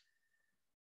volunteer?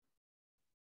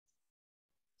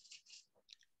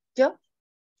 Yo.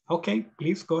 Okay.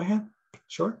 Please go ahead.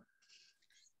 Sure.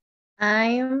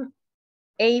 I'm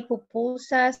eat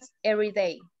pupusas every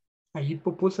day. I eat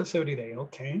pupusas every day.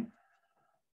 Okay.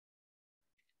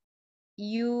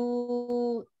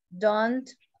 You don't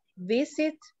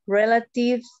visit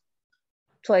relatives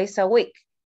twice a week.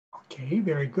 Okay,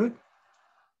 very good.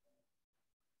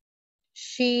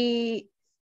 She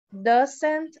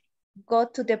doesn't go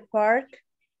to the park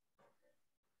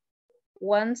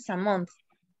once a month.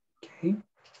 Okay,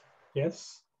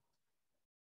 yes.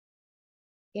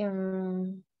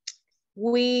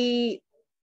 We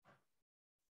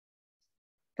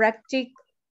practice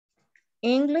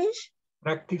English.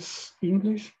 Practice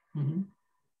English.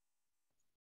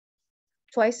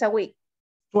 Twice a week.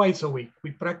 Twice a week.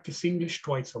 We practice English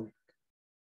twice a week.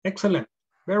 Excellent.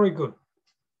 Very good.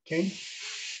 Okay.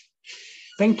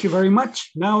 Thank you very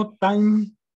much. Now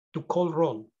time to call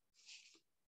roll.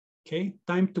 Okay,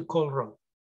 time to call roll.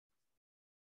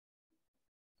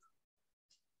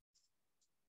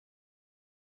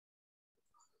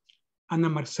 Ana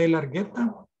Marcela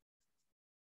Argueta.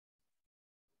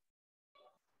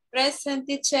 Present,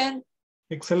 teacher.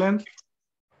 Excellent.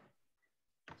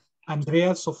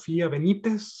 Andrea Sofía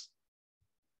Benítez.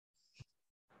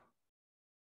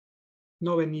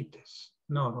 No Benítez.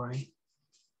 No, right?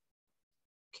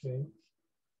 Okay.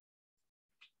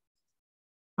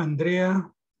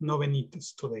 Andrea no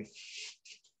Benítez today.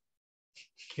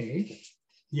 Okay.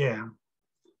 Yeah.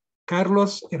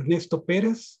 Carlos Ernesto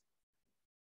Pérez.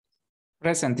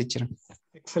 Present, teacher.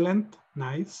 Excellent.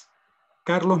 Nice.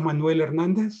 Carlos Manuel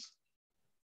Hernández.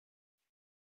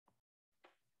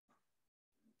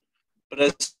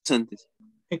 Present.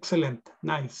 Excellent.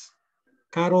 Nice.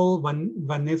 Carol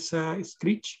Vanessa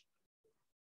Screech.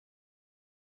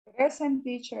 Present,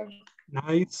 teacher.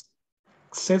 Nice.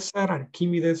 César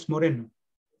Arquímedes Moreno.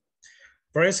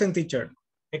 Present, teacher.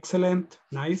 Excellent,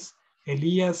 nice.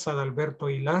 Elías Adalberto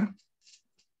Hilar.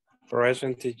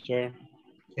 Present, teacher.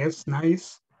 Yes,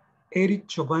 nice. Eric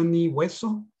Giovanni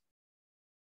Hueso.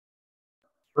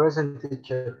 Present,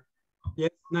 teacher.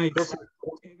 Yes, nice.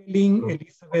 Evelyn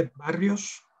Elizabeth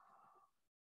Barrios.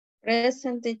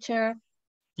 Present, teacher.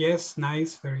 Yes,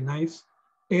 nice, very nice.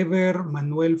 Ever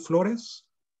Manuel Flores.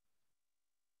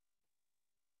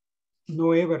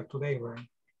 No Ever today, right?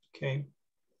 Okay.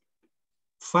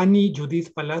 Fanny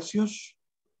Judith Palacios.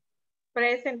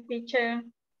 Present, teacher.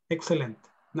 Excellent,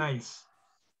 nice.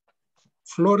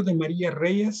 Flor de María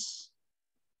Reyes.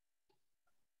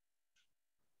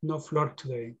 No Flor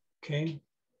today, okay.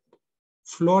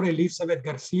 Flor Elizabeth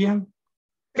García.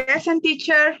 Present,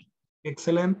 teacher.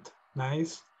 Excellent,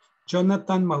 nice.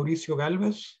 Jonathan Mauricio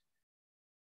Galvez.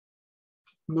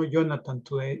 No Jonathan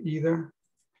today either.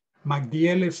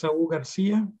 Magdiel Esaú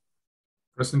García.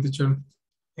 Present, teacher.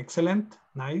 Excellent,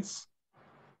 nice.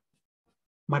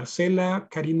 Marcela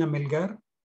Karina Melgar.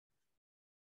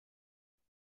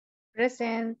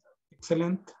 Present.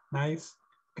 Excellent, nice.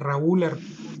 Raúl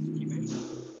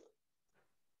Arturo.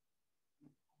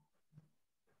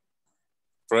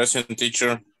 Present,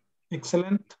 teacher.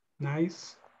 Excellent,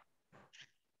 nice.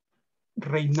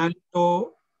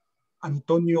 Reinaldo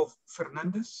Antonio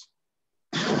Fernández.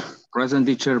 Present,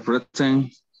 teacher.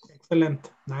 Present.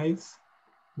 Excellent, nice.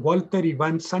 Walter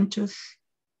Iván Sánchez.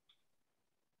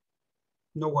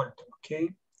 No Walter, okay.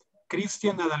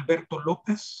 Cristian Adalberto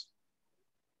López.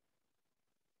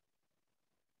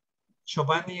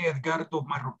 Giovanni Edgardo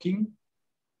Marroquín.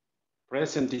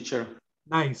 Present, teacher.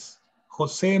 Nice.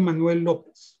 José Manuel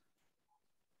López.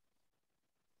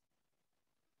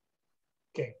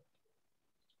 Okay.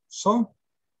 So,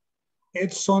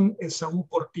 Edson Esaú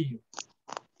Portillo.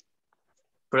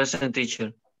 Present,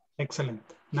 teacher. Excellent.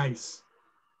 Nice.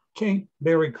 Okay,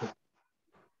 very good.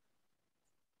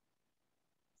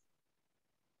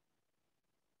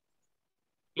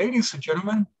 Ladies and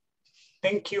gentlemen,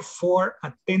 thank you for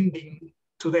attending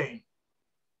today.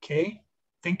 Okay,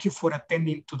 thank you for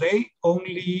attending today.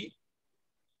 Only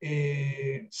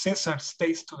Cesar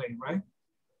stays today, right?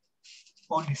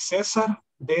 Only Cesar.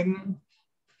 Then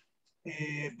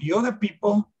the other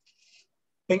people,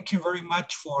 thank you very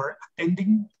much for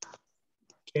attending.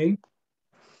 Okay.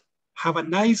 Have a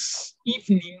nice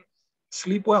evening.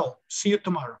 Sleep well. See you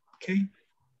tomorrow. Okay.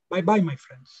 Bye-bye, my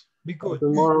friends. Be good.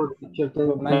 Tomorrow, teacher.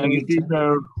 Thank you,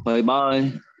 teacher.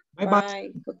 Bye-bye. Bye-bye.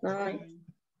 Bye. Good night.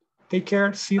 Take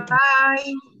care. See you tomorrow.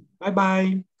 Bye.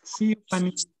 Bye-bye. See you,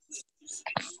 Fanny.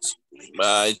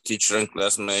 Bye, teacher and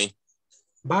classmate.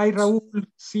 Bye, Raul.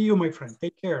 See you, my friend.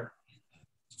 Take care.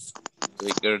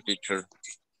 Take care, teacher.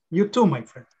 You too, my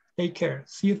friend. Take care.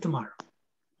 See you tomorrow.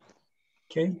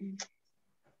 Okay.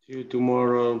 See you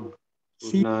tomorrow.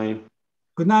 Good night.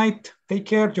 Good night. Take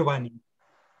care, Giovanni.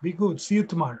 Be good. See you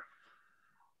tomorrow.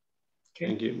 Okay.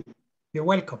 Thank you. You're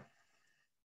welcome.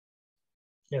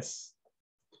 Yes.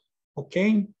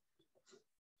 Okay.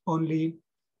 Only.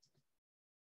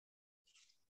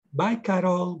 Bye,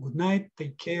 Carol. Good night.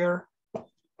 Take care.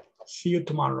 See you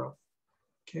tomorrow.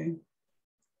 Okay.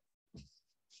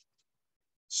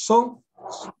 So,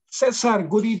 Cesar,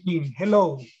 good evening.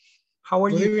 Hello. How are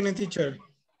you? Good evening, teacher.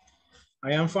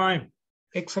 I am fine.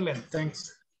 Excellent.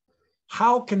 Thanks.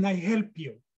 How can I help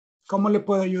you? ¿Cómo le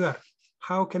puedo ayudar?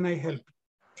 How can I help you?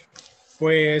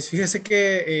 Pues fíjese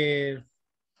que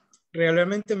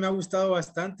realmente me ha gustado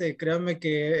bastante. Créanme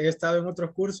que he estado en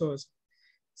otros cursos.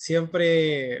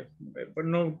 Siempre,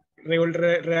 no,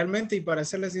 realmente, y para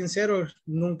serles sincero,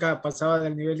 nunca pasaba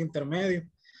del nivel intermedio.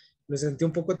 Lo sentí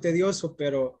un poco tedioso,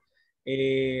 pero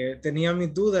tenía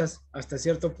mis dudas hasta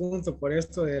cierto punto por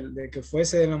esto de que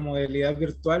fuese de la modalidad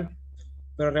virtual.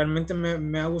 Pero realmente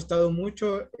me ha gustado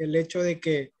mucho el hecho de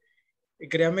que,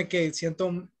 créanme que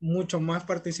siento mucho más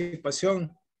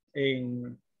participación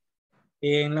en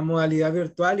la modalidad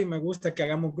virtual y me gusta que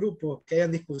hagamos grupos, que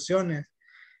hayan discusiones.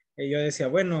 Yo decía,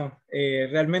 bueno,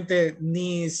 realmente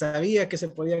ni sabía que se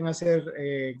podían hacer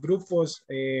grupos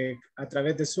a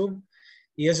través de Zoom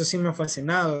y eso sí me ha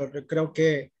fascinado. Creo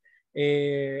que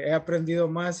he aprendido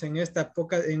más en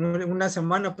en una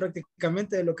semana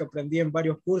prácticamente de lo que aprendí en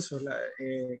varios cursos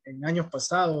en años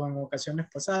pasados, en ocasiones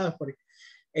pasadas, porque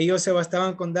ellos se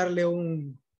bastaban con darle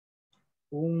un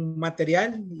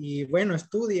material y bueno,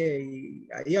 estudie y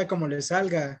ahí a como le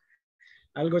salga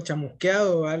algo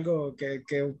chamusqueado, algo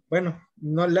que bueno,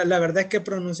 no, la verdad es que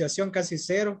pronunciación casi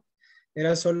cero,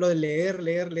 era solo de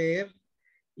leer,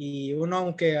 y uno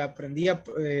aunque aprendía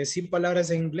sin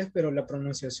palabras en inglés, pero la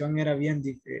pronunciación era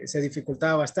se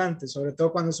dificultaba bastante, sobre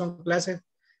todo cuando son clases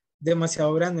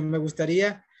demasiado grandes. Me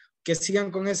gustaría que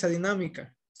sigan con esa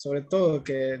dinámica, sobre todo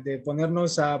que de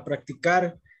ponernos a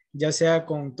practicar, ya sea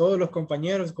con todos los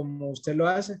compañeros, como usted lo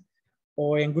hace,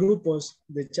 o en grupos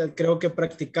de chat. Creo que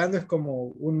practicando es como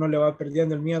uno le va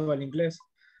perdiendo el miedo al inglés,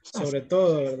 sobre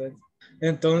todo, ¿verdad?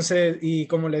 Entonces, y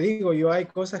como le digo, yo hay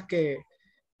cosas que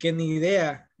ni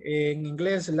idea en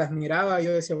inglés las miraba,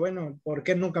 yo decía, bueno, ¿por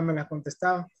qué nunca me las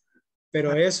contestaba?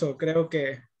 Pero eso, creo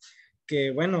que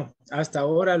bueno, hasta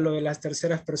ahora lo de las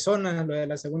terceras personas, lo de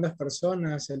las segundas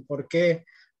personas, el por qué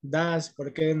das,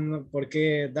 por qué, por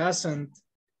qué doesn't,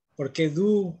 por qué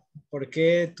do, por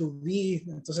qué to be.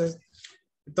 Entonces,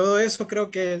 todo eso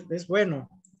creo que es bueno.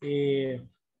 Y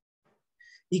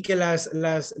que las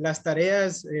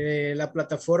tareas, la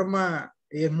plataforma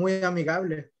es muy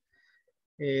amigable.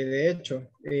 De hecho,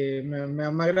 me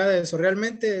agrada eso.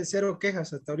 Realmente cero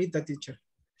quejas hasta ahorita, teacher.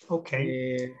 Ok.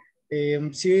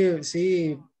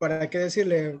 Sí, para qué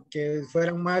decirle que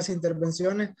fueran más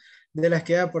intervenciones de las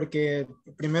que da, porque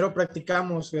primero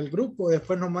practicamos el grupo,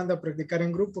 después nos manda a practicar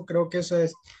en grupo. Creo que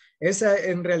esa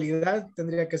en realidad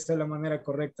tendría que ser la manera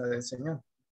correcta de enseñar.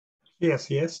 Sí,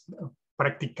 así es.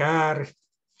 Practicar.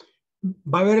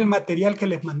 Va a ver el material que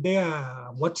les mandé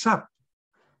a WhatsApp.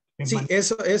 Sí,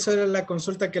 eso era la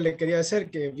consulta que le quería hacer,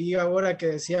 que vi ahora que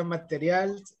decía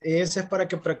material. ¿Ese es para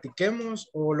que practiquemos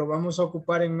o lo vamos a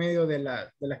ocupar en medio de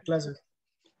las clases?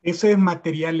 Ese es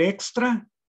material extra,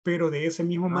 pero de ese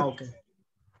mismo material.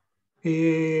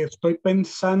 Okay. Estoy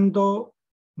pensando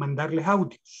mandarles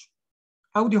audios.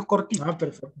 Audios cortitos. Ah,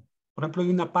 perfecto. Por ejemplo, de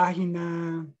una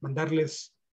página,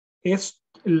 mandarles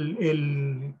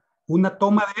una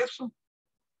toma de eso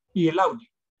y el audio.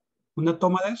 Una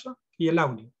toma de eso y el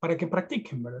audio, para que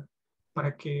practiquen, ¿verdad?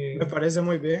 Para que... Me parece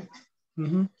muy bien.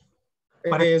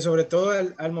 Sobre todo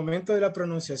al momento de la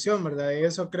pronunciación, ¿verdad?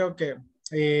 Eso creo que...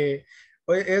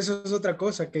 eso es otra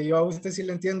cosa, que yo a usted sí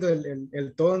le entiendo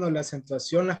el tono, la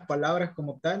acentuación, las palabras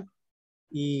como tal.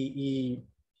 Y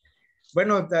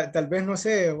bueno, tal vez, no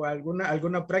sé,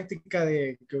 alguna práctica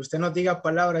de que usted nos diga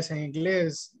palabras en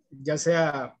inglés, ya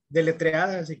sea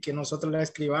deletreadas y que nosotros las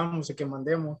escribamos y que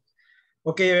mandemos.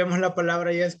 O que llevemos la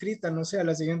palabra ya escrita, no sé, a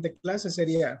la siguiente clase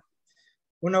sería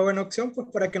una buena opción, pues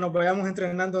para que nos vayamos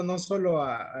entrenando no solo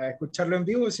a escucharlo en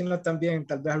vivo, sino también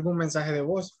tal vez algún mensaje de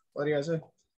voz, podría ser.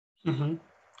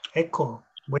 Eco,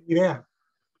 buena idea.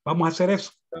 Vamos a hacer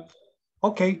eso.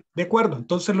 Ok, de acuerdo.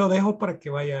 Entonces lo dejo para que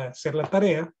vaya a hacer la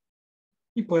tarea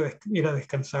y puedes ir a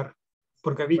descansar.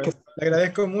 Porque vi que... Le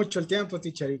agradezco mucho el tiempo,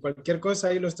 teacher, y cualquier cosa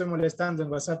ahí lo estoy molestando en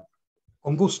WhatsApp.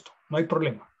 Con gusto, no hay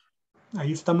problema.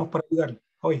 Ahí estamos para ayudarle.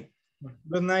 Hoy.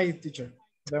 Good night, teacher.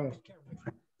 Nos vemos.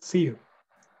 See you.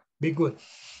 Be good.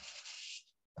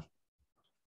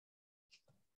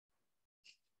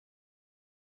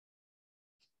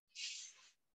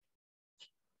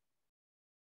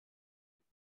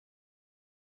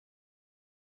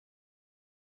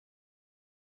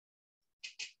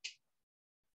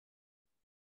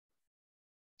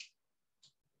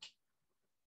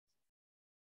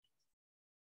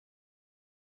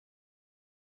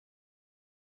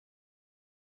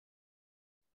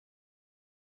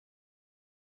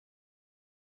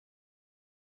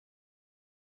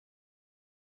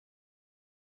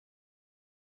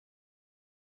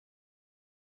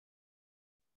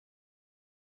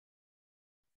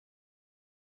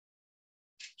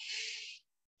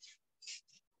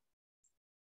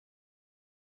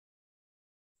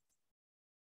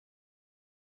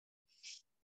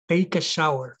 Take a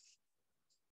shower.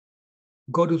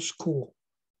 Go to school.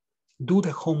 Do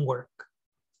the homework.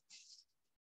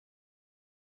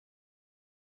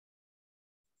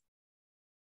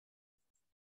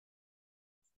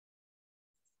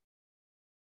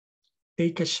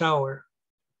 Take a shower.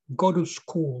 Go to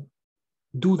school.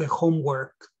 Do the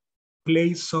homework.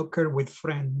 Play soccer with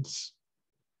friends.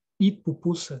 Eat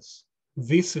pupusas.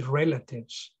 Visit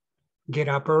relatives. Get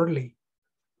up early.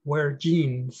 Wear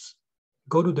jeans.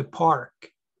 Go to the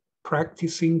park.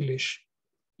 Practice English.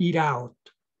 Eat out.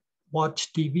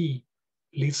 Watch TV.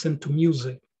 Listen to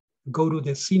music. Go to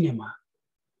the cinema.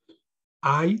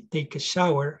 I take a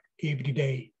shower every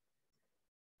day.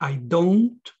 I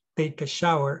don't take a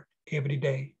shower every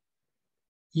day.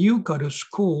 You go to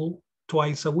school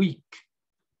twice a week.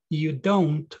 You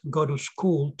don't go to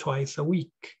school twice a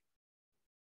week.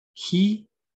 He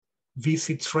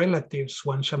visits relatives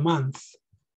once a month.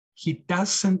 He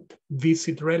doesn't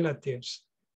visit relatives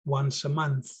once a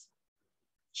month.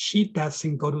 She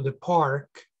doesn't go to the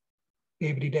park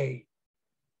every day.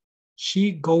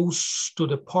 She goes to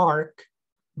the park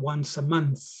once a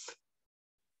month.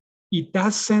 He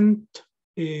doesn't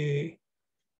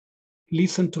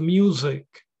listen to music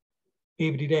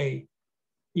every day.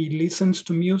 He listens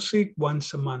to music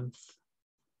once a month.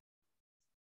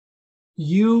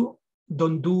 You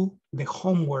don't do the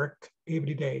homework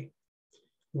every day.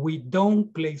 We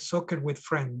don't play soccer with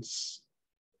friends.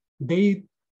 They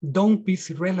don't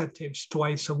visit relatives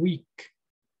twice a week.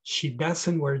 She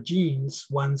doesn't wear jeans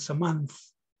once a month.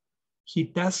 He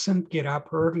doesn't get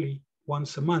up early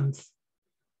once a month.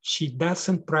 She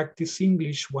doesn't practice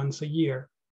English once a year.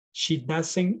 She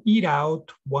doesn't eat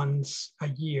out once a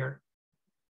year.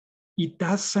 It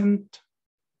doesn't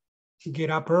get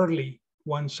up early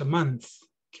once a month,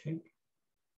 okay?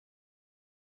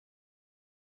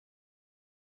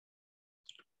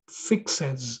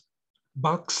 Fixes,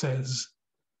 boxes,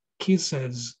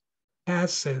 kisses,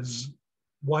 passes,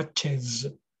 watches,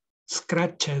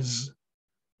 scratches,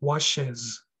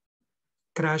 washes,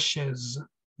 crashes,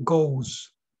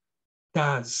 goes,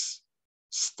 does,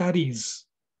 studies,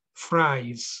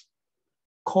 fries,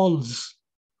 calls,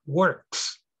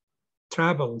 works,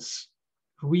 travels,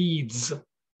 reads,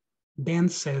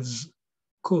 dances,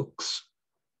 cooks,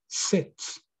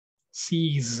 sits,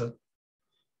 sees.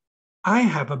 I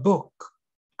have a book.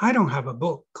 I don't have a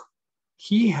book.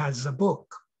 He has a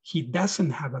book. He doesn't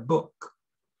have a book.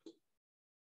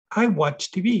 I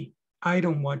watch TV. I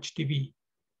don't watch TV.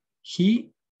 He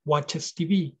watches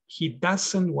TV. He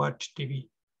doesn't watch TV.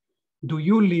 Do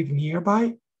you live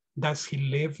nearby? Does he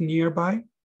live nearby?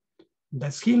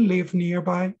 Does he live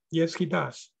nearby? Yes, he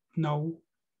does. No,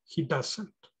 he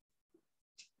doesn't.